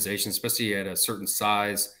of organizations, especially at a certain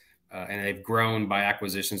size, and they've grown by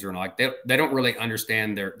acquisitions or like, they don't really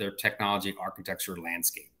understand their technology architecture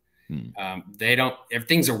landscape. They don't, if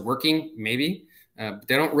things are working, maybe, but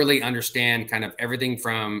they don't really understand kind of everything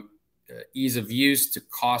from ease of use to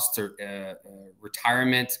cost to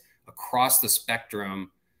retirement across the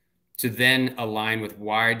spectrum, to then align with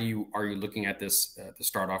why are you looking at this to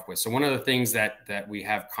start off with. So one of the things that we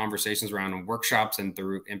have conversations around in workshops and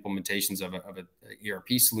through implementations of a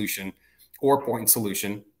ERP solution or point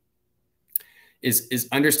solution is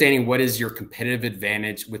understanding what is your competitive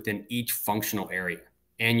advantage within each functional area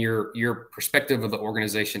and your perspective of the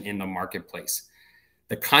organization in the marketplace.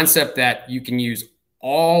 The concept that you can use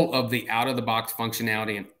all of the out-of-the-box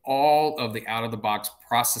functionality and all of the out-of-the-box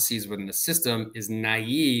processes within the system is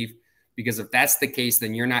naive, because if that's the case,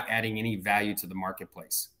 then you're not adding any value to the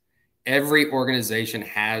marketplace. Every organization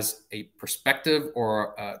has a perspective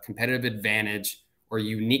or a competitive advantage or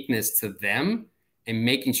uniqueness to them, and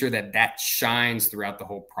making sure that shines throughout the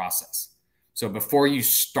whole process. So before you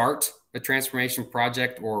start a transformation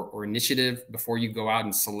project or initiative, before you go out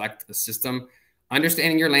and select a system,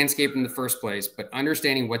 understanding your landscape in the first place, but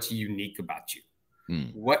understanding what's unique about you.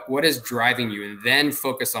 What is driving you, and then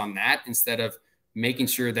focus on that instead of making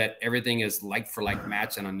sure that everything is like for like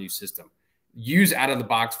match on a new system. Use out of the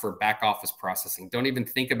box for back office processing. Don't even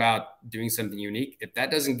think about doing something unique. If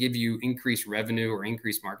that doesn't give you increased revenue or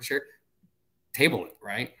increased market share, table it,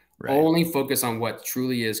 right? Only focus on what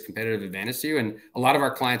truly is competitive advantage to you. And a lot of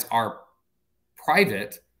our clients are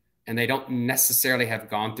private and they don't necessarily have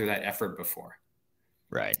gone through that effort before.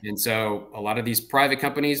 Right. And so a lot of these private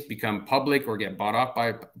companies become public or get bought off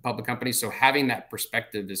by public companies. So having that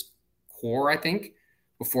perspective is core, I think,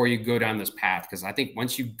 before you go down this path. Because I think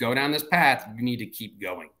once you go down this path, you need to keep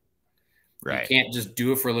going. Right. You can't just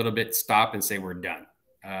do it for a little bit, stop and say we're done.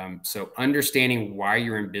 So understanding why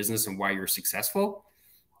you're in business and why you're successful,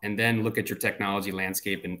 and then look at your technology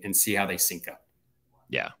landscape and see how they sync up.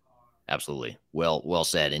 Yeah, absolutely. Well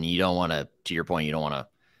said. And you don't want to your point, you don't want to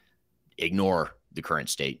ignore the current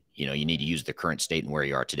state. You need to use the current state and where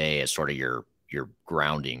you are today as sort of your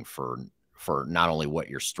grounding for not only what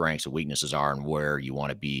your strengths and weaknesses are and where you want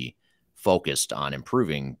to be focused on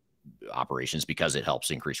improving operations, because it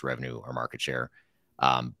helps increase revenue or market share.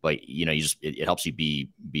 But it helps you be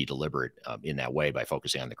deliberate in that way by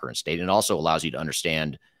focusing on the current state, and it also allows you to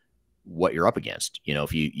understand what you're up against.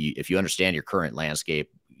 If you understand your current landscape,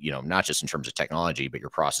 not just in terms of technology, but your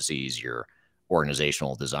processes, your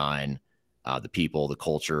organizational design, the people, the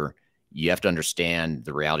culture, you have to understand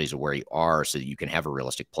the realities of where you are so that you can have a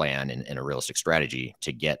realistic plan and a realistic strategy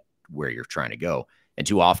to get where you're trying to go. And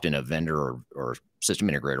too often a vendor or system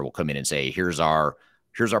integrator will come in and say, here's our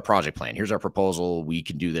project plan. Here's our proposal. We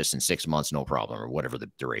can do this in 6 months, no problem, or whatever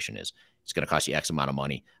the duration is. It's going to cost you X amount of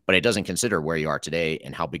money, but it doesn't consider where you are today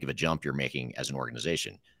and how big of a jump you're making as an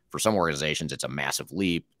organization For some organizations, it's a massive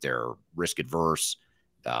leap. They're risk adverse.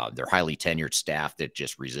 They're highly tenured staff that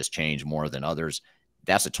just resist change more than others.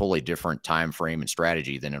 That's a totally different time frame and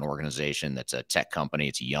strategy than an organization that's a tech company.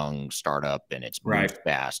 It's a young startup and it's moved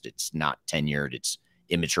fast. It's not tenured. It's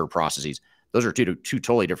immature processes. Those are two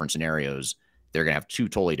totally different scenarios. They're going to have two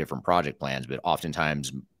totally different project plans, but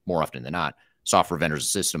oftentimes, more often than not, software vendors and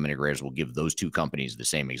system integrators will give those two companies the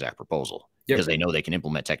same exact proposal because they know they can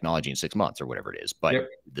implement technology in 6 months or whatever it is. But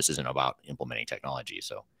this isn't about implementing technology.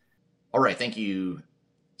 So, all right. Thank you,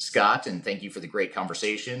 Scott, and thank you for the great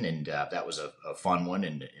conversation. And that was a fun one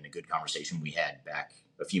and a good conversation we had back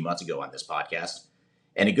a few months ago on this podcast.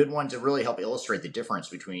 And a good one to really help illustrate the difference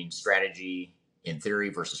between strategy in theory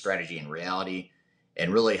versus strategy in reality,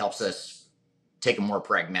 and really helps us take a more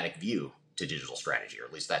pragmatic view to digital strategy, or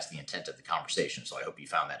at least that's the intent of the conversation. So I hope you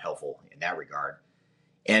found that helpful in that regard.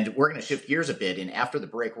 And we're going to shift gears a bit. And after the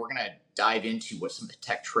break, we're going to dive into what some of the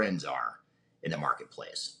tech trends are in the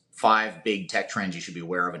marketplace. 5 big tech trends you should be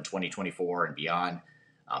aware of in 2024 and beyond,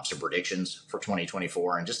 some predictions for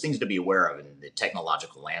 2024, and just things to be aware of in the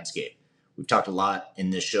technological landscape. We've talked a lot in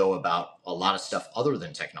this show about a lot of stuff other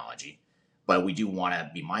than technology, but we do want to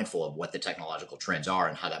be mindful of what the technological trends are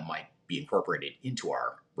and how that might be incorporated into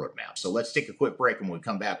our roadmap. So let's take a quick break, and when we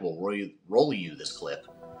come back, we'll roll you this clip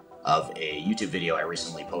of a YouTube video I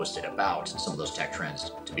recently posted about some of those tech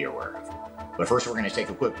trends to be aware of. But first, we're going to take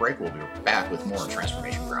a quick break. We'll be back with more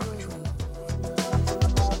Transformation Ground Control.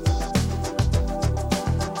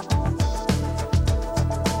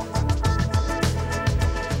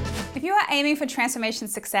 If you are aiming for transformation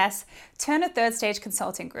success, turn to Third Stage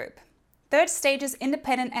Consulting Group. Third Stage's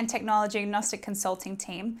independent and technology agnostic consulting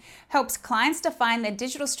team helps clients define their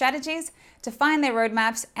digital strategies, define their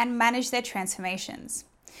roadmaps, and manage their transformations.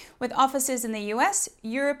 With offices in the US,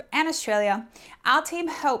 Europe, and Australia, our team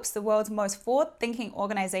helps the world's most forward-thinking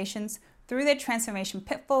organizations through their transformation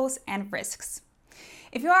pitfalls and risks.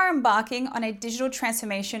 If you are embarking on a digital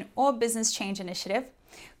transformation or business change initiative,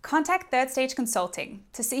 contact Third Stage Consulting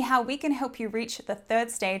to see how we can help you reach the third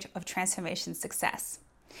stage of transformation success.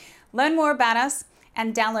 Learn more about us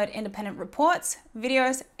and download independent reports,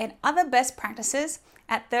 videos, and other best practices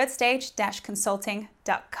at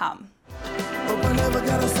thirdstage-consulting.com. But we're never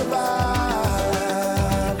gonna survive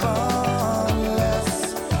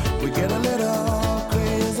unless we get a little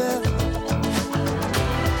crazy.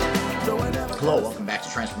 Hello, welcome back to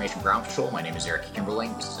Transformation Ground Control. My name is Eric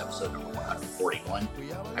Kimberling. This is episode number 141.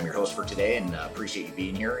 I'm your host for today and appreciate you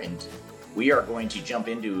being here. And we are going to jump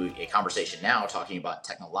into a conversation now talking about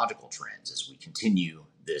technological trends as we continue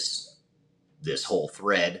this whole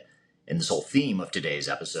thread and this whole theme of today's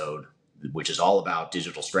episode, which is all about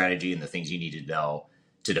digital strategy and the things you need to know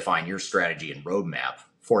to define your strategy and roadmap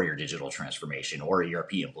for your digital transformation or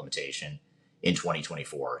ERP implementation in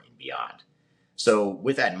 2024 and beyond. So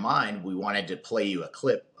with that in mind, we wanted to play you a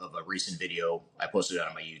clip of a recent video I posted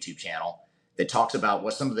on my YouTube channel that talks about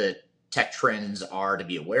what some of the tech trends are to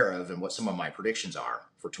be aware of and what some of my predictions are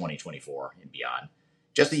for 2024 and beyond,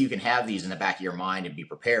 just so you can have these in the back of your mind and be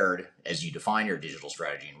prepared as you define your digital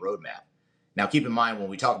strategy and roadmap. Now, keep in mind, when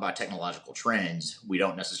we talk about technological trends, we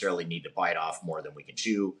don't necessarily need to bite off more than we can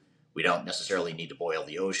chew. We don't necessarily need to boil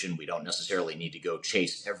the ocean. We don't necessarily need to go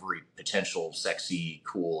chase every potential sexy,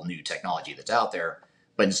 cool, new technology that's out there.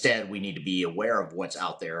 But instead, we need to be aware of what's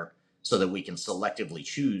out there so that we can selectively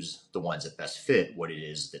choose the ones that best fit what it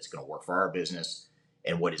is that's going to work for our business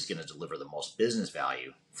and what is going to deliver the most business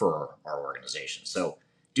value for our organization. So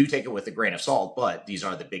do take it with a grain of salt, but these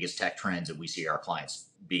are the biggest tech trends that we see our clients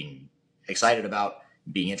being excited about,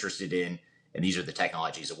 being interested in, and these are the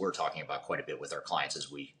technologies that we're talking about quite a bit with our clients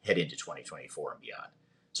as we head into 2024 and beyond.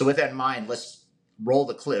 So with that in mind, let's roll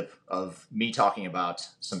the clip of me talking about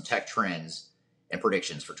some tech trends and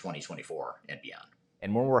predictions for 2024 and beyond.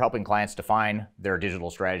 And when we're helping clients define their digital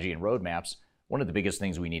strategy and roadmaps, one of the biggest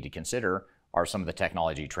things we need to consider are some of the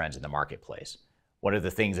technology trends in the marketplace. What are the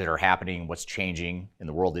things that are happening, what's changing, and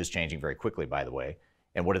the world is changing very quickly, by the way,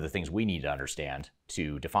 and what are the things we need to understand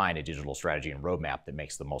to define a digital strategy and roadmap that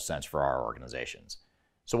makes the most sense for our organizations.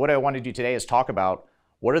 So what I want to do today is talk about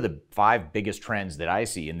what are the 5 biggest trends that I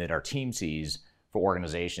see and that our team sees for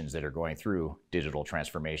organizations that are going through digital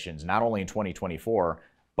transformations, not only in 2024,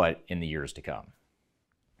 but in the years to come.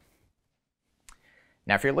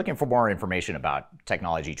 Now, if you're looking for more information about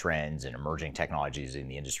technology trends and emerging technologies in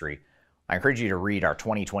the industry, I encourage you to read our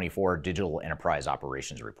 2024 Digital Enterprise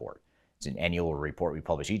Operations Report. It's an annual report we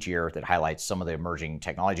publish each year that highlights some of the emerging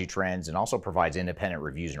technology trends and also provides independent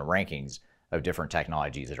reviews and rankings of different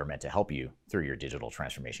technologies that are meant to help you through your digital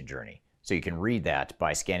transformation journey. So you can read that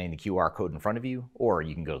by scanning the QR code in front of you, or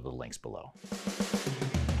you can go to the links below.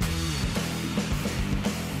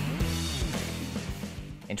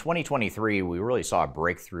 In 2023, we really saw a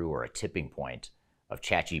breakthrough or a tipping point of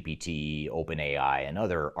ChatGPT, OpenAI, and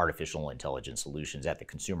other artificial intelligence solutions at the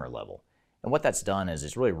consumer level. And what that's done is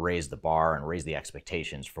it's really raised the bar and raised the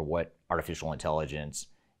expectations for what artificial intelligence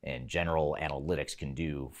and general analytics can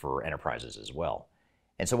do for enterprises as well.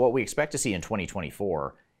 And so what we expect to see in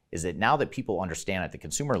 2024 is that now that people understand at the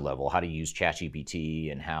consumer level how to use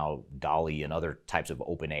ChatGPT and how DALL-E and other types of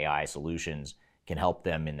OpenAI solutions can help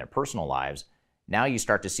them in their personal lives, now you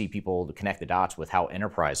start to see people connect the dots with how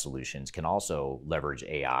enterprise solutions can also leverage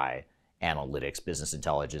AI, analytics, business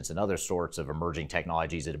intelligence, and other sorts of emerging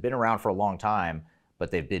technologies that have been around for a long time,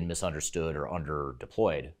 but they've been misunderstood or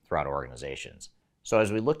under-deployed throughout organizations. So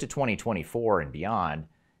as we look to 2024 and beyond,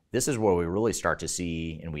 this is where we really start to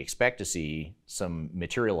see, and we expect to see, some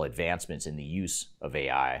material advancements in the use of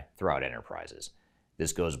AI throughout enterprises.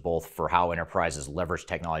 This goes both for how enterprises leverage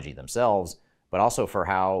technology themselves, but also for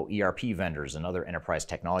how ERP vendors and other enterprise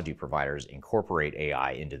technology providers incorporate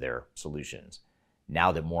AI into their solutions.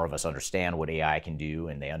 Now that more of us understand what AI can do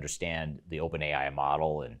and they understand the OpenAI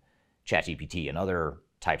model and ChatGPT and other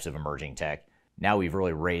types of emerging tech, now we've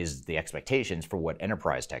really raised the expectations for what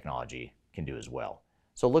enterprise technology can do as well.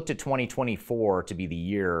 So look to 2024 to be the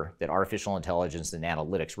year that artificial intelligence and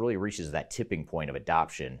analytics really reaches that tipping point of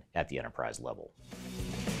adoption at the enterprise level.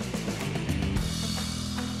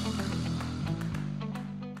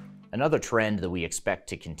 Another trend that we expect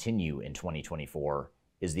to continue in 2024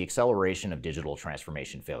 is the acceleration of digital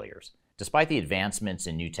transformation failures. Despite the advancements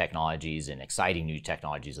in new technologies and exciting new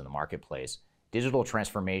technologies in the marketplace, digital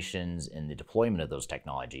transformations and the deployment of those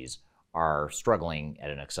technologies are struggling at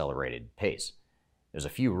an accelerated pace. There's a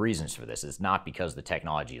few reasons for this. It's not because the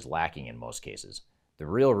technology is lacking in most cases. The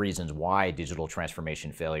real reasons why digital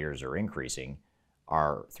transformation failures are increasing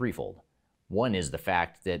are threefold. One is the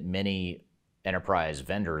fact that many enterprise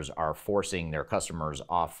vendors are forcing their customers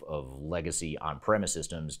off of legacy on-premise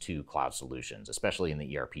systems to cloud solutions, especially in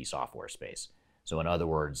the ERP software space. So in other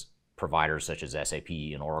words, providers such as SAP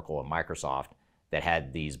and Oracle and Microsoft that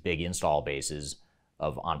had these big install bases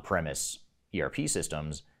of on-premise ERP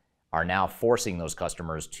systems are now forcing those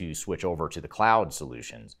customers to switch over to the cloud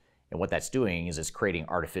solutions. And what that's doing is it's creating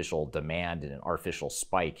artificial demand and an artificial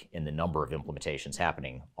spike in the number of implementations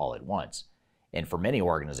happening all at once. And for many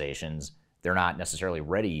organizations, they're not necessarily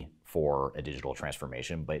ready for a digital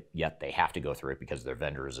transformation, but yet they have to go through it because their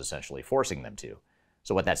vendor is essentially forcing them to.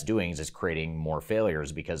 So what that's doing is it's creating more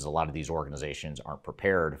failures because a lot of these organizations aren't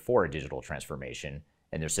prepared for a digital transformation,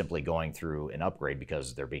 and they're simply going through an upgrade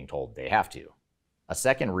because they're being told they have to. A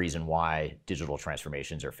second reason why digital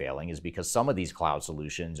transformations are failing is because some of these cloud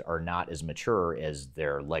solutions are not as mature as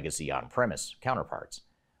their legacy on-premise counterparts.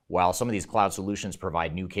 While some of these cloud solutions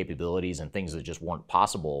provide new capabilities and things that just weren't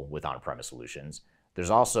possible with on-premise solutions, there's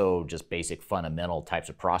also just basic fundamental types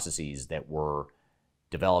of processes that were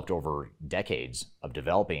developed over decades of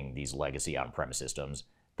developing these legacy on-premise systems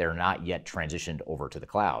that are not yet transitioned over to the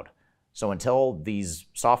cloud. So until these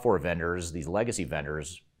software vendors, these legacy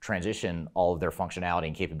vendors, transition all of their functionality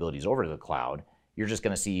and capabilities over to the cloud, you're just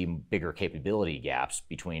going to see bigger capability gaps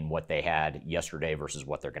between what they had yesterday versus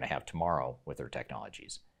what they're going to have tomorrow with their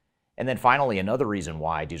technologies. And then finally, another reason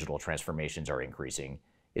why digital transformations are increasing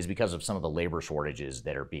is because of some of the labor shortages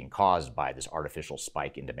that are being caused by this artificial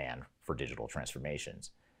spike in demand for digital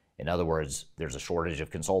transformations. In other words, there's a shortage of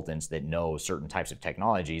consultants that know certain types of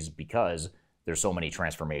technologies because there's so many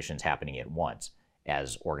transformations happening at once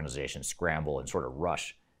as organizations scramble and sort of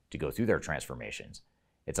rush to go through their transformations.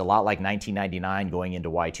 It's a lot like 1999 going into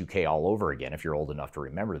Y2K all over again, if you're old enough to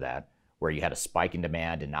remember that, where you had a spike in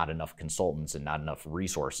demand and not enough consultants and not enough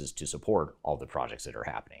resources to support all the projects that are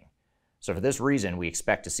happening. So for this reason, we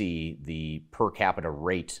expect to see the per capita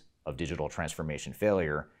rate of digital transformation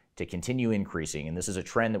failure to continue increasing, and this is a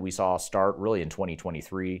trend that we saw start really in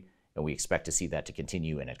 2023, and we expect to see that to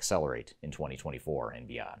continue and accelerate in 2024 and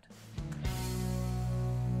beyond.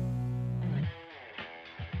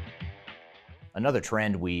 Another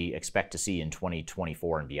trend we expect to see in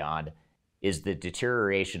 2024 and beyond is the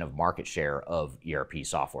deterioration of market share of ERP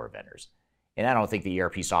software vendors. And I don't think the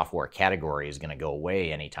ERP software category is going to go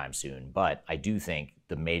away anytime soon, but I do think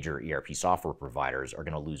the major ERP software providers are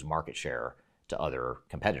going to lose market share to other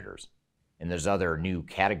competitors. And there's other new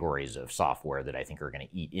categories of software that I think are going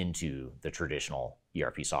to eat into the traditional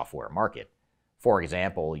ERP software market. For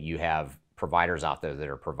example, you have providers out there that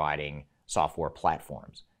are providing software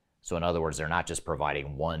platforms. So in other words, they're not just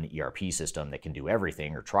providing one ERP system that can do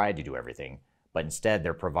everything or try to do everything, but instead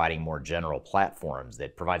they're providing more general platforms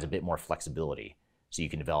that provides a bit more flexibility. So you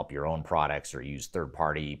can develop your own products or use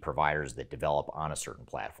third-party providers that develop on a certain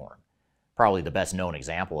platform. Probably the best known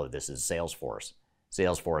example of this is Salesforce.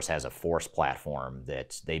 Salesforce has a Force platform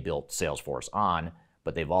that they built Salesforce on,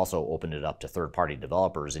 but they've also opened it up to third-party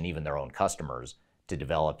developers and even their own customers to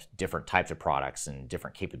develop different types of products and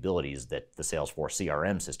different capabilities that the Salesforce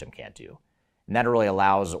CRM system can't do. And that really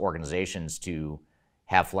allows organizations to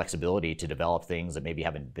have flexibility to develop things that maybe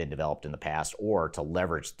haven't been developed in the past, or to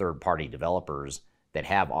leverage third-party developers that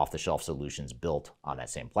have off-the-shelf solutions built on that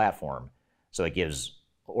same platform. So it gives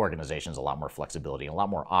organizations a lot more flexibility and a lot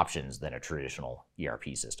more options than a traditional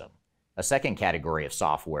ERP system. A second category of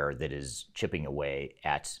software that is chipping away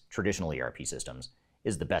at traditional ERP systems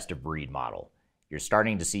is the best-of-breed model. You're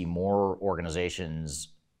starting to see more organizations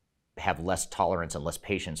have less tolerance and less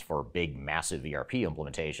patience for big, massive ERP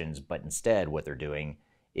implementations, but instead what they're doing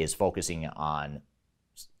is focusing on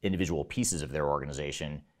individual pieces of their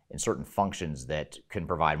organization and certain functions that can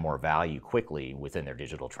provide more value quickly within their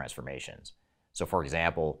digital transformations. So for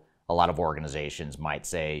example, a lot of organizations might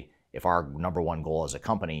say, if our number one goal as a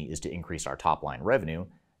company is to increase our top line revenue,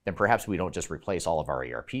 then perhaps we don't just replace all of our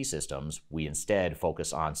ERP systems, we instead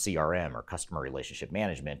focus on CRM or customer relationship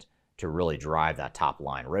management to really drive that top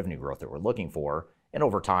line revenue growth that we're looking for. And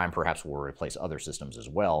over time, perhaps we'll replace other systems as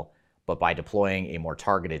well. But by deploying a more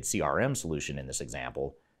targeted CRM solution in this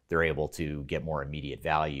example, they're able to get more immediate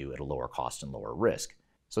value at a lower cost and lower risk.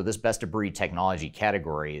 So this best-of-breed technology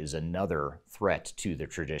category is another threat to the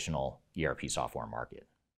traditional ERP software market.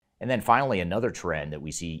 And then finally, another trend that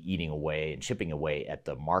we see eating away and chipping away at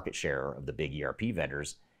the market share of the big ERP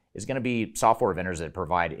vendors is going to be software vendors that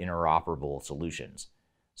provide interoperable solutions.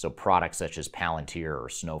 So products such as Palantir or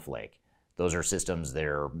Snowflake, those are systems that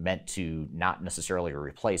are meant to not necessarily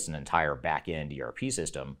replace an entire back-end ERP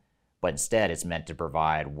system, but instead it's meant to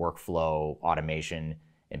provide workflow, automation,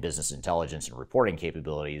 and business intelligence and reporting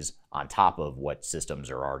capabilities on top of what systems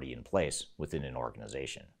are already in place within an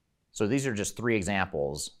organization. So these are just three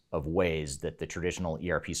examples of ways that the traditional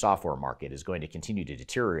ERP software market is going to continue to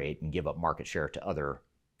deteriorate and give up market share to other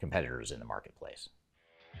competitors in the marketplace.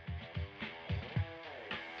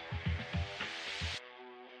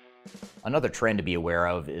 Another trend to be aware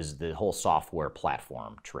of is the whole software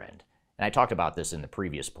platform trend. And I talked about this in the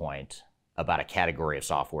previous point about a category of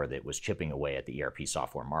software that was chipping away at the ERP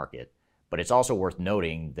software market. But it's also worth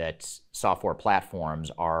noting that software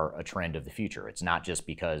platforms are a trend of the future. It's not just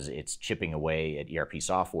because it's chipping away at ERP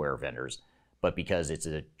software vendors, but because it's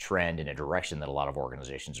a trend in a direction that a lot of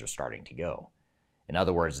organizations are starting to go. In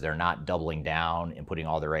other words, they're not doubling down and putting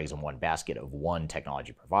all their eggs in one basket of one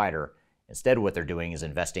technology provider. Instead, what they're doing is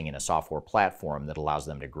investing in a software platform that allows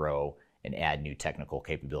them to grow and add new technical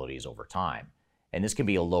capabilities over time. And this can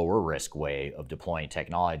be a lower risk way of deploying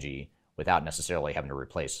technology without necessarily having to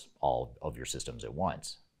replace all of your systems at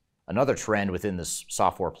once. Another trend within this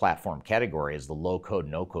software platform category is the low-code,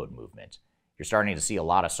 no-code movement. You're starting to see a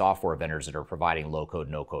lot of software vendors that are providing low-code,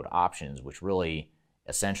 no-code options, which really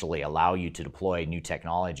essentially allow you to deploy new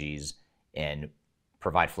technologies and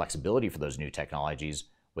provide flexibility for those new technologies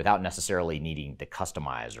without necessarily needing to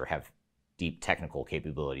customize or have deep technical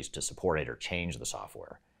capabilities to support it or change the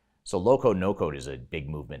software. So low-code, no-code is a big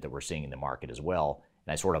movement that we're seeing in the market as well.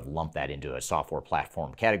 And I sort of lump that into a software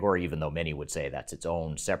platform category, even though many would say that's its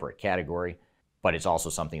own separate category. But it's also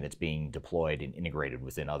something that's being deployed and integrated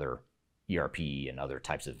within other ERP and other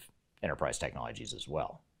types of enterprise technologies as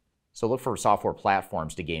well. So look for software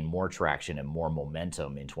platforms to gain more traction and more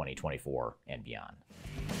momentum in 2024 and beyond.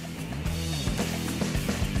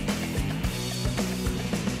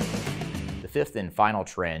 The fifth and final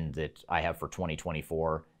trend that I have for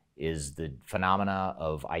 2024 is the phenomena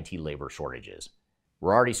of IT labor shortages.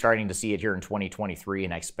 We're already starting to see it here in 2023,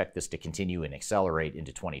 and I expect this to continue and accelerate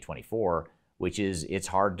into 2024, which is it's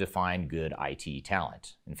hard to find good IT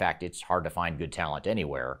talent. In fact, it's hard to find good talent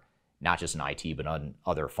anywhere, not just in IT, but on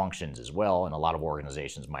other functions as well, and a lot of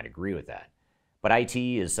organizations might agree with that. But IT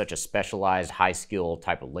is such a specialized, high-skill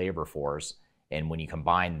type of labor force, and when you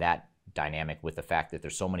combine that dynamic with the fact that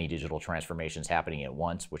there's so many digital transformations happening at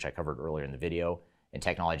once, which I covered earlier in the video, and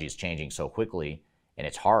technology is changing so quickly, and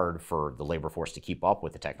it's hard for the labor force to keep up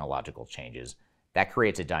with the technological changes, that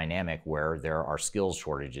creates a dynamic where there are skills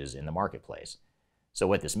shortages in the marketplace. So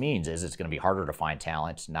what this means is it's going to be harder to find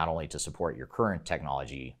talent, not only to support your current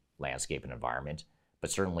technology landscape and environment,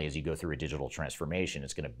 but certainly as you go through a digital transformation,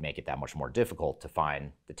 it's going to make it that much more difficult to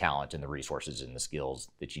find the talent and the resources and the skills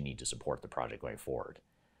that you need to support the project going forward.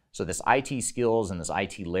 So this IT skills and this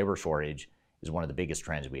IT labor shortage is one of the biggest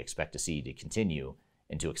trends we expect to see to continue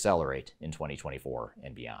and to accelerate in 2024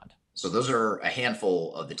 and beyond. So those are a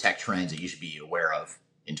handful of the tech trends that you should be aware of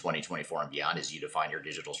in 2024 and beyond as you define your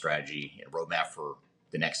digital strategy and roadmap for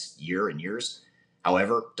the next year and years.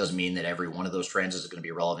 However, doesn't mean that every one of those trends is going to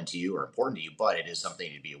be relevant to you or important to you, but it is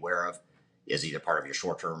something to be aware of as either part of your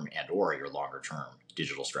short-term and or your longer-term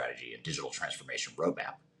digital strategy and digital transformation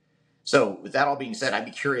roadmap. So with that all being said, I'd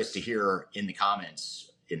be curious to hear in the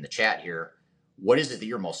comments, in the chat here, what is it that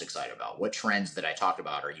you're most excited about? What trends that I talked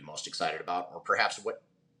about are you most excited about? Or perhaps what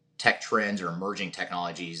tech trends or emerging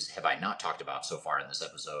technologies have I not talked about so far in this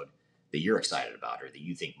episode that you're excited about or that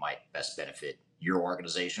you think might best benefit your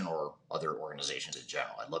organization or other organizations in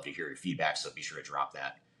general? I'd love to hear your feedback, so be sure to drop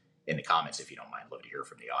that in the comments if you don't mind. I'd love to hear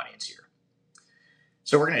from the audience here.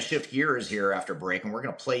 So we're going to shift gears here after break, and we're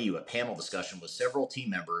going to play you a panel discussion with several team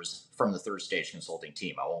members from the Third Stage Consulting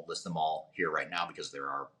team. I won't list them all here right now because there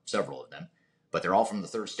are several of them, but they're all from the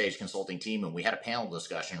Third Stage Consulting team. And we had a panel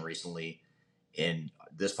discussion recently in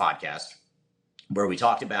this podcast where we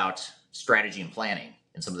talked about strategy and planning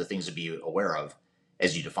and some of the things to be aware of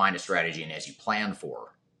as you define a strategy and as you plan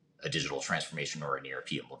for a digital transformation or an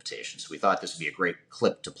ERP implementation. So we thought this would be a great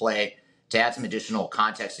clip to play to add some additional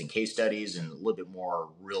context and case studies and a little bit more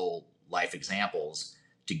real life examples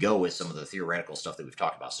to go with some of the theoretical stuff that we've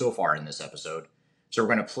talked about so far in this episode. So we're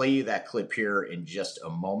going to play you that clip here in just a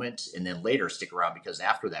moment, and then later stick around because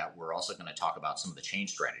after that, we're also going to talk about some of the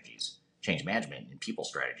change strategies, change management and people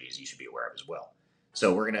strategies you should be aware of as well.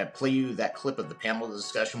 So we're going to play you that clip of the panel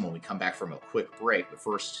discussion when we come back from a quick break. But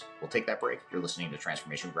first, we'll take that break. You're listening to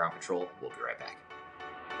Transformation Ground Control. We'll be right back.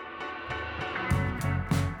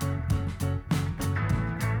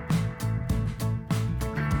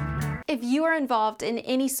 If you are involved in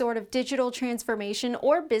any sort of digital transformation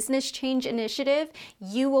or business change initiative,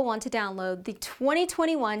 you will want to download the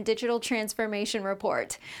 2021 Digital Transformation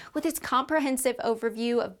Report. With its comprehensive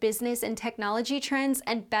overview of business and technology trends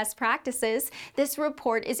and best practices, this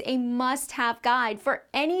report is a must-have guide for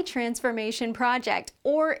any transformation project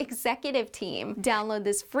or executive team. Download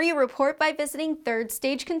this free report by visiting Third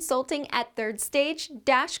Stage Consulting at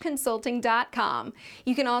thirdstage-consulting.com.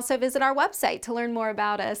 You can also visit our website to learn more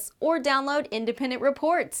about us or download independent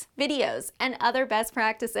reports, videos, and other best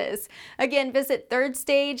practices. Again, visit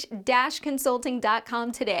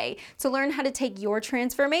thirdstage-consulting.com today to learn how to take your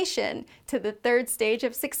transformation to the third stage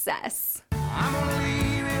of success. I'm gonna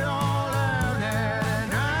leave it all out there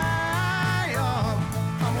tonight.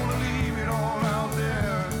 I'm gonna leave it all out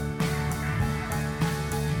there.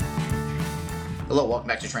 Hello, welcome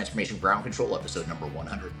back to Transformation Ground Control, episode number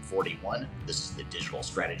 141. This is the digital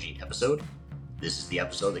strategy episode. This is the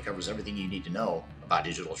episode that covers everything you need to know about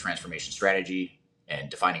digital transformation strategy and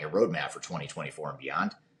defining a roadmap for 2024 and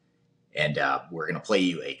beyond. And we're going to play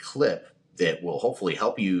you a clip that will hopefully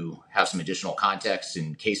help you have some additional context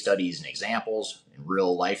and case studies and examples and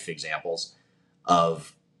real life examples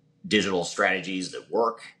of digital strategies that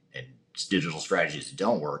work and digital strategies that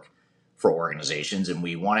don't work for organizations. And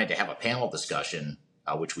we wanted to have a panel discussion,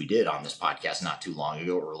 which we did on this podcast not too long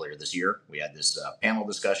ago, earlier this year. We had this panel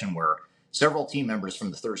discussion where several team members from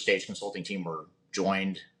the Third Stage Consulting team were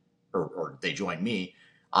joined, or they joined me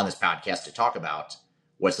on this podcast to talk about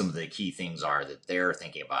what some of the key things are that they're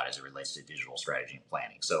thinking about as it relates to digital strategy and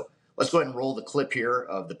planning. So let's go ahead and roll the clip here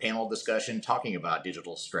of the panel discussion talking about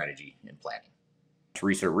digital strategy and planning.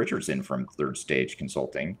 Teresa Richardson from Third Stage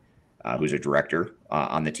Consulting, who's a director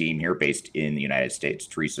on the team here based in the United States.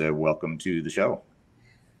 Teresa, welcome to the show.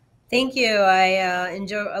 Thank you.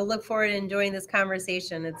 I look forward to enjoying this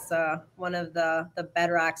conversation. It's one of the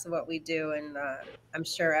bedrocks of what we do, and I'm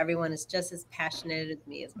sure everyone is just as passionate as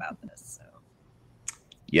me about this. So.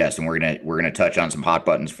 Yes, and we're gonna touch on some hot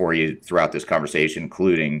buttons for you throughout this conversation,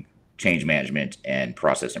 including change management and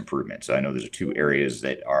process improvement. So I know those are two areas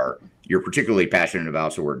that you're particularly passionate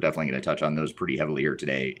about. So we're definitely going to touch on those pretty heavily here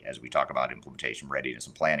today as we talk about implementation readiness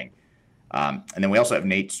and planning. And then we also have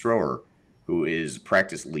Nate Stroher, who is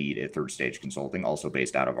practice lead at Third Stage Consulting, also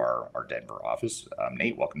based out of our Denver office.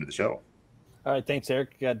 Nate, welcome to the show. All right, thanks,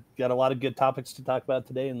 Eric. Got a lot of good topics to talk about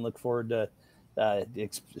today, and look forward to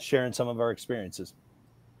sharing some of our experiences.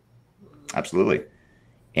 Absolutely.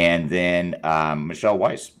 And then Michelle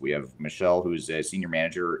Weiss. We have Michelle, who's a senior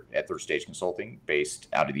manager at Third Stage Consulting, based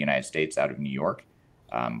out of the United States, out of New York.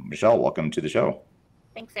 Michelle, welcome to the show.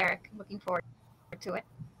 Thanks, Eric. Looking forward to it.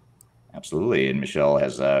 Absolutely. And Michelle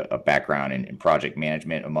has a background in project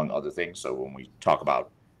management, among other things. So when we talk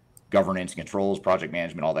about governance, controls, project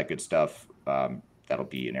management, all that good stuff, that'll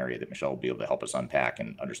be an area that Michelle will be able to help us unpack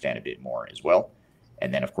and understand a bit more as well.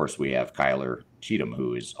 And then, of course, we have Kyler Cheatham,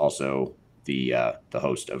 who is also the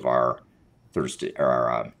host of our what's the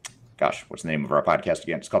name of our podcast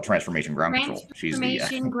again? It's called Transformation Ground Control.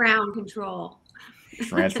 Transformation Ground Control.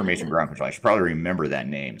 Transformation Ground Control. I should probably remember that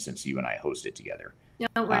name since you and I host it together.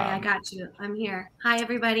 Don't worry, I got you. I'm here. Hi,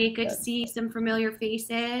 everybody. Good to see some familiar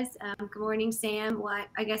faces. Good morning, Sam. Well,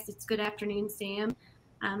 I guess it's good afternoon, Sam.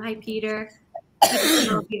 Hi, Peter. Good to see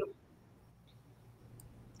all of you.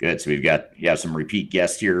 Good. So we've got some repeat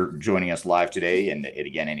guests here joining us live today. And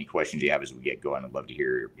again, any questions you have as we get going, I'd love to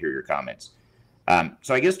hear your comments.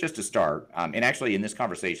 So I guess just to start, and actually in this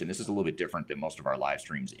conversation, this is a little bit different than most of our live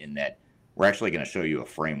streams in that we're actually going to show you a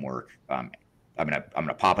framework. I'm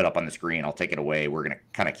gonna pop it up on the screen. I'll take it away. We're gonna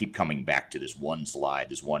kind of keep coming back to this one slide,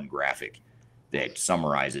 this one graphic that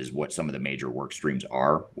summarizes what some of the major work streams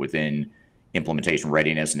are within implementation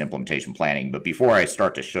readiness and implementation planning. But before I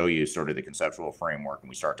start to show you sort of the conceptual framework and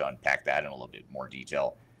we start to unpack that in a little bit more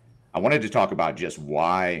detail, I wanted to talk about just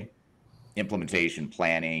why implementation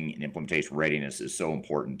planning and implementation readiness is so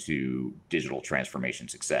important to digital transformation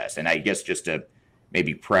success. And I guess just to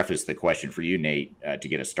maybe preface the question for you, Nate, to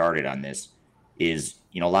get us started on this is,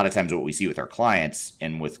 a lot of times what we see with our clients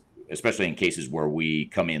and with, especially in cases where we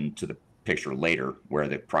come into the picture later, where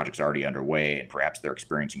the project's already underway and perhaps they're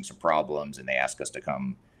experiencing some problems and they ask us to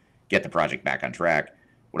come get the project back on track.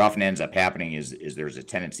 What often ends up happening is there's a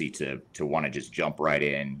tendency to want to just jump right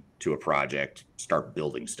in to a project, start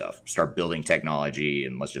building stuff, start building technology,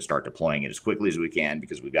 and let's just start deploying it as quickly as we can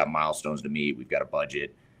because we've got milestones to meet, we've got a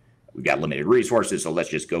budget, we've got limited resources, so let's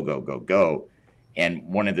just go. And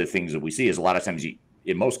one of the things that we see is a lot of times,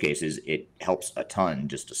 in most cases, it helps a ton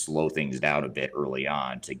just to slow things down a bit early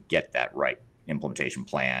on to get that right implementation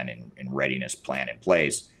plan and readiness plan in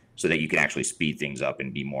place so that you can actually speed things up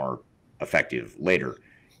and be more effective later.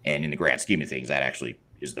 And in the grand scheme of things, that actually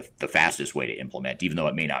is the fastest way to implement, even though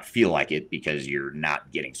it may not feel like it because you're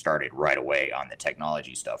not getting started right away on the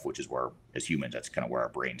technology stuff, which is where, as humans, that's kind of where our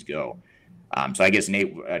brains go. So I guess,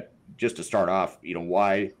 Nate, just to start off,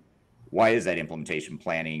 why is that implementation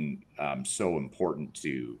planning so important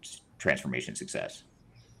to transformation success?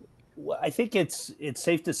 Well, I think it's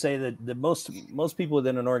safe to say that most people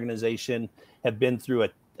within an organization have been through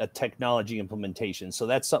a technology implementation. So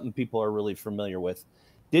that's something people are really familiar with.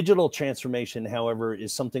 Digital transformation, however,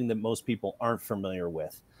 is something that most people aren't familiar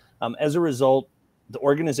with. As a result, the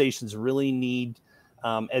organizations really need,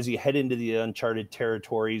 as you head into the uncharted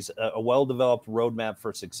territories, a well-developed roadmap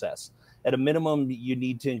for success. At a minimum, you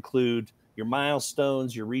need to include your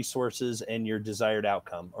milestones, your resources, and your desired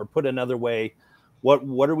outcome. Or put another way,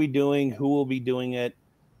 what are we doing? Who will be doing it?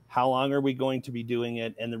 How long are we going to be doing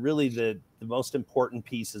it? And the most important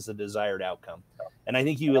piece is the desired outcome. And I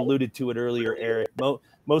think you alluded to it earlier, Eric.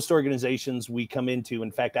 Most organizations we come into,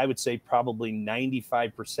 in fact, I would say probably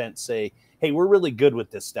 95% say, hey, we're really good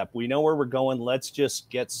with this step. We know where we're going. Let's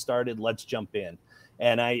just get started. Let's jump in.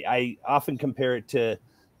 And I often compare it to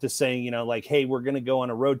saying, hey, we're going to go on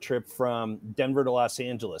a road trip from Denver to Los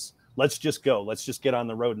Angeles. Let's just go. Let's just get on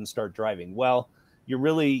the road and start driving. Well, you're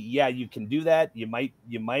really, you can do that. You might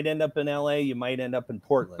end up in LA. You might end up in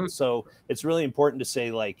Portland. So it's really important to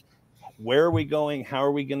say, where are we going? How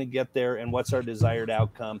are we going to get there? And what's our desired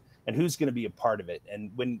outcome? And who's going to be a part of it? And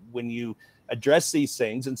when you address these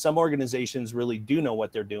things, and some organizations really do know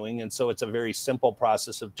what they're doing, and so it's a very simple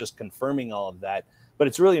process of just confirming all of that. But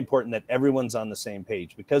it's really important that everyone's on the same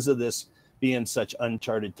page. Because of this being such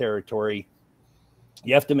uncharted territory,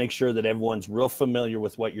 you have to make sure that everyone's real familiar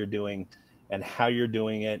with what you're doing and how you're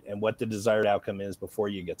doing it and what the desired outcome is before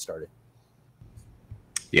you get started.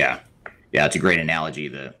 Yeah, it's a great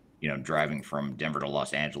analogy. Driving from Denver to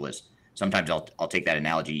Los Angeles. Sometimes I'll take that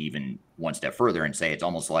analogy even one step further and say it's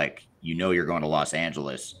almost like you're going to Los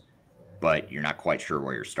Angeles, but you're not quite sure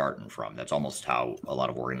where you're starting from. That's almost how a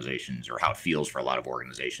lot of organizations, or how it feels for a lot of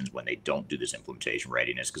organizations when they don't do this implementation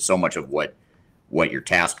readiness, because so much of what you're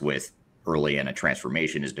tasked with early in a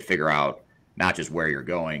transformation is to figure out not just where you're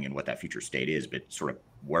going and what that future state is, but sort of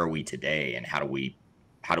where are we today and how do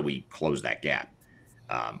we close that gap?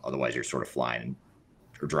 Otherwise, you're sort of flying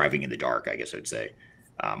or driving in the dark, I guess I'd say,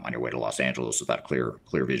 on your way to Los Angeles without clear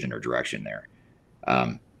vision or direction there.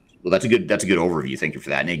 Well, that's a good overview. Thank you for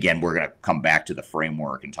that. And again, we're going to come back to the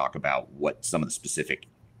framework and talk about what some of the specific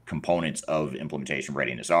components of implementation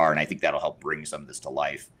readiness are. And I think that'll help bring some of this to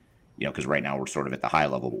life, because right now we're sort of at the high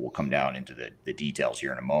level, but we'll come down into the details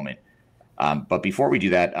here in a moment. But before we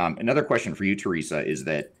do that, another question for you, Teresa, is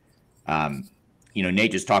that,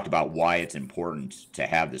 Nate just talked about why it's important to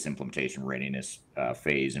have this implementation readiness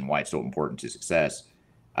phase and why it's so important to success.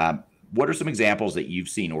 What are some examples that you've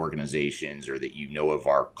seen organizations or that of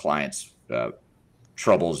our clients'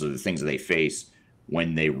 troubles or the things that they face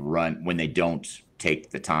when they don't take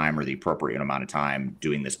the time or the appropriate amount of time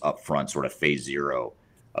doing this upfront sort of phase zero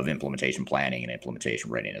of implementation planning and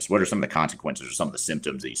implementation readiness? What are some of the consequences or some of the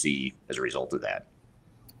symptoms that you see as a result of that?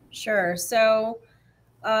 Sure. So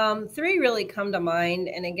Three really come to mind.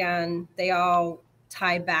 And again, they all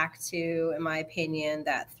tie back to, in my opinion,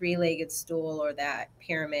 that three-legged stool or that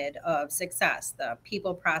pyramid of success, the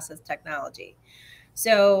people, process, technology.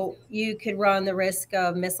 So you could run the risk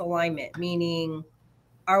of misalignment, meaning,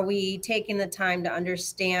 are we taking the time to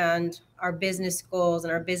understand our business goals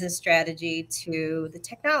and our business strategy to the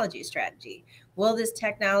technology strategy? Will this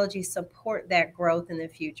technology support that growth in the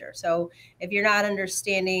future? So if you're not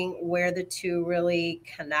understanding where the two really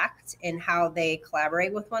connect and how they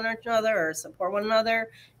collaborate with one another or support one another,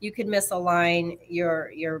 you could misalign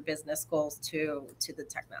your business goals to the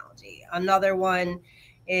technology. Another one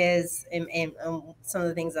is, and some of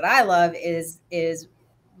the things that I love is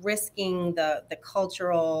risking the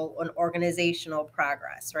cultural and organizational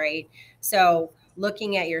progress, right? So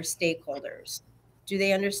looking at your stakeholders, do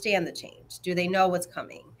they understand the change? Do they know what's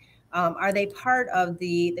coming? Are they part of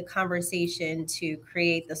the conversation to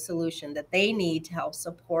create the solution that they need to help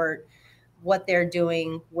support what they're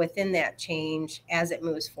doing within that change as it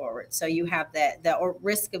moves forward? So you have the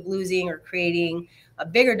risk of losing or creating a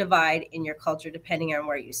bigger divide in your culture depending on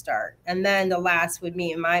where you start. And then the last would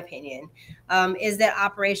be, in my opinion, is that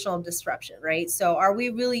operational disruption, right? So are we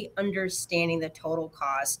really understanding the total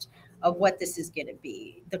cost of what this is going to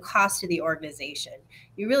be, the cost to the organization?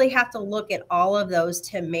 You really have to look at all of those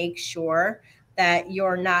to make sure that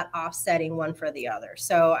you're not offsetting one for the other.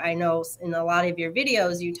 So I know in a lot of your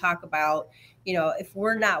videos, you talk about, if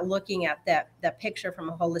we're not looking at that picture from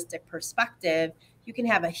a holistic perspective, you can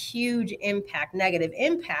have a huge impact, negative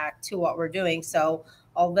impact to what we're doing. So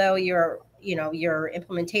although your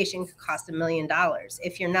implementation could cost $1 million,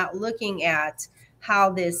 if you're not looking at how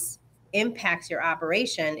this impacts your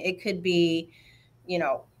operation, it could be,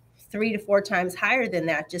 3 to 4 times higher than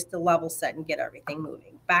that, just to level set and get everything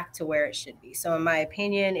moving back to where it should be. So in my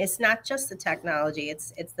opinion, it's not just the technology,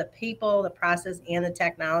 it's the people, the process, and the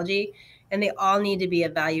technology, and they all need to be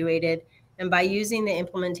evaluated. And by using the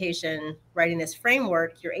implementation readiness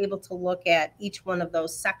framework, you're able to look at each one of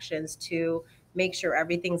those sections to make sure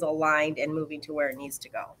everything's aligned and moving to where it needs to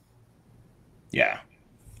go. Yeah,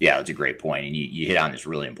 that's a great point. And you hit on this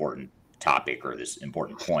really important topic, or this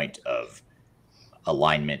important point of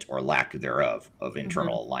alignment or lack thereof of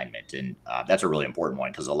internal alignment. And that's a really important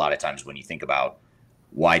one, because a lot of times when you think about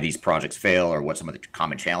why these projects fail or what some of the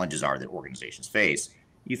common challenges are that organizations face,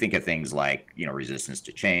 you think of things like, resistance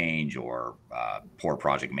to change, or poor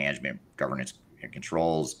project management, governance and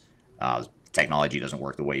controls, technology doesn't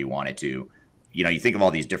work the way you want it to. You think of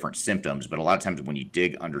all these different symptoms, but a lot of times when you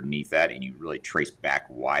dig underneath that and you really trace back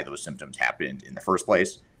why those symptoms happened in the first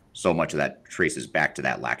place, so much of that traces back to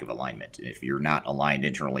that lack of alignment. And if you're not aligned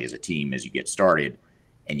internally as a team as you get started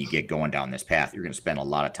and you get going down this path, you're going to spend a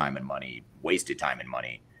lot of time and money, wasted time and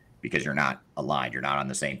money, because you're not aligned. You're not on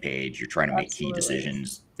the same page. You're trying to make key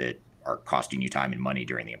decisions that are costing you time and money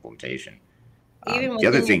during the implementation. The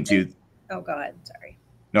other thing too. Oh, go ahead. Sorry.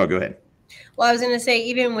 No, go ahead. Well, I was going to say,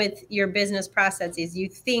 even with your business processes, you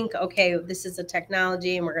think, okay, this is a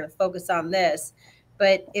technology and we're going to focus on this.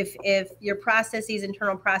 But if your processes,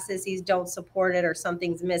 internal processes, don't support it, or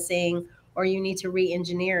something's missing, or you need to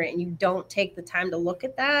re-engineer it, and you don't take the time to look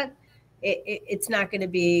at that, it's not going to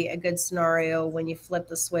be a good scenario when you flip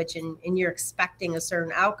the switch and you're expecting a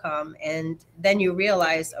certain outcome, and then you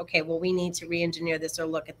realize, okay, well, we need to re-engineer this or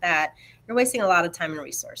look at that. You're wasting a lot of time and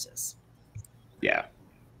resources. Yeah,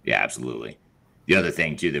 absolutely. The other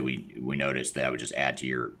thing too that we noticed, that I would just add to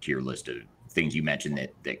your list of things you mentioned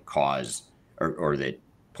that cause or that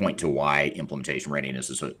point to why implementation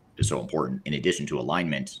readiness is so important, in addition to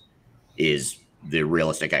alignment, is the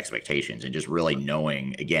realistic expectations, and just really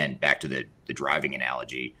knowing, again, back to the driving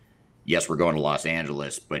analogy. Yes, we're going to Los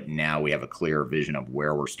Angeles, but now we have a clear vision of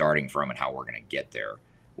where we're starting from and how we're going to get there.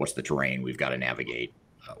 What's the terrain we've got to navigate,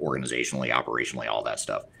 organizationally, operationally, all that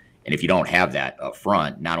stuff. And if you don't have that up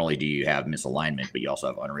front, not only do you have misalignment, but you also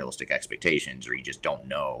have unrealistic expectations, or you just don't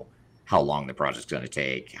know how long the project's going to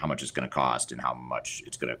take, how much it's going to cost, and how much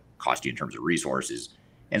it's going to cost you in terms of resources.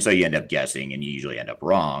 And so you end up guessing, and you usually end up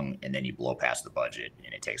wrong, and then you blow past the budget,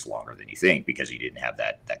 and it takes longer than you think because you didn't have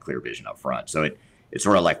that clear vision up front. So it's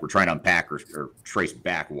sort of like we're trying to unpack or trace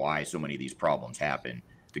back why so many of these problems happen.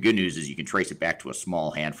 The good news is you can trace it back to a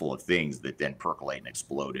small handful of things that then percolate and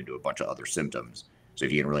explode into a bunch of other symptoms. So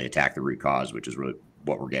if you can really attack the root cause, which is really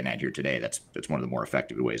what we're getting at here today, that's one of the more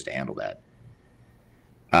effective ways to handle that.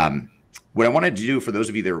 What I wanted to do for those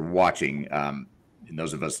of you that are watching, and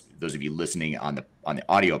those of you listening on the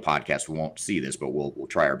audio podcast won't see this, but we'll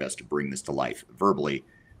try our best to bring this to life verbally.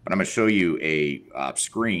 But I'm going to show you a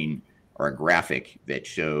screen or a graphic that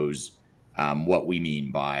shows what we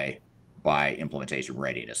mean by by implementation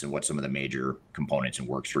readiness and what some of the major components and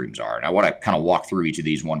work streams are. And I want to kind of walk through each of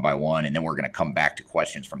these one by one, and then we're going to come back to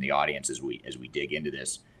questions from the audience as we dig into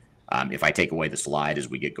this. If I take away the slide as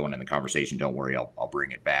we get going in the conversation, don't worry, I'll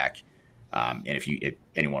bring it back. And if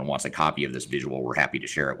anyone wants a copy of this visual, we're happy to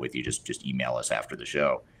share it with you. Just email us after the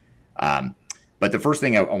show. But the first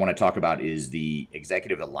thing I want to talk about is the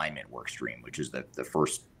executive alignment work stream, which is the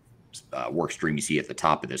first work stream you see at the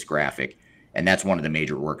top of this graphic. And that's one of the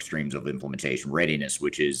major work streams of implementation readiness,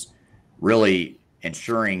 which is really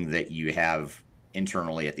ensuring that you have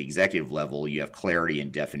internally at the executive level, you have clarity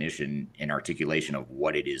and definition and articulation of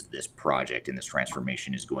what it is this project and this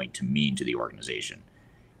transformation is going to mean to the organization.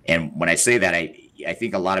 And when I say that, I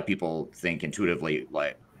think a lot of people think intuitively,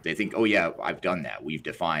 like they think, oh yeah, I've done that. We've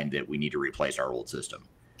defined that we need to replace our old system.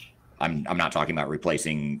 I'm not talking about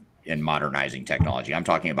replacing and modernizing technology. I'm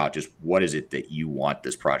talking about just what is it that you want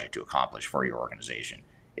this project to accomplish for your organization.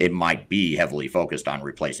 It might be heavily focused on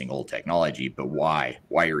replacing old technology, but why?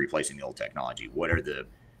 Why are you replacing the old technology? What are the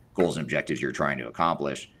goals and objectives you're trying to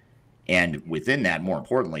accomplish? And within that, more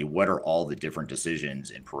importantly, what are all the different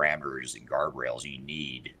decisions and parameters and guardrails you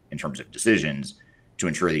need in terms of decisions to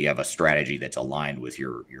ensure that you have a strategy that's aligned with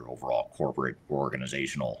your overall corporate or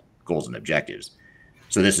organizational goals and objectives?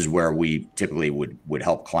 So this is where we typically would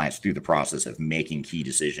help clients through the process of making key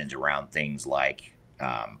decisions around things like,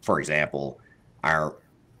 for example, are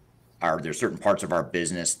there certain parts of our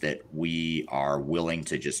business that we are willing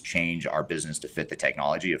to just change our business to fit the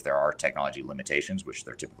technology if there are technology limitations, which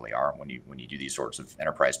there typically are when you do these sorts of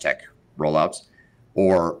enterprise tech rollouts,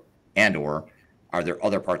 or are there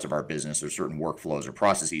other parts of our business or certain workflows or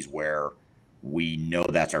processes where we know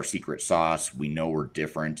that's our secret sauce, we know we're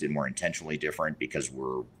different and we're intentionally different because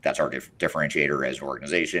that's our differentiator as an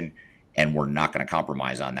organization, and we're not going to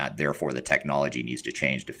compromise on that. Therefore, the technology needs to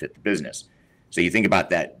change to fit the business. So you think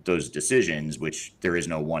about those decisions, which there is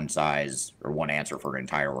no one size or one answer for an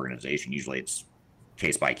entire organization. Usually it's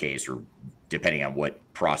case by case or depending on what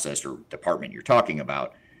process or department you're talking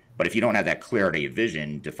about. But if you don't have that clarity of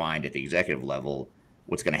vision defined at the executive level,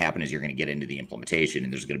 what's going to happen is you're going to get into the implementation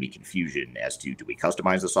and there's going to be confusion as to, do we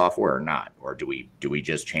customize the software or not? Or do we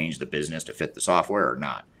just change the business to fit the software or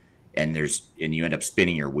not? And you end up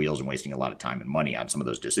spinning your wheels and wasting a lot of time and money on some of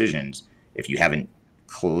those decisions if you haven't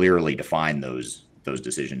clearly defined those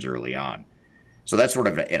decisions early on. So that's sort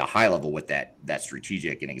of at a high level what that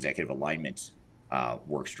strategic and executive alignment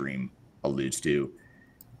work stream alludes to.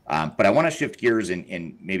 But I want to shift gears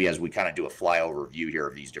and maybe as we kind of do a flyover view here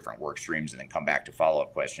of these different work streams and then come back to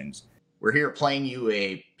follow-up questions. We're here playing you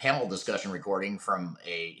a panel discussion recording from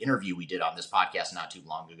an interview we did on this podcast not too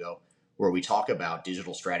long ago, where we talk about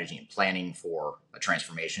digital strategy and planning for a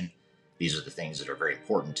transformation. These are the things that are very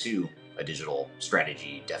important to a digital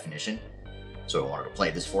strategy definition. So I wanted to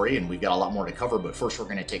play this for you, and we've got a lot more to cover, but first we're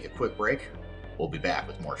going to take a quick break. We'll be back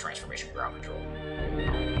with more Transformation Ground Control.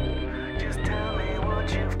 Just tell me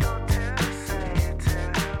what you've got to say to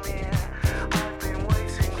me. I've been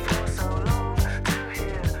waiting for so long to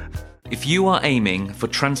hear. If you are aiming for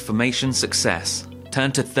transformation success,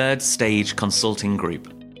 turn to Third Stage Consulting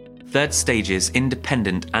Group. Third Stage's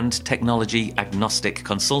independent and technology agnostic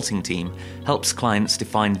consulting team helps clients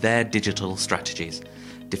define their digital strategies,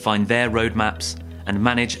 define their roadmaps, and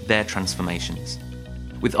manage their transformations.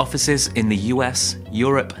 With offices in the US,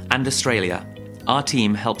 Europe, and Australia, our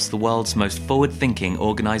team helps the world's most forward-thinking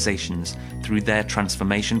organizations through their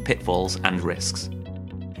transformation pitfalls and risks.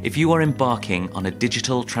 If you are embarking on a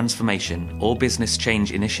digital transformation or business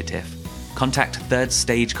change initiative, contact Third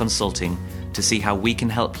Stage Consulting to see how we can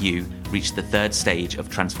help you reach the third stage of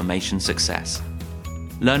transformation success.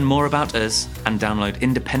 Learn more about us and download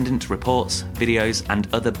independent reports, videos,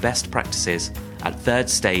 and other best practices at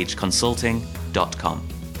thirdstageconsulting.com.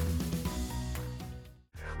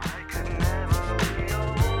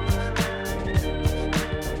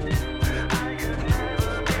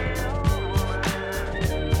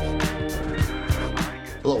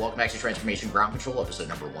 Hello, welcome back to Transformation Ground Control, episode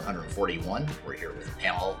number 141. We're here with a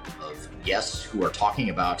panel of guests who are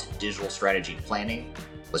talking about digital strategy planning.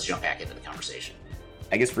 Let's jump back into the conversation.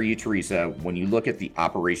 I guess for you, Teresa, when you look at the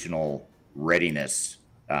operational readiness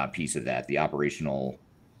piece of that, the operational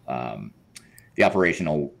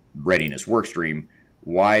readiness work stream,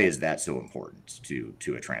 why is that so important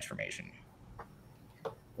to a transformation?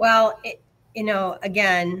 Well,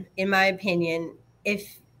 again, in my opinion,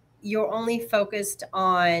 if you're only focused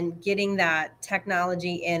on getting that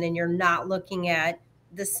technology in and you're not looking at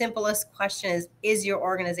the simplest question is your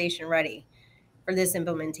organization ready for this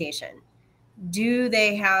implementation? Do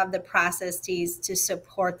they have the processes to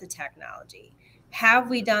support the technology? have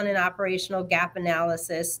we done an operational gap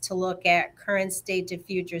analysis to look at current state to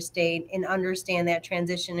future state and understand that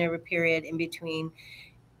transitionary period in between?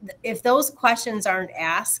 If those questions aren't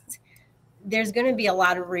asked, there's going to be a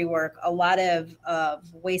lot of rework, a lot of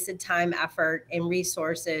wasted time, effort, and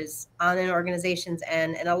resources on an organization's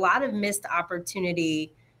end, and a lot of missed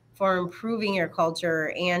opportunity for improving your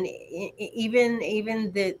culture and even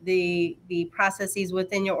the processes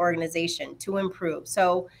within your organization to improve.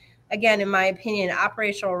 So again, in my opinion,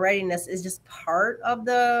 operational readiness is just part of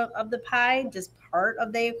the pie, just part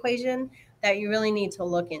of the equation that you really need to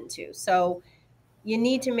look into. So you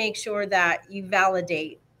need to make sure that you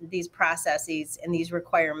validate these processes and these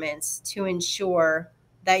requirements to ensure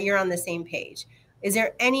that you're on the same page. Is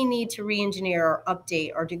there any need to re-engineer or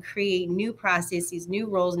update or to create new processes, new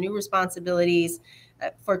roles, new responsibilities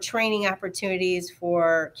for training opportunities,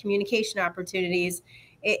 for communication opportunities?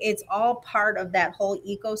 It's all part of that whole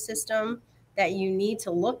ecosystem that you need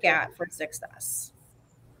to look at for success.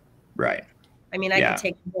 Right. I mean, I could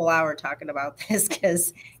take a whole hour talking about this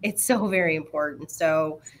because it's so very important.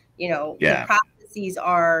 So, the processes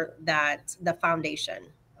are the foundation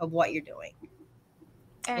of what you're doing.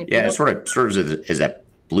 It sort of serves as that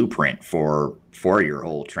blueprint for your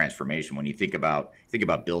whole transformation. When you think about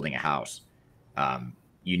building a house,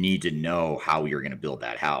 you need to know how you're going to build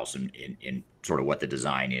that house and sort of what the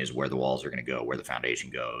design is, where the walls are going to go, where the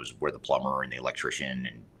foundation goes, where the plumber and the electrician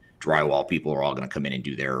and drywall people are all going to come in and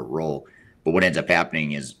do their role. But what ends up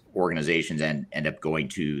happening is organizations end up going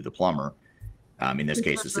to the plumber, in this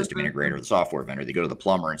case, the system integrator, the software vendor. They go to the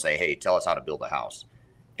plumber and say, hey, tell us how to build a house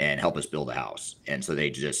and help us build a house. And so they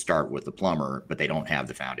just start with the plumber, but they don't have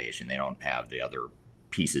the foundation. They don't have the other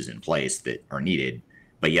pieces in place that are needed,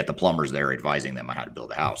 but yet the plumber's there advising them on how to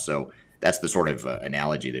build a house. So that's the sort of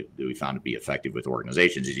analogy that we found to be effective with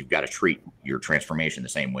organizations is you've got to treat your transformation the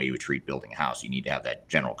same way you would treat building a house. You need to have that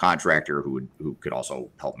general contractor who could also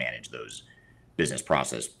help manage those business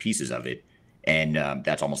process pieces of it. And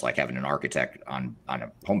that's almost like having an architect on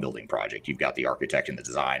a home building project. You've got the architect and the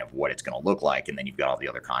design of what it's going to look like, and then you've got all the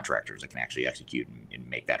other contractors that can actually execute and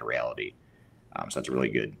make that a reality. So that's a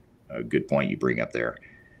really good point you bring up there.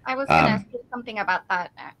 I was going to say something about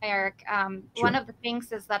that, Eric. Sure. One of the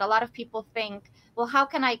things is that a lot of people think, well, how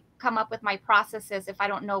can I come up with my processes if I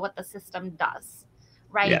don't know what the system does,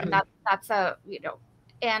 right? Yeah. And that's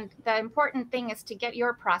and the important thing is to get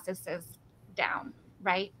your processes down,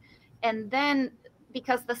 right? And then,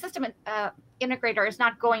 because the system integrator is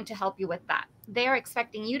not going to help you with that. They're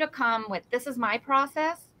expecting you to come with, this is my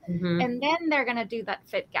process. Mm-hmm. And then they're going to do that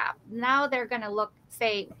fit gap. Now they're going to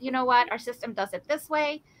say, you know what, our system does it this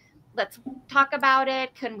way. Let's talk about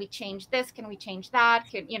it. Can we change this? Can we change that?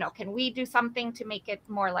 Can we do something to make it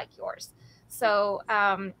more like yours? So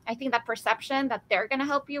I think that perception that they're going to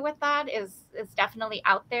help you with that is definitely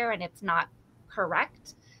out there, and it's not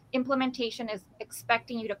correct. Implementation is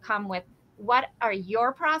expecting you to come with, what are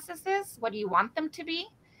your processes? What do you want them to be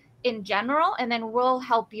in general? And then we'll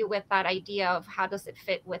help you with that idea of how does it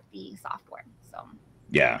fit with the software. So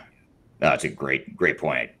yeah, that's a great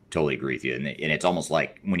point. I totally agree with you. And it's almost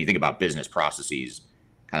like when you think about business processes,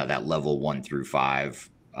 kind of that level 1 through 5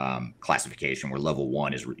 classification, where level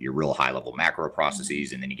 1 is your real high level macro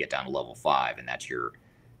processes, and then you get down to level 5, and that's your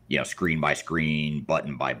screen by screen,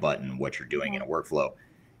 button by button, what you're doing in a workflow.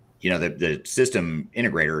 The system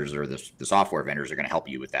integrators or the software vendors are going to help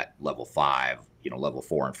you with that level 5, level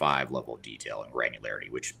 4 and 5 level of detail and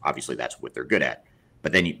granularity, which obviously that's what they're good at.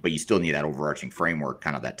 But you still need that overarching framework,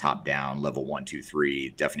 kind of that top down level 1, 2, 3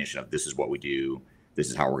 definition of this is what we do.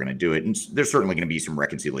 This is how we're going to do it. And there's certainly going to be some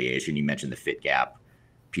reconciliation. You mentioned the fit gap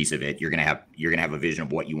piece of it. You're going to have a vision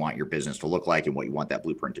of what you want your business to look like and what you want that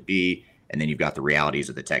blueprint to be. And then you've got the realities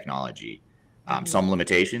of the technology. Some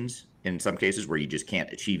limitations in some cases where you just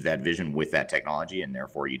can't achieve that vision with that technology, and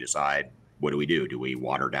therefore you decide, what do we do? Do we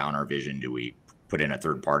water down our vision? Do we put in a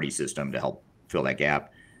third-party system to help fill that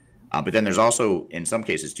gap? But then there's also, in some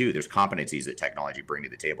cases too, there's competencies that technology bring to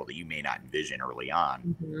the table that you may not envision early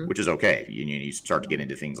on, which is okay. You start to get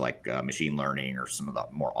into things like machine learning or some of the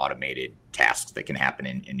more automated tasks that can happen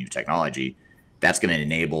in new technology. That's going to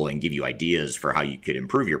enable and give you ideas for how you could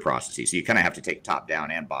improve your processes. So you kind of have to take top down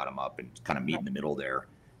and bottom up and kind of meet in the middle there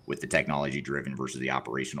with the technology driven versus the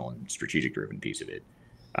operational and strategic driven piece of it.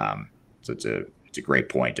 So it's a great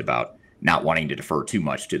point about not wanting to defer too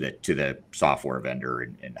much to the software vendor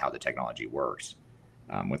and how the technology works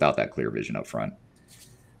without that clear vision up front.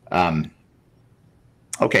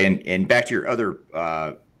 Okay, and back to your other,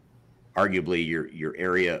 arguably your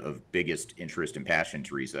area of biggest interest and passion,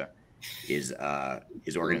 Teresa, is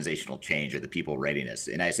organizational change or the people readiness.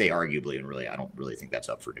 And I say arguably, and really, I don't really think that's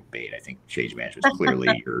up for debate. I think change management is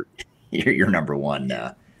clearly your number one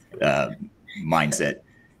mindset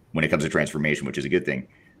when it comes to transformation, which is a good thing.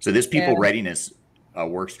 So this people readiness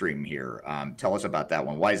work stream here, tell us about that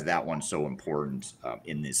one. Why is that one so important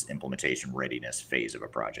in this implementation readiness phase of a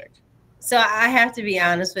project? So I have to be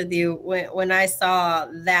honest with you. When I saw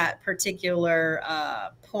that particular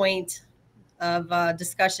point of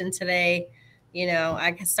discussion today, you know,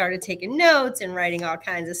 I started taking notes and writing all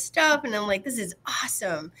kinds of stuff. And I'm like, this is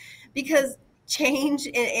awesome, because change,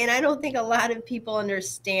 and I don't think a lot of people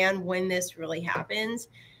understand when this really happens,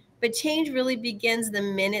 but change really begins the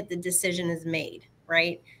minute the decision is made,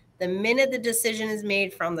 right? The minute the decision is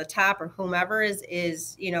made from the top or whomever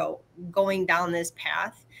is, you know, going down this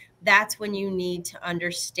path, that's when you need to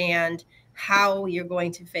understand how you're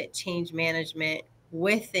going to fit change management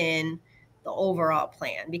within the overall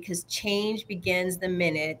plan, because change begins the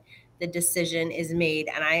minute the decision is made.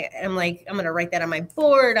 And I'm like, I'm going to write that on my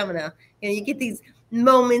board. I'm going to, you know, you get these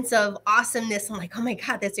moments of awesomeness. I'm like, oh my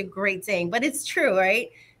God, that's a great saying, but it's true, right?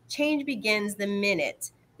 Change begins the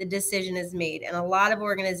minute the decision is made. And a lot of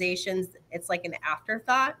organizations, it's like an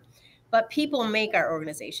afterthought. But people make our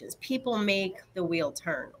organizations. People make the wheel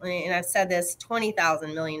turn. And I've said this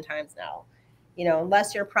 20,000 million times now. You know,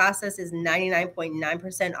 unless your process is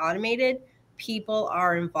 99.9% automated, people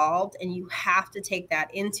are involved, and you have to take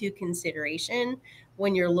that into consideration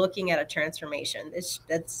when you're looking at a transformation.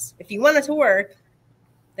 That's if you want it to work,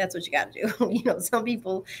 that's what you got to do. You know, some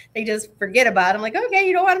people, they just forget about it. I'm like, okay,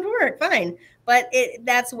 you don't want it to work, fine. But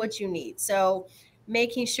that's what you need. So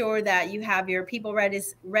making sure that you have your people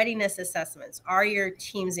readiness assessments. Are your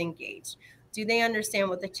teams engaged? Do they understand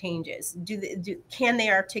what the change is? Can they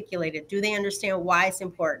articulate it? Do they understand why it's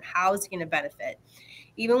important? How it's going to benefit?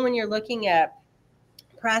 Even when you're looking at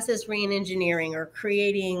process re-engineering or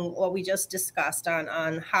creating what we just discussed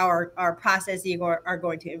on how our processes are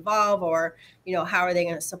going to evolve, or, you know, how are they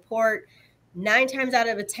going to support, 9 times out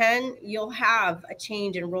of 10, you'll have a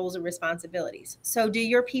change in roles and responsibilities. So do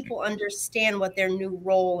your people understand what their new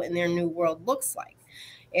role in their new world looks like?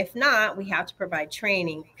 If not, we have to provide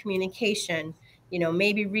training, communication, you know,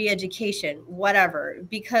 maybe re-education, whatever,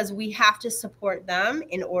 because we have to support them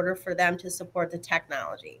in order for them to support the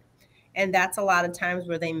technology. And that's a lot of times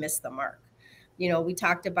where they miss the mark. You know, we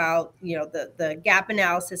talked about, you know, the gap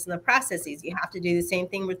analysis and the processes. You have to do the same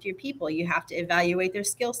thing with your people. You have to evaluate their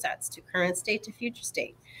skill sets to current state to future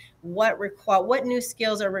state. What new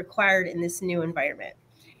skills are required in this new environment?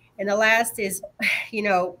 And the last is, you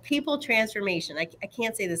know, people transformation. I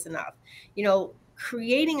can't say this enough. You know,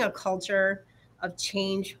 creating a culture of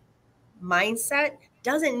change mindset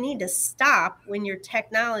doesn't need to stop when your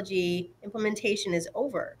technology implementation is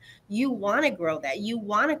over. You want to grow that. You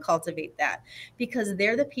want to cultivate that, because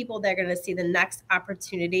they're the people that are going to see the next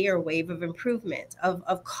opportunity or wave of improvement,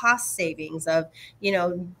 of cost savings, of, you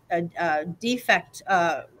know, a defect,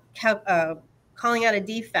 calling out a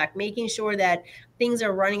defect, making sure that things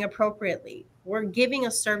are running appropriately. We're giving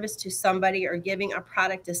a service to somebody or giving a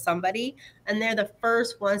product to somebody, and they're the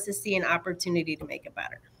first ones to see an opportunity to make it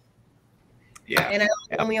better. Yeah.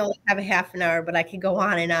 And we only have a half an hour, but I could go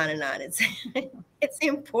on and on and on. It's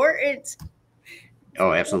important.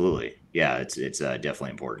 Oh, absolutely. Yeah, it's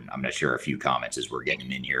definitely important. I'm going to share a few comments as we're getting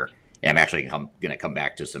them in here. And I'm actually going to come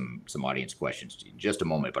back to some audience questions in just a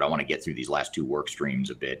moment, but I want to get through these last 2 work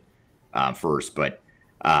streams a bit first. But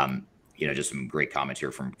you know, just some great comments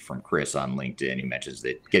here from Chris on LinkedIn. He mentions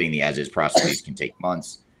that getting the as-is processes can take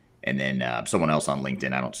months. And then someone else on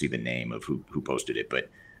LinkedIn, I don't see the name of who posted it, but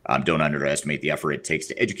don't underestimate the effort it takes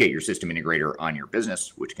to educate your system integrator on your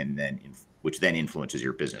business, which then influences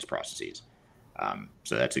your business processes.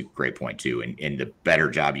 So that's a great point too. And the better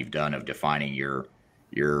job you've done of defining your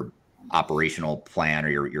operational plan or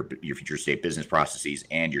your future state business processes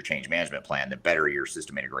and your change management plan, the better your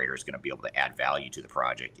system integrator is going to be able to add value to the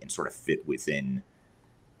project and sort of fit within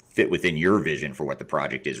your vision for what the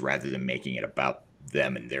project is, rather than making it about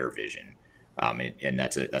them and their vision. And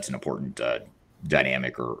that's an important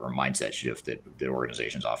dynamic or mindset shift that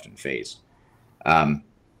organizations often face.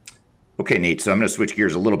 Okay, Nate. So I'm going to switch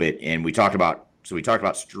gears a little bit, and we talked about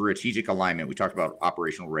strategic alignment. We talked about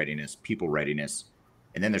operational readiness, people readiness,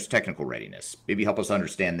 and then there's technical readiness. Maybe help us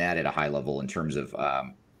understand that at a high level in terms of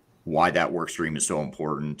why that work stream is so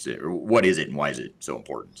important, or what is it and why is it so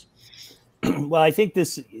important? Well, I think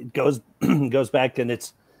this goes back,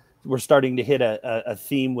 and we're starting to hit a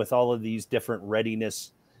theme with all of these different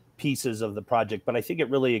readiness pieces of the project. But I think it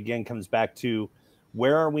really, again, comes back to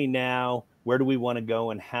where are we now? Where do we want to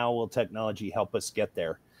go? And how will technology help us get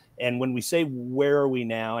there? And when we say, where are we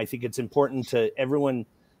now? I think it's important to everyone,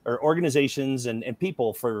 or organizations and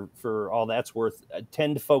people for all that's worth,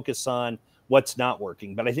 tend to focus on what's not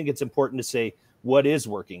working. But I think it's important to say, what is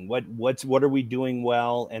working? What are we doing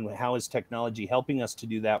well? And how is technology helping us to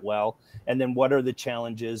do that well? And then what are the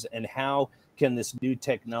challenges, and how can this new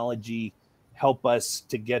technology help us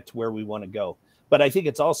to get to where we want to go? But I think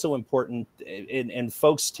it's also important, and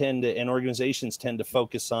folks tend to, and organizations tend to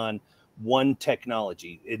focus on one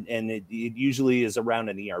technology. And it usually is around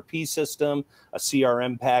an ERP system, a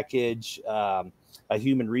CRM package, a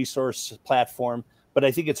human resource platform. But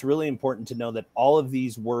I think it's really important to know that all of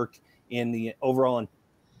these work in the overall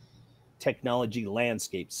technology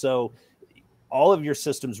landscape. So all of your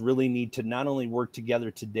systems really need to not only work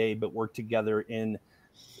together today, but work together in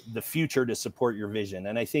the future to support your vision.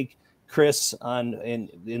 And I think Chris, in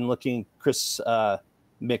looking, Chris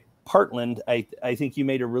McPartland, I think you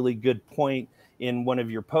made a really good point in one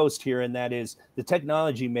of your posts here, and that is the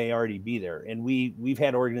technology may already be there. And we've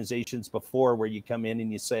had organizations before where you come in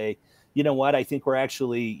and you say, you know what, I think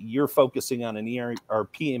you're focusing on an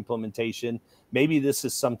ERP implementation. Maybe this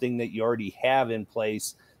is something that you already have in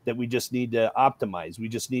place that we just need to optimize. We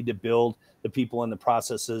just need to build the people and the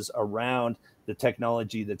processes around the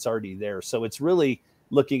technology that's already there. So it's really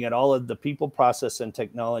looking at all of the people, process, and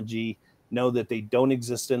technology, know that they don't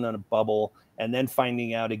exist in a bubble, and then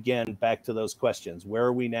finding out, again, back to those questions. Where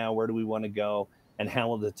are we now? Where do we want to go? And how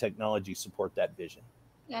will the technology support that vision?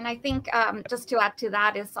 And I think just to add to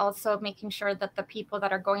that is also making sure that the people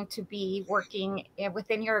that are going to be working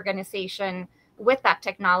within your organization with that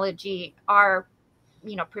technology are,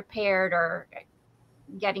 prepared or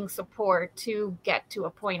getting support to get to a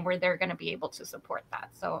point where they're going to be able to support that.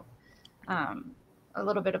 So a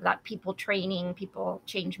little bit of that people training, people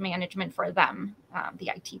change management for them, the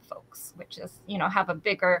IT folks, which is, have a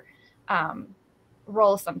bigger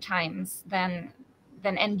role sometimes than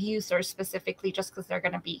end users specifically, just because they're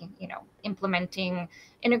going to be, implementing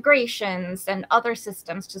integrations and other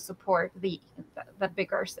systems to support the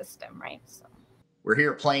bigger system, right? So we're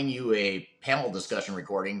here playing you a panel discussion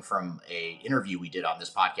recording from an interview we did on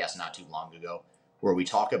this podcast not too long ago, where we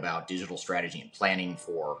talk about digital strategy and planning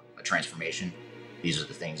for a transformation. These are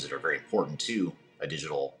the things that are very important to a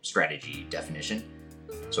digital strategy definition.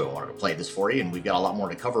 So I wanted to play this for you, and we've got a lot more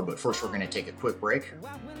to cover, but first we're going to take a quick break.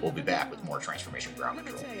 We'll be back with more Transformation Ground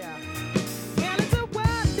Control.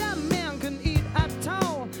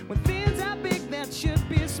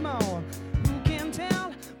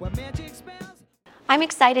 I'm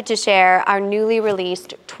excited to share our newly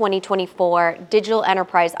released 2024 Digital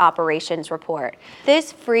Enterprise Operations Report.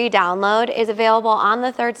 This free download is available on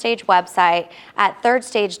the Third Stage website at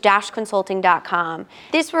thirdstage-consulting.com.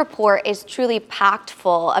 This report is truly packed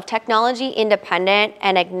full of technology-independent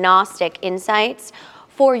and agnostic insights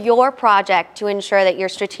for your project to ensure that you're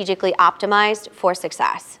strategically optimized for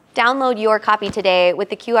success. Download your copy today with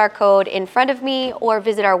the QR code in front of me, or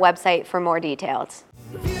visit our website for more details.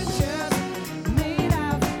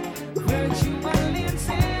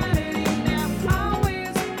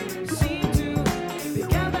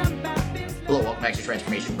 Hello, welcome back to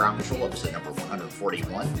Transformation Ground Control, episode number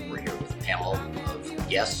 141. We're here with a panel of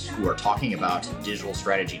guests who are talking about digital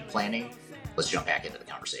strategy planning. Let's jump back into the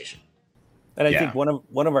conversation. And I think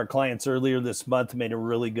one of our clients earlier this month made a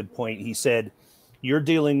really good point. He said, you're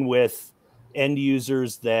dealing with end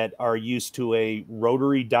users that are used to a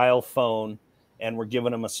rotary dial phone, and we're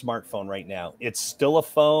giving them a smartphone right now. It's still a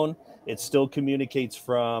phone. It still communicates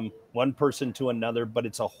from one person to another, but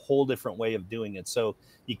it's a whole different way of doing it. So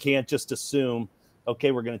you can't just assume,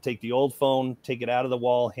 okay, we're going to take the old phone, take it out of the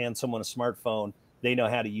wall, hand someone a smartphone. They know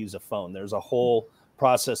how to use a phone. There's a whole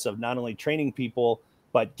process of not only training people,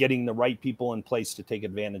 but getting the right people in place to take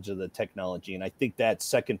advantage of the technology. And I think that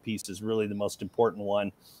second piece is really the most important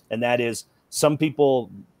one. And that is some people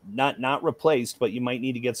not replaced, but you might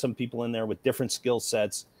need to get some people in there with different skill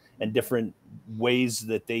sets and different ways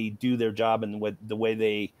that they do their job and the way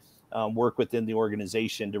they work within the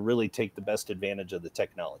organization to really take the best advantage of the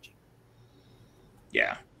technology.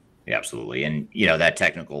 Yeah, absolutely. And, that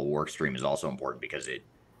technical work stream is also important because it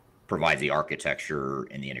provides the architecture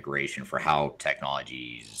and the integration for how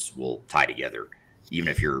technologies will tie together. Even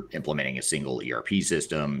if you're implementing a single ERP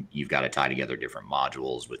system, you've got to tie together different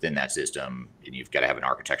modules within that system, and you've got to have an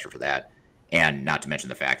architecture for that. And not to mention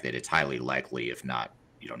the fact that it's highly likely, if not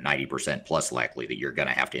 90% plus likely, that you're going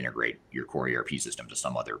to have to integrate your core ERP system to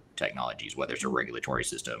some other technologies, whether it's a regulatory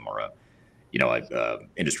system or a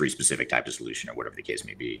industry specific type of solution or whatever the case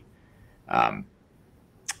may be.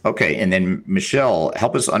 Okay, and then Michelle,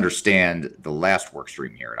 help us understand the last work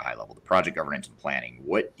stream here at a high level, the project governance and planning.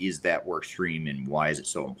 What is that work stream and why is it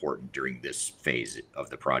so important during this phase of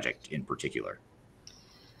the project in particular?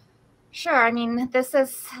 Sure. I mean, this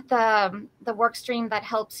is the work stream that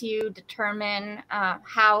helps you determine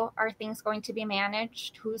how are things going to be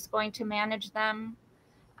managed, who's going to manage them.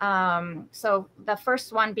 So the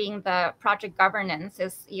first one being the project governance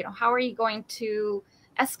is, how are you going to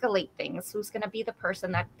escalate things? Who's going to be the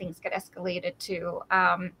person that things get escalated to?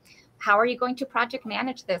 How are you going to project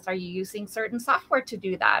manage this? Are you using certain software to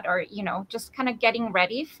do that? Or, just kind of getting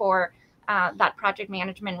ready for that project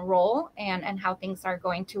management role and how things are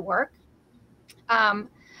going to work.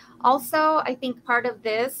 Also, I think part of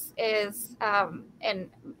this is, and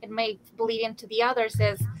it may bleed into the others,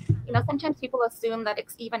 is, sometimes people assume that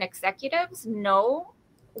even executives know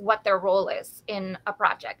what their role is in a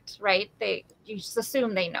project, right? You just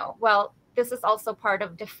assume they know. Well, this is also part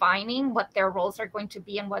of defining what their roles are going to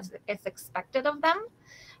be and what is expected of them.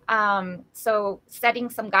 So setting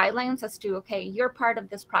some guidelines as to, okay, you're part of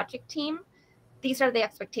this project team. These are the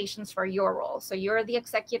expectations for your role. So you're the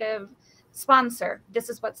executive sponsor. This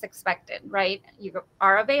is what's expected, right? You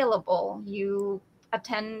are available. You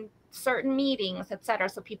attend certain meetings, etc.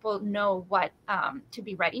 So people know what to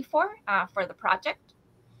be ready for the project.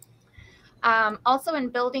 Also, in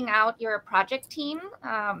building out your project team,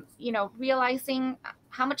 realizing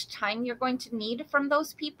how much time you're going to need from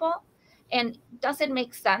those people, and does it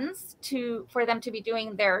make sense for them to be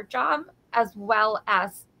doing their job as well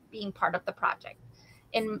as being part of the project?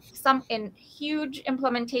 In huge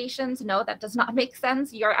implementations, no, that does not make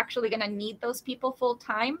sense. You're actually going to need those people full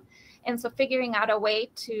time, and so figuring out a way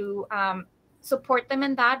to support them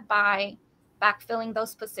in that by backfilling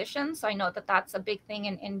those positions. So I know that that's a big thing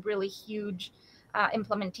in really huge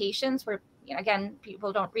implementations where, again,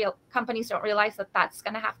 companies don't realize that that's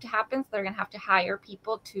going to have to happen. So they're going to have to hire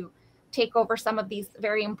people to take over some of these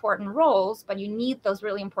very important roles, but you need those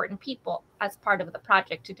really important people as part of the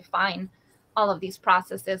project to define all of these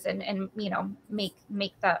processes and make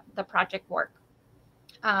the project work.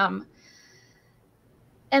 And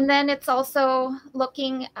then it's also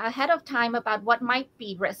looking ahead of time about what might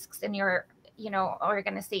be risks in your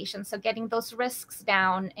organization. So getting those risks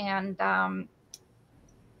down and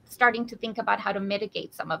starting to think about how to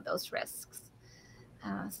mitigate some of those risks.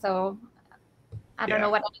 So I don't know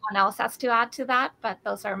what anyone else has to add to that, but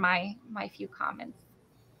those are my few comments.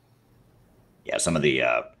 Yeah, some of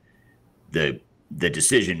the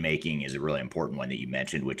decision making is a really important one that you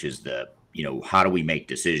mentioned, which is how do we make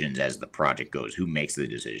decisions as the project goes? Who makes the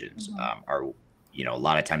decisions? Mm-hmm. A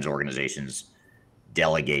lot of times organizations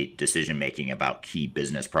delegate decision making about key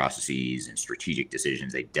business processes and strategic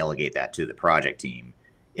decisions. They delegate that to the project team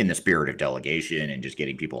in the spirit of delegation and just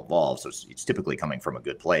getting people involved. So it's typically coming from a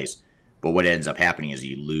good place. But what ends up happening is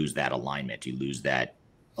you lose that alignment. You lose that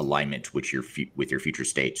alignment with your future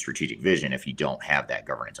state strategic vision if you don't have that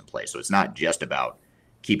governance in place. So it's not just about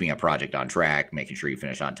keeping a project on track, making sure you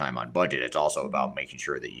finish on time, on budget. It's also about making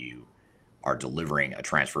sure that you are delivering a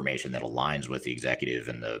transformation that aligns with the executive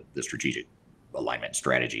and the strategic alignment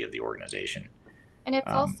strategy of the organization. And it's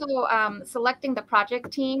also selecting the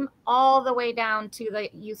project team all the way down to the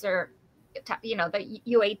user, the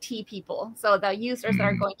UAT people. So the users that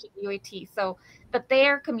are going to UAT, so that they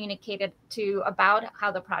are communicated to about how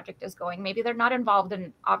the project is going. Maybe they're not involved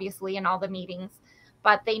obviously in all the meetings,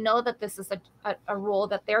 but they know that this is a role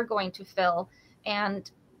that they're going to fill, and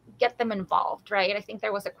get them involved, right? I think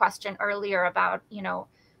there was a question earlier about,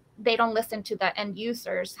 they don't listen to the end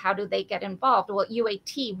users. How do they get involved? Well,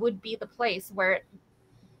 UAT would be the place where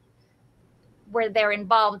they're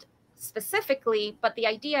involved specifically, but the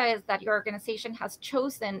idea is that your organization has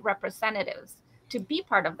chosen representatives to be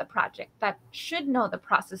part of the project that should know the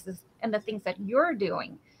processes and the things that you're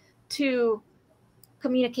doing to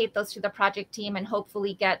communicate those to the project team and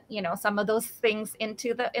hopefully get, some of those things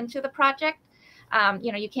into the project.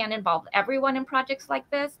 You can't involve everyone in projects like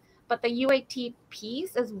this, but the UAT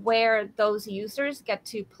piece is where those users get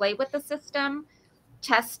to play with the system,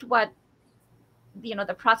 test what,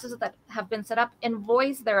 the processes that have been set up, and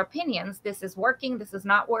voice their opinions. This is working, this is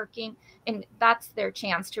not working. And that's their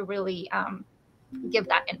chance to really give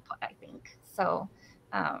that input, I think. So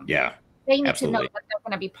they need to know that they're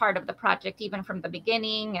going to be part of the project even from the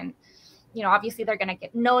beginning. And, obviously they're going to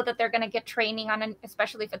know that they're going to get training on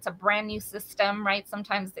especially if it's a brand new system, right?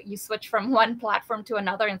 Sometimes that you switch from one platform to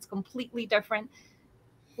another and it's completely different.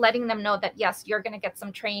 Letting them know that, yes, you're going to get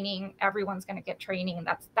some training. Everyone's going to get training. And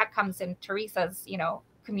that comes in Teresa's,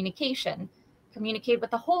 communication. Communicate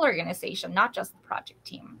with the whole organization, not just the project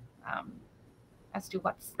team, as to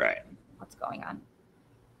what's going on.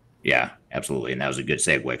 Yeah, absolutely. And that was a good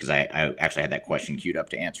segue because I actually had that question queued up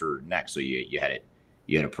to answer next. So you had it,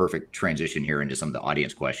 you had a perfect transition here into some of the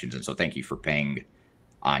audience questions. And so thank you for paying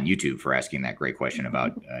on YouTube for asking that great question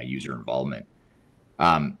about user involvement.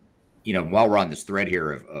 While we're on this thread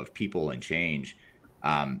here of people and change,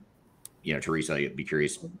 Teresa, I'd be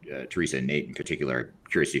curious, Teresa and Nate in particular,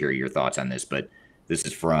 curious to hear your thoughts on this, but this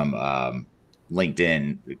is from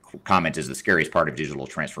LinkedIn. The comment is the scariest part of digital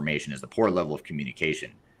transformation is the poor level of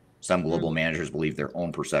communication. Some global managers believe their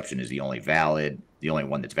own perception is the only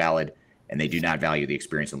one that's valid, and they do not value the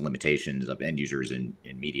experience and limitations of end users and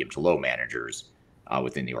medium to low managers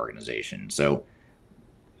within the organization. So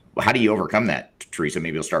how do you overcome that, Teresa?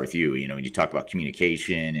 Maybe we'll start with you. When you talk about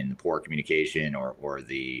communication and the poor communication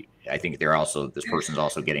I think this person's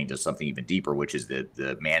also getting to something even deeper, which is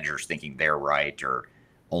the managers thinking they're right or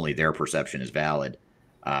only their perception is valid.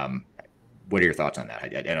 What are your thoughts on that?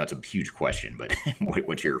 I know it's a huge question, but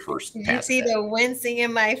what's your first Did pass? you see the wincing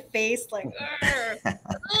in my face? Like,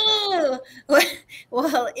 oh.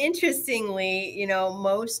 Well, interestingly,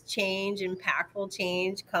 most change, impactful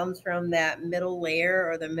change, comes from that middle layer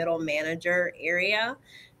or the middle manager area,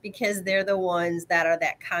 because they're the ones that are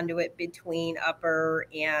that conduit between upper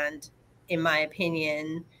and, in my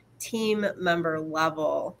opinion, team member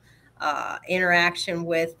level interaction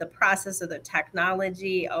with the process of the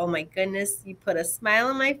technology. Oh my goodness, you put a smile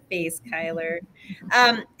on my face, Kyler.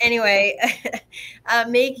 Anyway,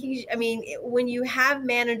 when you have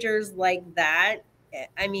managers like that,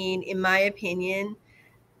 in my opinion,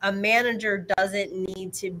 a manager doesn't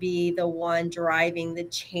need to be the one driving the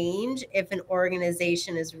change if an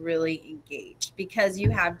organization is really engaged, because you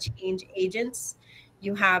have change agents,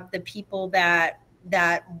 you have the people that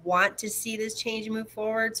want to see this change move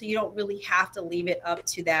forward. So you don't really have to leave it up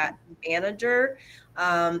to that manager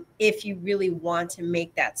if you really want to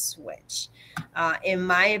make that switch. In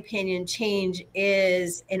my opinion, change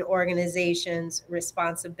is an organization's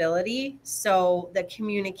responsibility. So the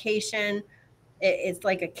communication, it's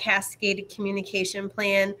like a cascaded communication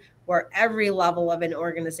plan where every level of an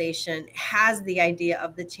organization has the idea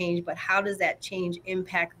of the change, but how does that change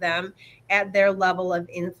impact them at their level of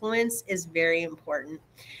influence is very important.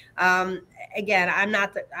 Again, I'm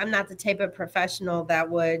not the type of professional that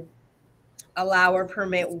would allow or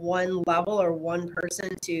permit one level or one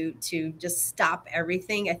person to just stop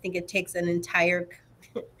everything. I think it takes an entire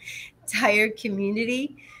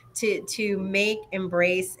community to make,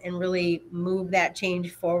 embrace, and really move that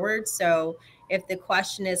change forward. So if the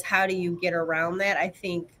question is, how do you get around that? I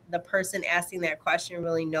think the person asking that question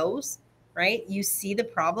really knows, right? You see the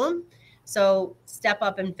problem, so step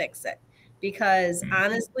up and fix it. Because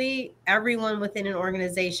honestly, everyone within an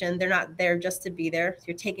organization, they're not there just to be there.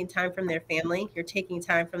 You're taking time from their family. You're taking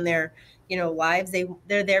time from their, lives.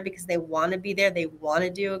 They're there because they want to be there. They want to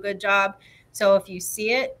do a good job. So if you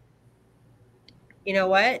see it, you know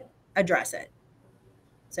what? Address it.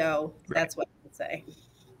 So that's what I would say.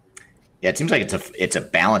 Yeah, it seems like it's a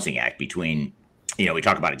balancing act between, we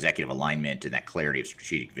talk about executive alignment and that clarity of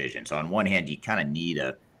strategic vision. So on one hand, you kind of need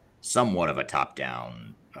a somewhat of a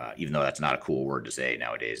top-down, even though that's not a cool word to say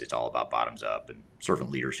nowadays. It's all about bottoms up and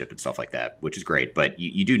servant leadership and stuff like that, which is great. But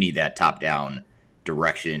you do need that top-down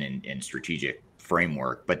direction and strategic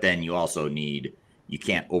framework. But then you also you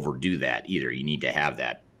can't overdo that either. You need to have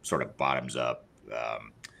that sort of bottoms up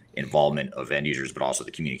involvement of end users, but also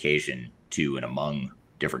the communication to and among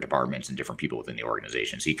different departments and different people within the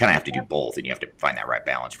organization. So you kind of have to do both, and you have to find that right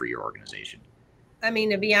balance for your organization.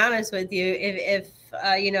 To be honest with you,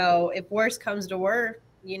 if worse comes to worse,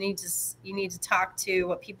 you need to talk to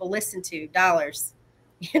what people listen to, dollars.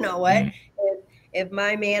 You know what? If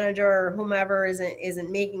my manager or whomever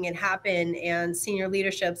isn't making it happen, and senior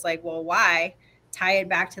leadership's like, well, why? Tie it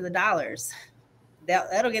back to the dollars.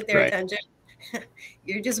 That'll get their attention.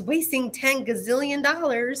 You're just wasting $10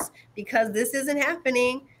 gazillion because this isn't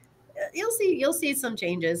happening. You'll see some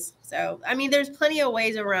changes. So, there's plenty of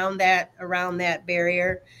ways around that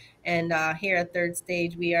barrier. And here at Third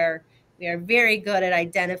Stage, we are very good at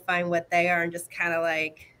identifying what they are and just kind of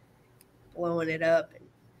like blowing it up.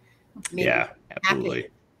 And absolutely.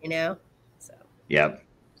 Happen, So. Yeah.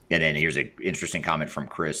 And then here's an interesting comment from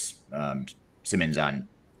Chris Simmons on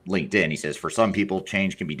LinkedIn. He says, for some people,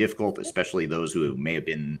 change can be difficult, especially those who may have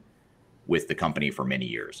been with the company for many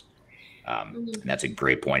years. And that's a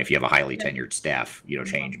great point. If you have a highly tenured staff,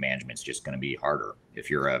 change management's just going to be harder. If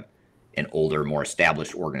you're an older, more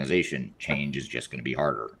established organization, change is just going to be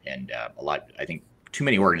harder. And I think too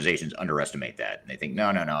many organizations underestimate that. And they think, no,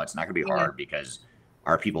 it's not going to be hard because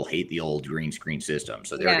our people hate the old green screen system.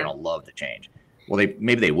 So they're going to love the change. Well,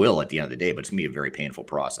 maybe they will at the end of the day, but it's going to be a very painful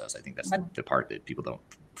process. I think that's the part that people don't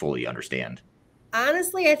fully understand?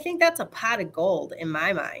 Honestly, I think that's a pot of gold in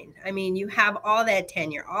my mind. I mean, you have all that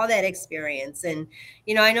tenure, all that experience. And,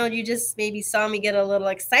 I know you just maybe saw me get a little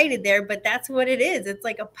excited there, but that's what it is. It's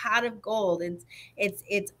like a pot of gold.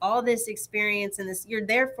 It's all this experience and this, you're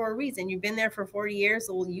there for a reason. You've been there for 40 years.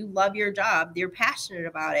 So you love your job. You're passionate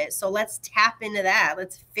about it. So let's tap into that.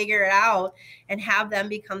 Let's figure it out and have them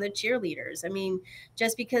become the cheerleaders. I mean,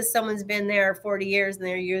 just because someone's been there 40 years and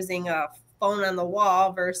they're using a phone on the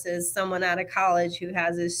wall versus someone out of college who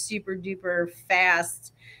has a super duper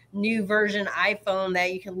fast new version iPhone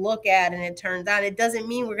that you can look at and it turns on, it doesn't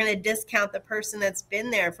mean we're going to discount the person that's been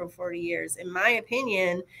there for 40 years. In my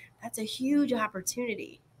opinion, that's a huge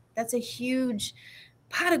opportunity. That's a huge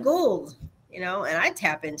pot of gold, and I'd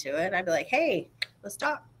tap into it. I'd be like, hey, let's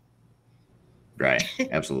talk. Right.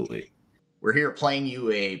 Absolutely. We're here playing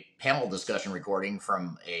you a panel discussion recording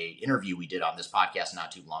from an interview we did on this podcast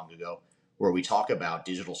not too long ago, where we talk about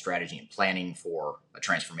digital strategy and planning for a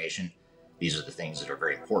transformation. These are the things that are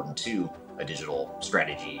very important to a digital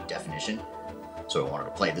strategy definition. So I wanted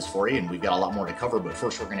to play this for you, and we've got a lot more to cover, but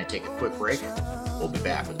first we're going to take a quick break. We'll be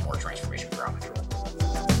back with more Transformation Ground Control.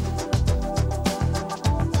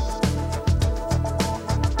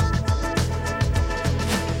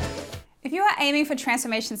 If you are aiming for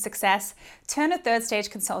transformation success, turn to Third Stage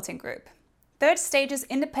Consulting Group. Third Stage's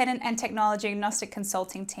independent and technology agnostic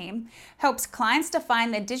consulting team helps clients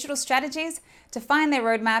define their digital strategies, define their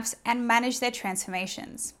roadmaps, and manage their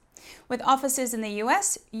transformations. With offices in the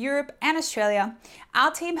US, Europe, and Australia,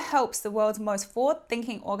 our team helps the world's most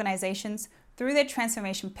forward-thinking organizations through their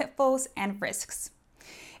transformation pitfalls and risks.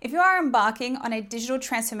 If you are embarking on a digital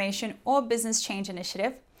transformation or business change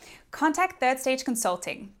initiative, contact Third Stage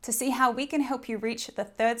Consulting to see how we can help you reach the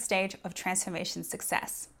third stage of transformation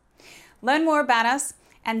success. Learn more about us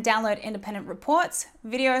and download independent reports,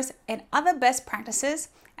 videos, and other best practices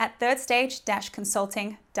at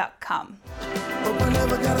thirdstage-consulting.com. But we're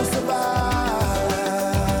never gonna survive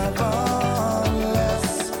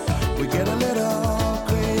unless we get a little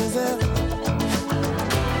crazy.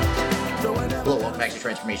 Hello, welcome back to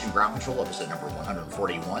Transformation Ground Control, episode number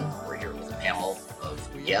 141. We're here with a panel of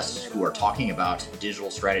guests who are talking about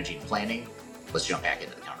digital strategy and planning. Let's jump back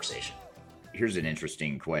into the conversation. Here's an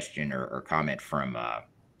interesting question or comment from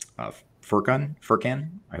Furkan.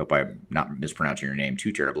 I hope I'm not mispronouncing your name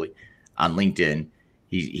too terribly. On LinkedIn,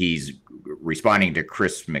 he's responding to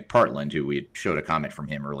Chris McPartland, who we had showed a comment from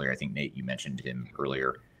him earlier. I think, Nate, you mentioned him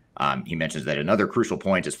earlier. He mentions that another crucial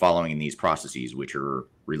point is following these processes, which are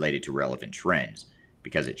related to relevant trends,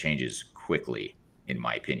 because it changes quickly, in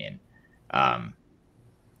my opinion.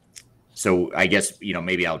 So I guess,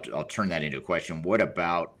 maybe I'll turn that into a question. What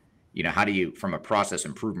about, how do you, from a process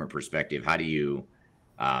improvement perspective, how do you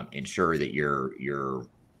ensure that you're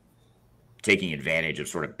taking advantage of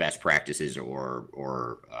sort of best practices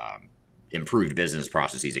or improved business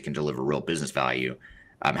processes that can deliver real business value?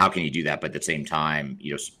 How can you do that, but at the same time,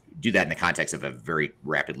 do that in the context of a very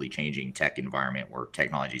rapidly changing tech environment where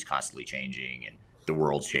technology is constantly changing and the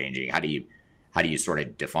world's changing? How do you sort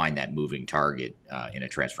of define that moving target in a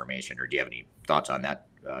transformation? Or do you have any thoughts on that,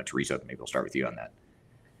 Teresa? Maybe we'll start with you on that.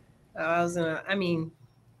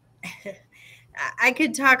 I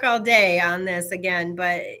could talk all day on this again,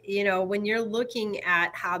 but when you're looking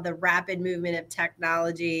at how the rapid movement of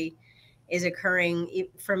technology is occurring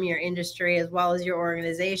from your industry as well as your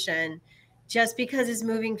organization, just because it's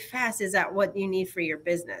moving fast, is that what you need for your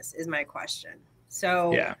business, is my question.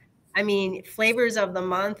 So, yeah. Flavors of the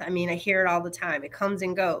month, I hear it all the time. It comes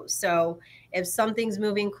and goes. So if something's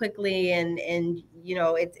moving quickly and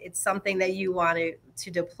it's something that you want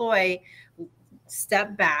to deploy,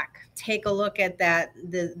 step back, take a look at that,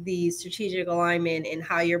 the strategic alignment and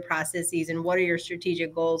how your processes and what are your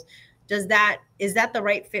strategic goals. Is that the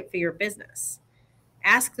right fit for your business?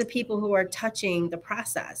 Ask the people who are touching the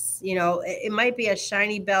process. It might be a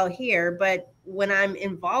shiny bell here, but when I'm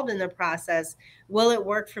involved in the process, will it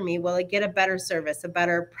work for me? Will it get a better service, a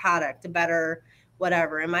better product, a better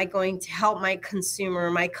whatever? Am I going to help my consumer,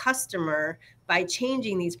 my customer, by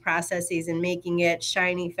changing these processes and making it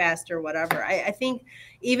shiny, faster, whatever? I think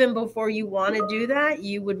even before you want to do that,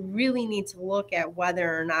 you would really need to look at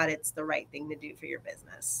whether or not it's the right thing to do for your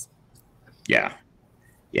business. Yeah.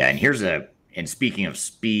 And speaking of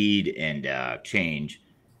speed and change,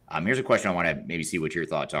 here's a question I want to maybe see what your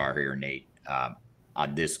thoughts are here, Nate,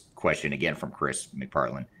 on this question again from Chris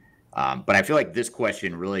McPartland. But I feel like this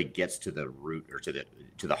question really gets to the root or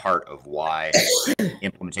to the heart of why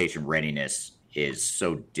implementation readiness is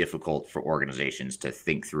so difficult for organizations to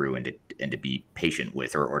think through and to be patient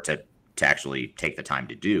with or to actually take the time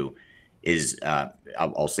to do. is,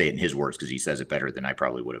 I'll say it in his words because he says it better than I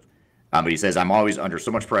probably would have. But he says, I'm always under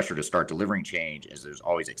so much pressure to start delivering change as there's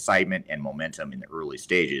always excitement and momentum in the early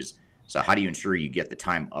stages. So how do you ensure you get the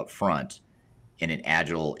time up front in an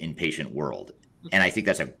agile, impatient world? And I think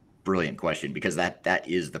that's a brilliant question, because that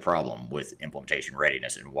is the problem with implementation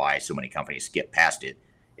readiness, and why so many companies skip past it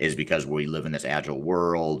is because we live in this agile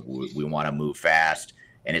world. We want to move fast.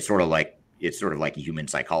 And it's sort of like a human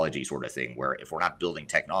psychology sort of thing, where if we're not building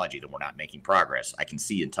technology, then we're not making progress. I can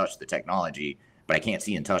see and touch the technology, but I can't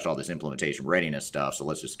see and touch all this implementation readiness stuff. So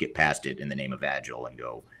let's just skip past it in the name of agile and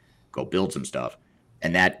go build some stuff.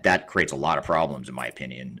 And that creates a lot of problems, in my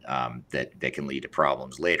opinion, that can lead to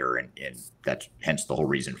problems later. And that's hence the whole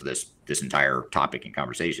reason for this entire topic and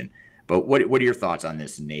conversation. But what are your thoughts on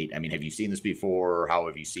this, Nate? I mean, have you seen this before? How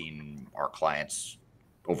have you seen our clients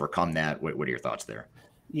overcome that? What are your thoughts there?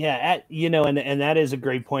 Yeah, and that is a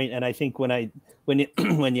great point. And I think when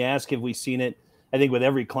you ask if we've seen it, I think with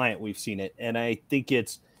every client we've seen it. And I think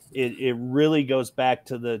it really goes back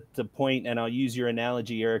to the point, and I'll use your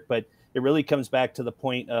analogy, Eric, but it really comes back to the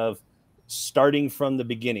point of starting from the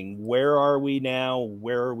beginning. Where are we now?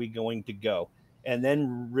 Where are we going to go? And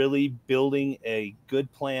then really building a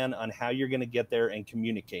good plan on how you're going to get there and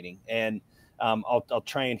communicating. And I'll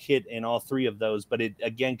try and hit in all three of those, but it,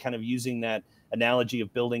 again, kind of using that analogy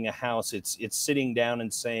of building a house, it's sitting down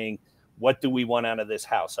and saying, what do we want out of this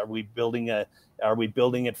house? Are we building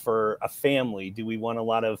it for a family? Do we want a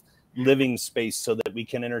lot of living space so that we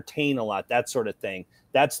can entertain a lot, that sort of thing?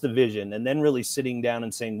 That's the vision. And then really sitting down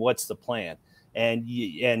and saying, what's the plan? And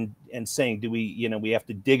saying, do we have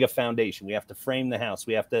to dig a foundation? We have to frame the house.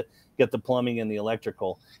 We have to get the plumbing and the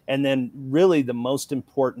electrical. And then really the most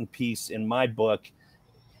important piece in my book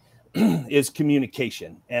is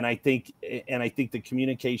communication. And I think the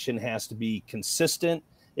communication has to be consistent.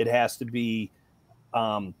 It has to be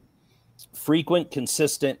frequent,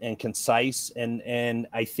 consistent, and concise. And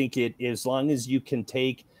I think as long as you can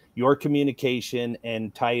take your communication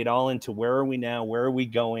and tie it all into where are we now, where are we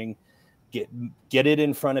going, get it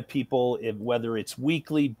in front of people, whether it's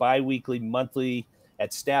weekly, bi-weekly, monthly,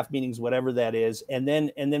 at staff meetings, whatever that is, and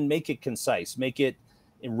then make it concise, make it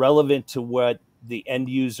relevant to what the end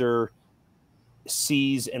user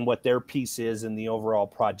sees and what their piece is in the overall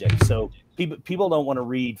project. So people don't want to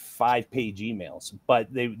read 5-page emails, but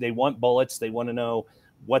they want bullets. They want to know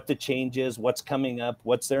what the change is, what's coming up,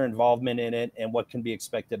 what's their involvement in it, and what can be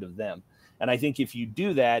expected of them. And I think if you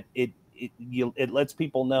do that, it lets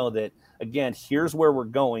people know that, again, here's where we're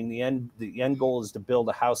going. The end goal is to build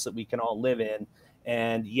a house that we can all live in.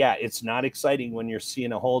 And yeah, it's not exciting when you're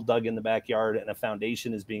seeing a hole dug in the backyard and a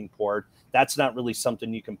foundation is being poured. That's not really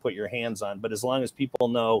something you can put your hands on. But as long as people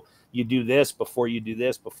know you do this before you do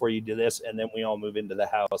this, before you do this, and then we all move into the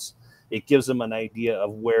house, it gives them an idea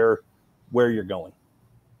of where you're going.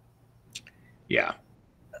 Yeah.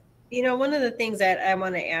 One of the things that I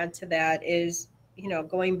want to add to that is,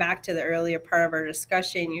 going back to the earlier part of our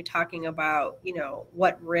discussion, you're talking about,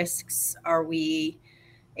 what risks are we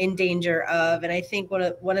in danger of? And I think one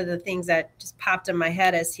of the things that just popped in my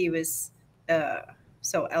head as he was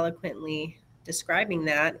so eloquently describing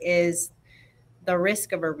that is the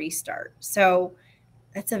risk of a restart. So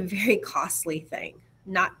that's a very costly thing,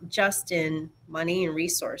 not just in money and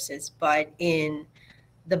resources, but in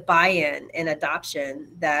the buy-in and adoption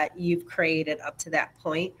that you've created up to that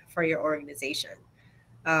point for your organization.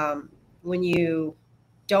 When you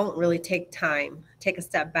don't really take a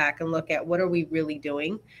step back and look at what are we really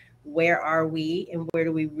doing, where are we, and where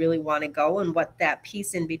do we really want to go, and what that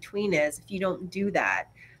piece in between is. If you don't do that,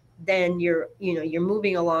 then you're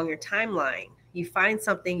moving along your timeline. You find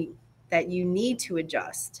something that you need to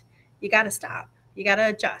adjust. You got to stop. You got to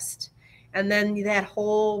adjust. And then that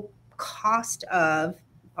whole cost of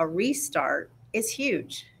a restart is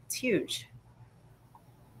huge. It's huge.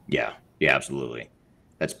 Yeah, absolutely.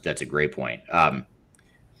 That's a great point.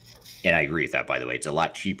 And I agree with that, by the way. It's a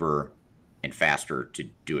lot cheaper and faster to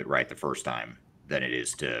do it right the first time than it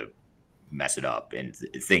is to mess it up and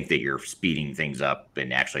think that you're speeding things up,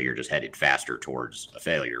 and actually you're just headed faster towards a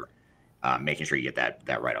failure. Making sure you get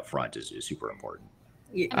that right up front is super important.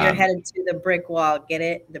 You're headed to the brick wall. Get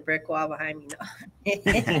it? The brick wall behind me.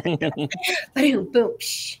 No. Boom.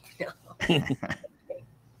 Shh. No.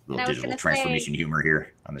 Little digital transformation humor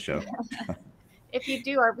here on the show. If you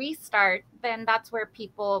do a restart, then that's where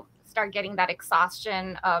people start getting that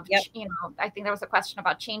exhaustion of, I think there was a question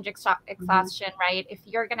about change exhaustion, right? If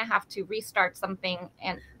you're going to have to restart something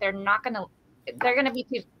and they're going to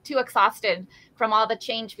be too exhausted from all the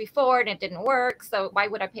change before and it didn't work. So why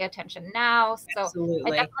would I pay attention now? So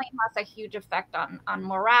Absolutely. it definitely has a huge effect on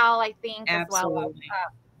morale, I think, Absolutely. as well as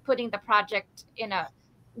putting the project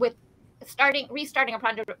restarting a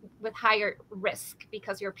project with higher risk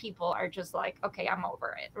because your people are just like, okay, I'm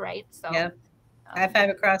over it, right? So yeah. High five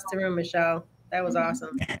across the room, Michelle. That was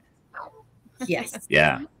awesome. Yes.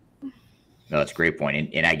 Yeah. No, that's a great point.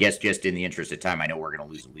 And I guess just in the interest of time, I know we're going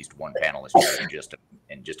to lose at least one panelist here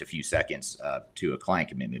in just a few seconds to a client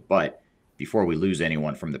commitment. But before we lose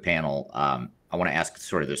anyone from the panel, I want to ask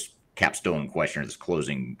sort of this capstone question or this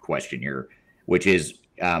closing question here, which is,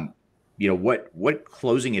 what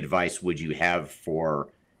closing advice would you have for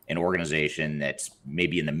an organization that's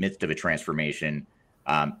maybe in the midst of a transformation,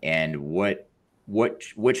 and what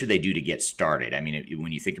should they do to get started? I mean,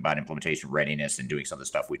 when you think about implementation readiness and doing some of the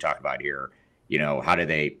stuff we talked about here, how do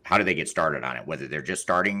they get started on it? Whether they're just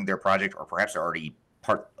starting their project or perhaps they're already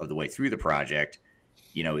part of the way through the project,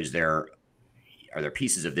 are there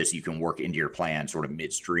pieces of this you can work into your plan sort of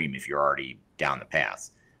midstream if you're already down the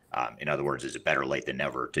path? In other words, is it better late than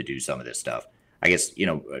never to do some of this stuff? I guess,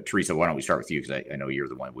 Teresa, why don't we start with you? Because I know you're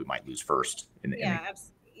the one we might lose first in the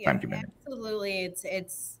time commitment. Absolutely.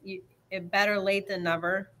 It's better late than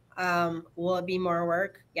never. Will it be more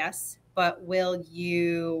work? Yes. But will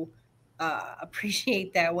you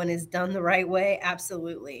appreciate that when it's done the right way?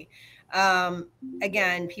 Absolutely.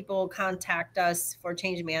 Again, people contact us for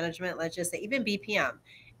change management. Let's just say even BPM,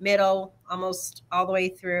 middle, almost all the way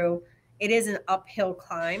through. It is an uphill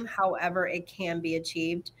climb. However, it can be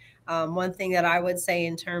achieved. One thing that I would say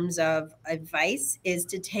in terms of advice is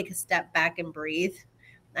to take a step back and breathe.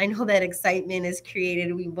 I know that excitement is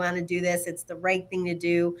created. We want to do this. It's the right thing to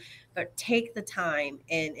do, but take the time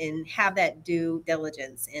and have that due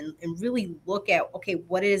diligence and really look at, okay,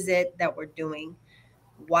 what is it that we're doing?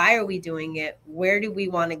 Why are we doing it? Where do we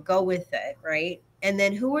want to go with it, right? And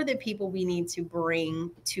then who are the people we need to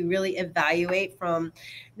bring to really evaluate from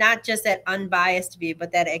not just that unbiased view,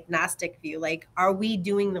 but that agnostic view? Like, are we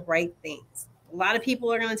doing the right things? A lot of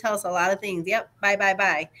people are going to tell us a lot of things. Yep,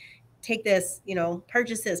 buy. Take this,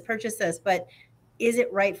 purchase this. But is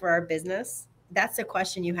it right for our business? That's a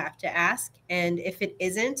question you have to ask. And if it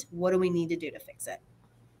isn't, what do we need to do to fix it?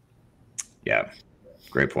 Yeah,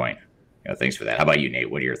 great point. Thanks for that. How about you,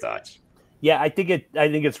 Nate? What are your thoughts? Yeah, I think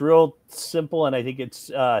it's real simple, and I think it's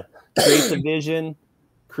create the vision,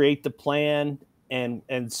 create the plan,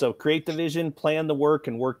 and so create the vision, plan the work,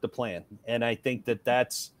 and work the plan. And I think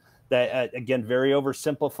that's again, very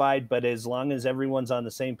oversimplified, but as long as everyone's on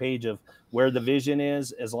the same page of where the vision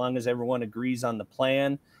is, as long as everyone agrees on the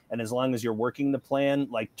plan, and as long as you're working the plan,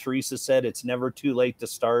 like Teresa said, it's never too late to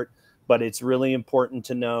start, but it's really important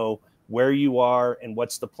to know where you are and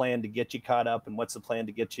what's the plan to get you caught up and what's the plan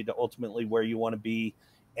to get you to ultimately where you want to be,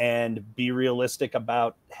 and be realistic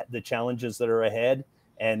about the challenges that are ahead,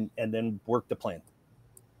 and then work the plan.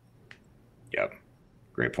 Yep.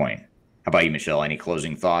 Great point. How about you, Michelle? Any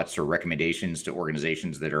closing thoughts or recommendations to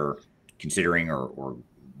organizations that are considering or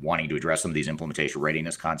wanting to address some of these implementation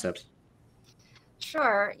readiness concepts?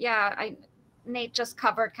 Sure. Yeah. Nate just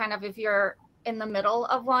covered kind of if you're in the middle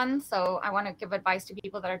of one. So I want to give advice to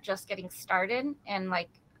people that are just getting started. And like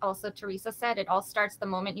also Teresa said, it all starts the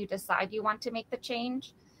moment you decide you want to make the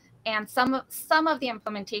change. And some of the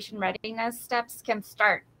implementation readiness steps can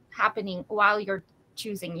start happening while you're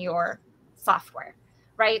choosing your software,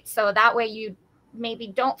 right? So that way you maybe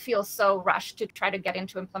don't feel so rushed to try to get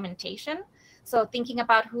into implementation. So thinking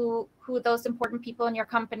about who those important people in your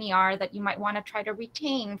company are that you might want to try to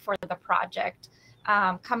retain for the project,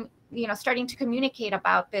 starting to communicate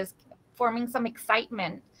about this, forming some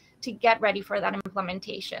excitement to get ready for that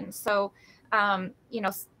implementation. So,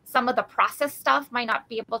 some of the process stuff might not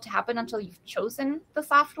be able to happen until you've chosen the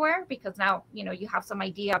software, because now, you have some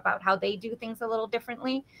idea about how they do things a little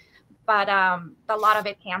differently. But a lot of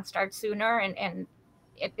it can start sooner, and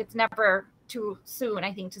it's never too soon,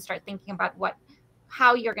 I think, to start thinking about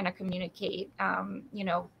how you're going to communicate,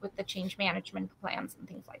 with the change management plans and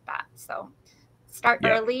things like that. So start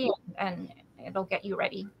early, and it'll get you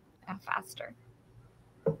ready faster.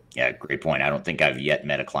 Yeah, great point. I don't think I've yet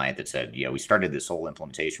met a client that said, we started this whole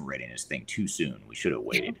implementation readiness thing too soon. We should have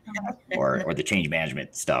waited. or the change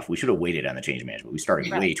management stuff. We should have waited on the change management. We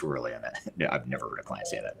started way too early on that. I've never heard a client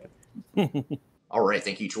say that. All right.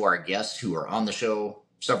 Thank you to our guests who were on the show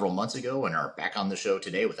several months ago and are back on the show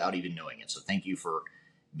today without even knowing it. So thank you for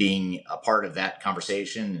being a part of that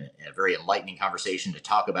conversation, a very enlightening conversation to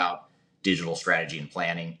talk about digital strategy and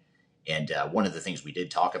planning. And one of the things we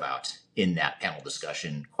did talk about in that panel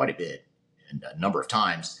discussion quite a bit, and a number of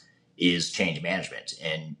times, is change management.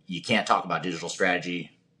 And you can't talk about digital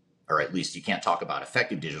strategy, or at least you can't talk about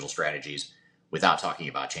effective digital strategies without talking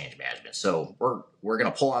about change management. So we're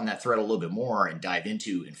going to pull on that thread a little bit more and dive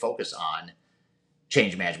into and focus on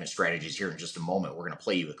change management strategies here in just a moment. We're going to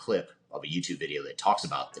play you a clip of a YouTube video that talks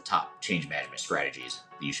about the top change management strategies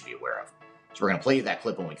that you should be aware of. So we're going to play you that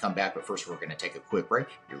clip when we come back, but first we're going to take a quick break.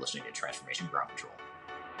 You're listening to Transformation Ground Control.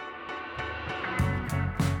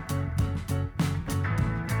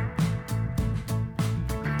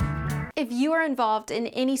 If you are involved in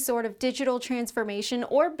any sort of digital transformation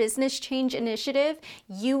or business change initiative,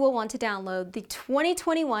 you will want to download the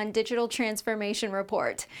 2021 Digital Transformation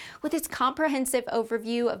Report. With its comprehensive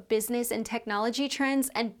overview of business and technology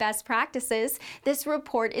trends and best practices, this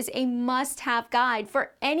report is a must-have guide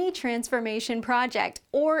for any transformation project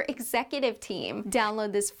or executive team.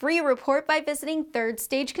 Download this free report by visiting Third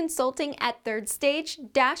Stage Consulting at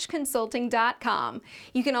thirdstage-consulting.com.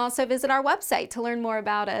 You can also visit our website to learn more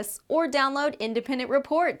about us or download independent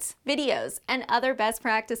reports, videos, and other best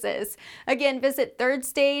practices. Again, visit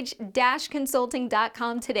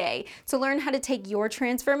thirdstage-consulting.com today to learn how to take your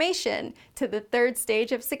transformation to the third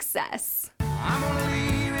stage of success. I'm gonna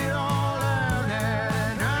leave it all out there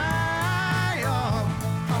and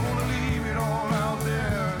I'm gonna leave it all out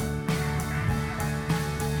there.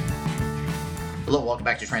 Hello, welcome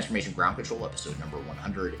back to Transformation Ground Control, episode number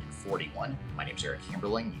 141. My name is Eric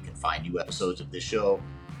Kimberling. You can find new episodes of this show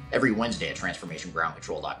every Wednesday at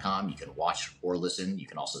transformationgroundcontrol.com. You can watch or listen. You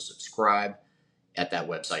can also subscribe at that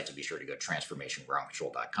website, so be sure to go to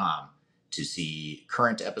transformationgroundcontrol.com to see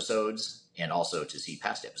current episodes and also to see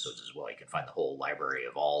past episodes as well. You can find the whole library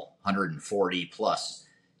of all 140 plus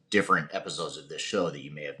different episodes of this show that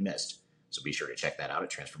you may have missed. So be sure to check that out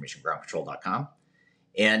at transformationgroundcontrol.com.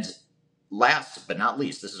 And last but not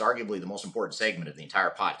least, this is arguably the most important segment of the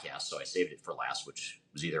entire podcast, so I saved it for last, which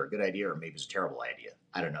was either a good idea or maybe it's a terrible idea.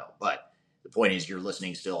 I don't know. But the point is you're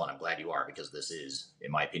listening still, and I'm glad you are, because this is,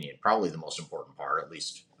 in my opinion, probably the most important part, at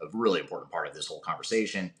least a really important part of this whole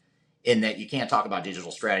conversation, in that you can't talk about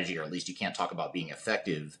digital strategy, or at least you can't talk about being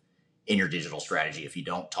effective in your digital strategy if you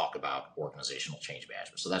don't talk about organizational change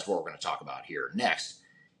management. So that's what we're going to talk about here next.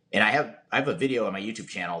 And I have a video on my YouTube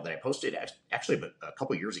channel that I posted actually a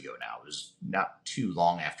couple years ago now. It was not too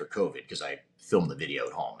long after COVID, because I filmed the video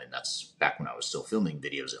at home, and that's back when I was still filming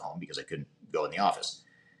videos at home because I couldn't go in the office.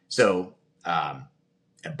 So, and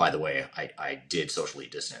by the way, I did socially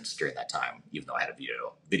distance during that time, even though I had a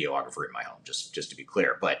videographer in my home, just to be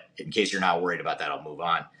clear. But in case you're not worried about that, I'll move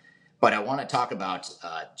on. But I want to talk about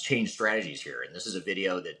change strategies here. And this is a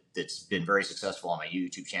video that's been very successful on my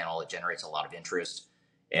YouTube channel. It generates a lot of interest,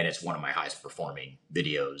 and it's one of my highest performing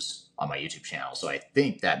videos on my YouTube channel. So I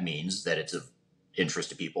think that means that it's of interest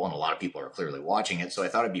to people, and a lot of people are clearly watching it. So I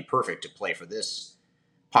thought it'd be perfect to play for this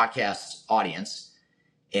podcast audience.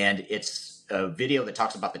 And it's a video that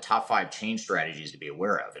talks about the top 5 change strategies to be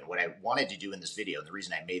aware of. And what I wanted to do in this video, and the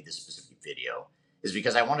reason I made this specific video, is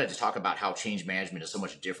because I wanted to talk about how change management is so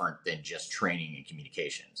much different than just training and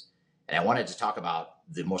communications. And I wanted to talk about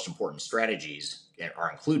the most important strategies that are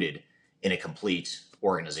included in a complete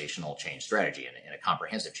organizational change strategy and a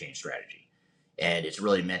comprehensive change strategy. And it's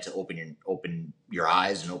really meant to open your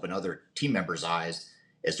eyes and open other team members' eyes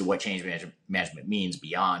as to what change management means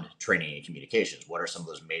beyond training and communications. What are some of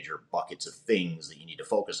those major buckets of things that you need to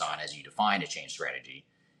focus on as you define a change strategy?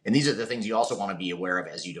 And these are the things you also want to be aware of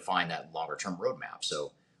as you define that longer-term roadmap.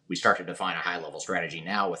 So we start to define a high-level strategy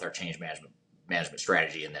now with our change management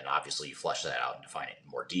strategy, and then obviously you flesh that out and define it in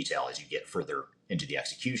more detail as you get further into the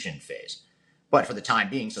execution phase. But for the time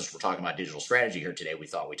being, since we're talking about digital strategy here today, we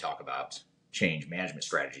thought we'd talk about change management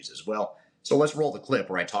strategies as well. So let's roll the clip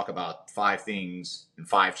where I talk about 5 things and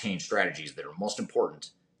 5 change strategies that are most important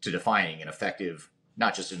to defining an effective,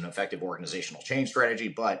 not just an effective organizational change strategy,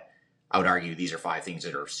 but I would argue these are 5 things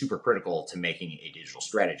that are super critical to making a digital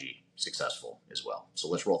strategy successful as well. So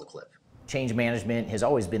let's roll the clip. Change management has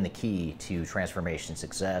always been the key to transformation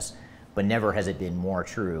success, but never has it been more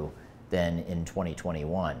true than in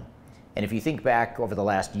 2021. And if you think back over the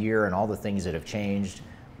last year and all the things that have changed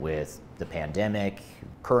with the pandemic,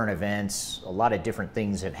 current events, a lot of different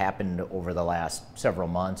things have happened over the last several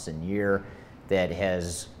months and year that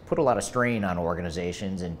has put a lot of strain on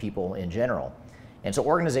organizations and people in general. And so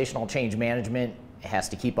organizational change management has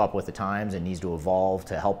to keep up with the times and needs to evolve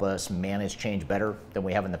to help us manage change better than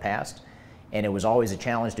we have in the past. And it was always a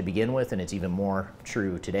challenge to begin with, and it's even more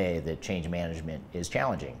true today that change management is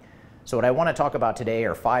challenging. So what I want to talk about today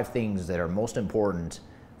are 5 things that are most important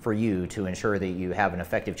for you to ensure that you have an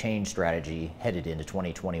effective change strategy headed into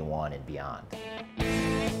 2021 and beyond.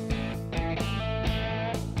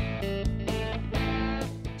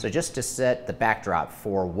 So just to set the backdrop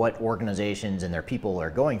for what organizations and their people are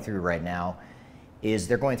going through right now, is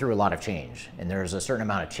they're going through a lot of change, and there's a certain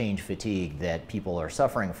amount of change fatigue that people are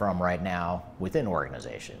suffering from right now within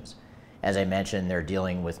organizations. As I mentioned, they're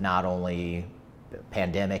dealing with not only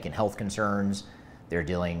pandemic and health concerns, they're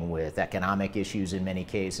dealing with economic issues in many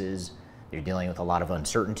cases, they're dealing with a lot of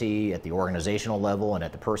uncertainty at the organizational level and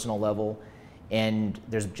at the personal level. And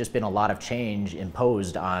there's just been a lot of change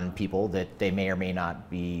imposed on people that they may or may not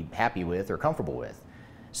be happy with or comfortable with.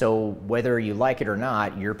 So whether you like it or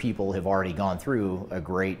not, your people have already gone through a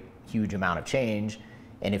great, huge amount of change.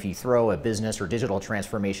 And if you throw a business or digital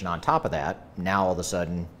transformation on top of that, now all of a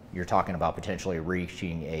sudden you're talking about potentially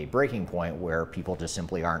reaching a breaking point where people just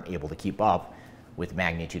simply aren't able to keep up with the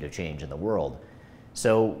magnitude of change in the world.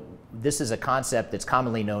 So this is a concept that's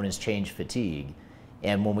commonly known as change fatigue.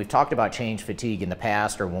 And when we've talked about change fatigue in the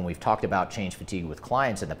past, or when we've talked about change fatigue with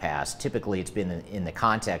clients in the past, typically it's been in the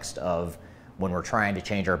context of when we're trying to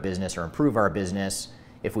change our business or improve our business.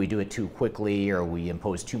 If we do it too quickly or we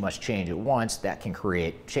impose too much change at once, that can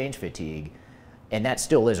create change fatigue. And that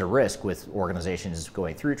still is a risk with organizations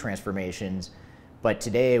going through transformations. But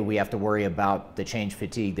today we have to worry about the change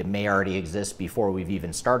fatigue that may already exist before we've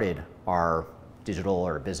even started our digital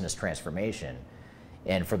or business transformation.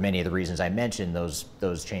 And for many of the reasons I mentioned,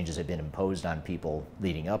 those changes have been imposed on people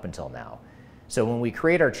leading up until now. So when we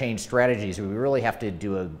create our change strategies, we really have to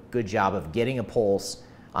do a good job of getting a pulse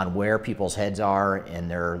on where people's heads are and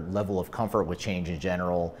their level of comfort with change in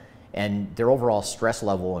general, and their overall stress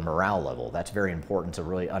level and morale level. That's very important to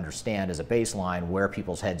really understand as a baseline where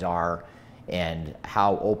people's heads are and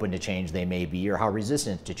how open to change they may be or how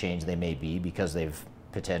resistant to change they may be because they've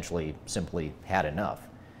potentially simply had enough.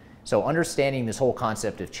 So understanding this whole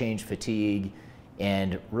concept of change fatigue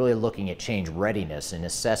and really looking at change readiness and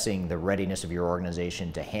assessing the readiness of your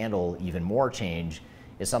organization to handle even more change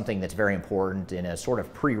is something that's very important and a sort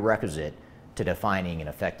of prerequisite to defining an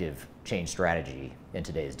effective change strategy in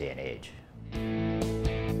today's day and age.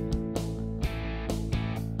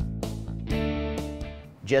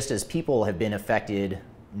 Just as people have been affected,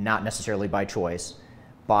 not necessarily by choice,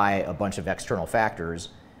 by a bunch of external factors,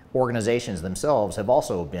 organizations themselves have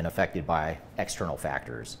also been affected by external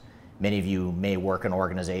factors. Many of you may work in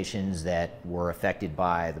organizations that were affected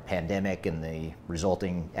by the pandemic and the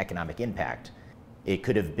resulting economic impact. It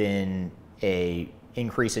could have been an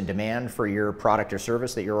increase in demand for your product or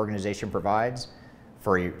service that your organization provides.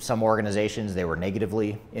 For some organizations, they were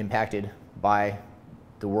negatively impacted by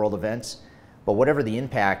the world events. But whatever the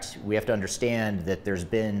impact, we have to understand that there's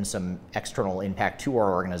been some external impact to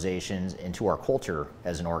our organizations and to our culture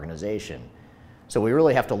as an organization. So we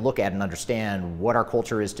really have to look at and understand what our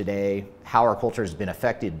culture is today, how our culture has been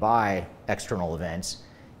affected by external events,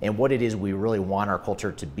 and what it is we really want our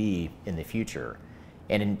culture to be in the future.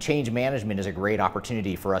 And in change management is a great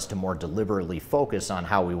opportunity for us to more deliberately focus on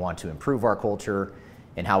how we want to improve our culture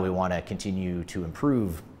and how we want to continue to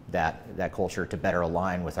improve that culture to better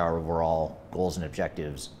align with our overall goals and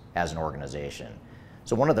objectives as an organization.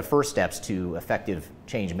 So one of the first steps to effective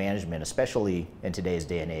change management, especially in today's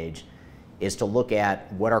day and age, is to look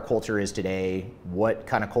at what our culture is today, what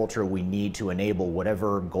kind of culture we need to enable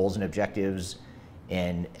whatever goals and objectives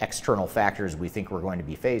and external factors we think we're going to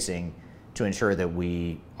be facing to ensure that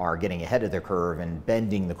we are getting ahead of the curve and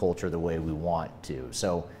bending the culture the way we want to.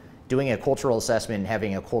 So doing a cultural assessment and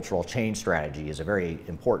having a cultural change strategy is a very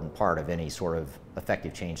important part of any sort of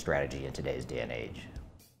effective change strategy in today's day and age.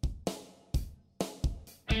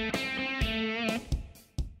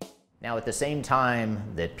 Now, at the same time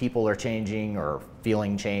that people are changing or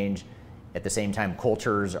feeling change, at the same time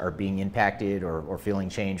cultures are being impacted or feeling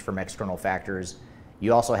change from external factors,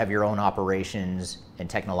 you also have your own operations and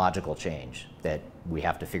technological change that we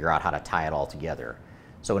have to figure out how to tie it all together.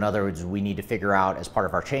 So in other words, we need to figure out as part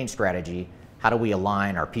of our change strategy, how do we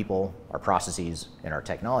align our people, our processes, and our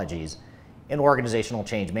technologies? And organizational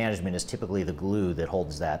change management is typically the glue that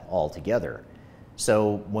holds that all together.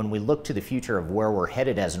 So when we look to the future of where we're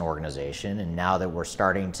headed as an organization, and now that we're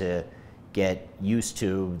starting to get used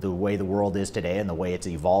to the way the world is today and the way it's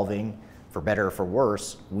evolving, for better or for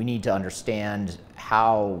worse, we need to understand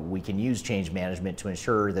how we can use change management to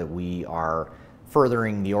ensure that we are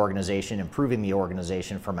furthering the organization, improving the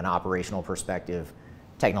organization from an operational perspective,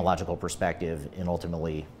 technological perspective, and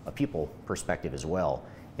ultimately a people perspective as well.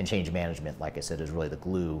 And change management, like I said, is really the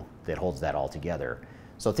glue that holds that all together.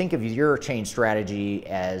 So think of your change strategy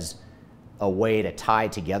as a way to tie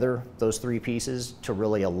together those three pieces to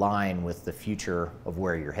really align with the future of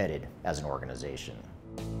where you're headed as an organization.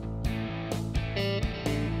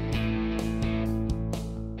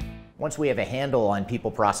 Once we have a handle on people,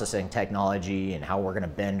 process, and technology and how we're going to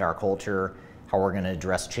bend our culture, how we're going to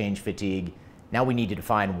address change fatigue, now we need to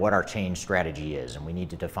define what our change strategy is, and we need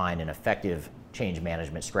to define an effective change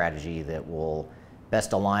management strategy that will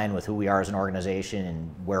best align with who we are as an organization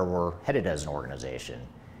and where we're headed as an organization.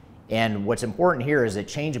 And what's important here is that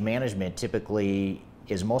change management typically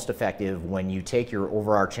is most effective when you take your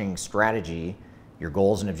overarching strategy, your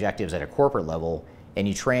goals and objectives at a corporate level, and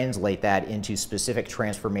you translate that into specific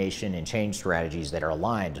transformation and change strategies that are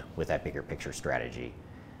aligned with that bigger picture strategy.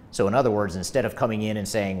 So in other words, instead of coming in and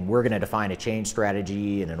saying, we're going to define a change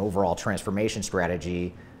strategy and an overall transformation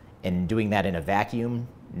strategy, and doing that in a vacuum,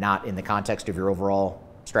 not in the context of your overall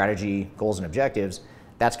strategy, goals, and objectives,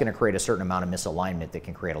 that's going to create a certain amount of misalignment that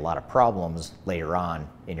can create a lot of problems later on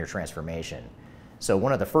in your transformation. So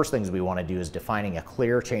one of the first things we want to do is defining a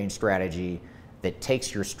clear change strategy that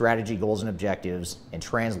takes your strategy, goals, and objectives and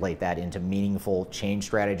translate that into meaningful change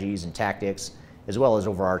strategies and tactics, as well as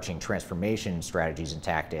overarching transformation strategies and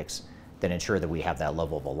tactics that ensure that we have that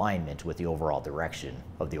level of alignment with the overall direction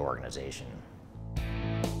of the organization.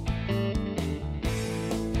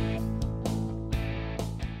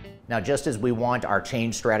 Now, just as we want our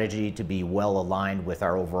change strategy to be well aligned with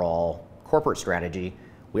our overall corporate strategy,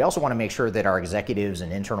 we also want to make sure that our executives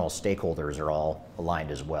and internal stakeholders are all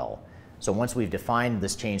aligned as well. So once we've defined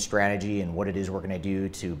this change strategy and what it is we're going to do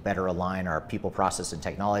to better align our people, process, and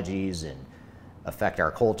technologies and affect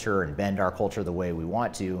our culture and bend our culture the way we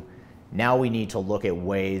want to, now we need to look at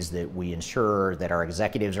ways that we ensure that our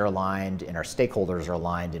executives are aligned and our stakeholders are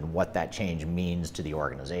aligned in what that change means to the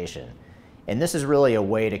organization. And this is really a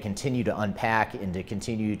way to continue to unpack and to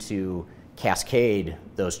continue to cascade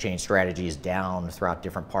those change strategies down throughout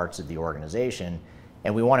different parts of the organization.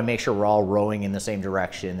 And we want to make sure we're all rowing in the same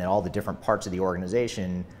direction, that all the different parts of the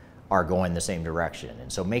organization are going the same direction.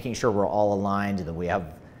 And so making sure we're all aligned and that we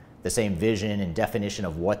have the same vision and definition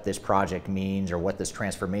of what this project means or what this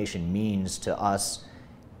transformation means to us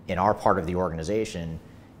in our part of the organization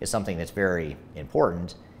is something that's very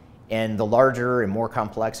important. And the larger and more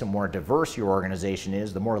complex and more diverse your organization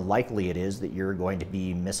is, the more likely it is that you're going to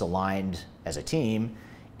be misaligned as a team.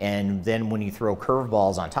 And then when you throw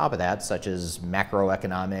curveballs on top of that, such as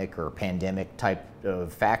macroeconomic or pandemic type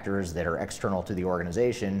of factors that are external to the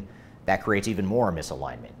organization, that creates even more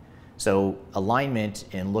misalignment. So alignment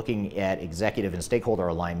and looking at executive and stakeholder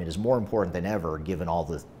alignment is more important than ever, given all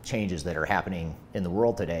the changes that are happening in the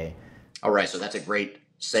world today. All right, so that's a great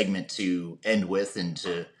segment to end with and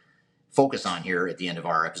to focus on here at the end of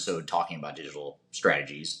our episode, talking about digital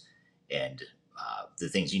strategies and the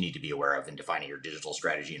things you need to be aware of in defining your digital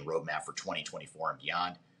strategy and roadmap for 2024 and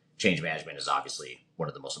beyond. Change management is obviously one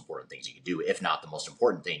of the most important things you can do, if not the most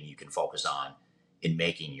important thing you can focus on in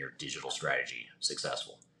making your digital strategy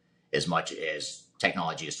successful. As much as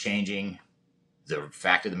technology is changing, the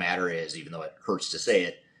fact of the matter is, even though it hurts to say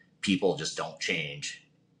it, people just don't change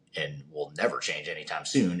and will never change anytime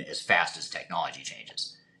soon as fast as technology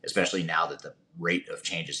changes. Especially now that the rate of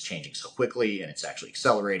change is changing so quickly and it's actually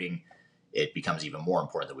accelerating, it becomes even more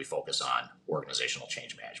important that we focus on organizational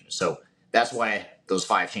change management. So that's why those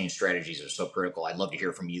 5 change strategies are so critical. I'd love to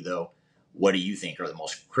hear from you, though. What do you think are the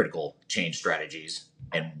most critical change strategies,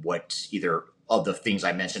 and what either of the things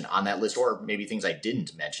I mentioned on that list, or maybe things I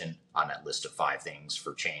didn't mention on that list of 5 things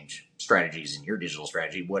for change strategies in your digital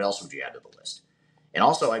strategy, what else would you add to the list? And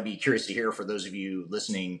also, I'd be curious to hear, for those of you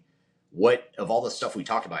listening, what of all the stuff we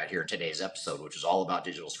talked about here in today's episode, which is all about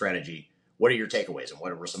digital strategy, what are your takeaways and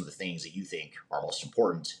what were some of the things that you think are most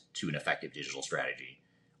important to an effective digital strategy?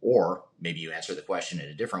 Or maybe you answer the question in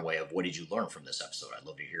a different way of what did you learn from this episode? I'd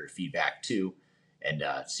love to hear your feedback too, and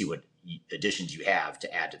see what additions you have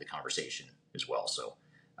to add to the conversation as well. So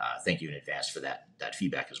thank you in advance for that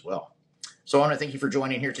feedback as well. So I want to thank you for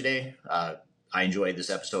joining here today. I enjoyed this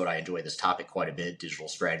episode. I enjoy this topic quite a bit. Digital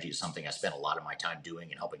strategy is something I spend a lot of my time doing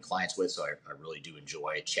and helping clients with, so I really do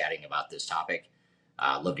enjoy chatting about this topic.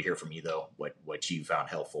 I'd love to hear from you, though, what you found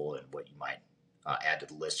helpful and what you might add to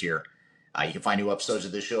the list here. You can find new episodes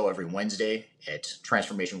of this show every Wednesday at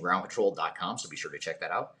transformationgroundcontrol.com, so be sure to check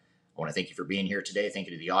that out. I want to thank you for being here today. Thank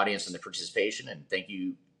you to the audience and the participation, and thank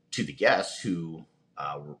you to the guests who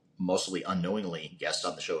were mostly unknowingly guests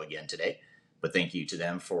on the show again today. But thank you to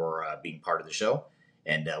them for being part of the show.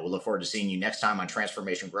 And we'll look forward to seeing you next time on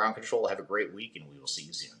Transformation Ground Control. Have a great week, and we will see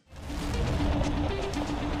you soon.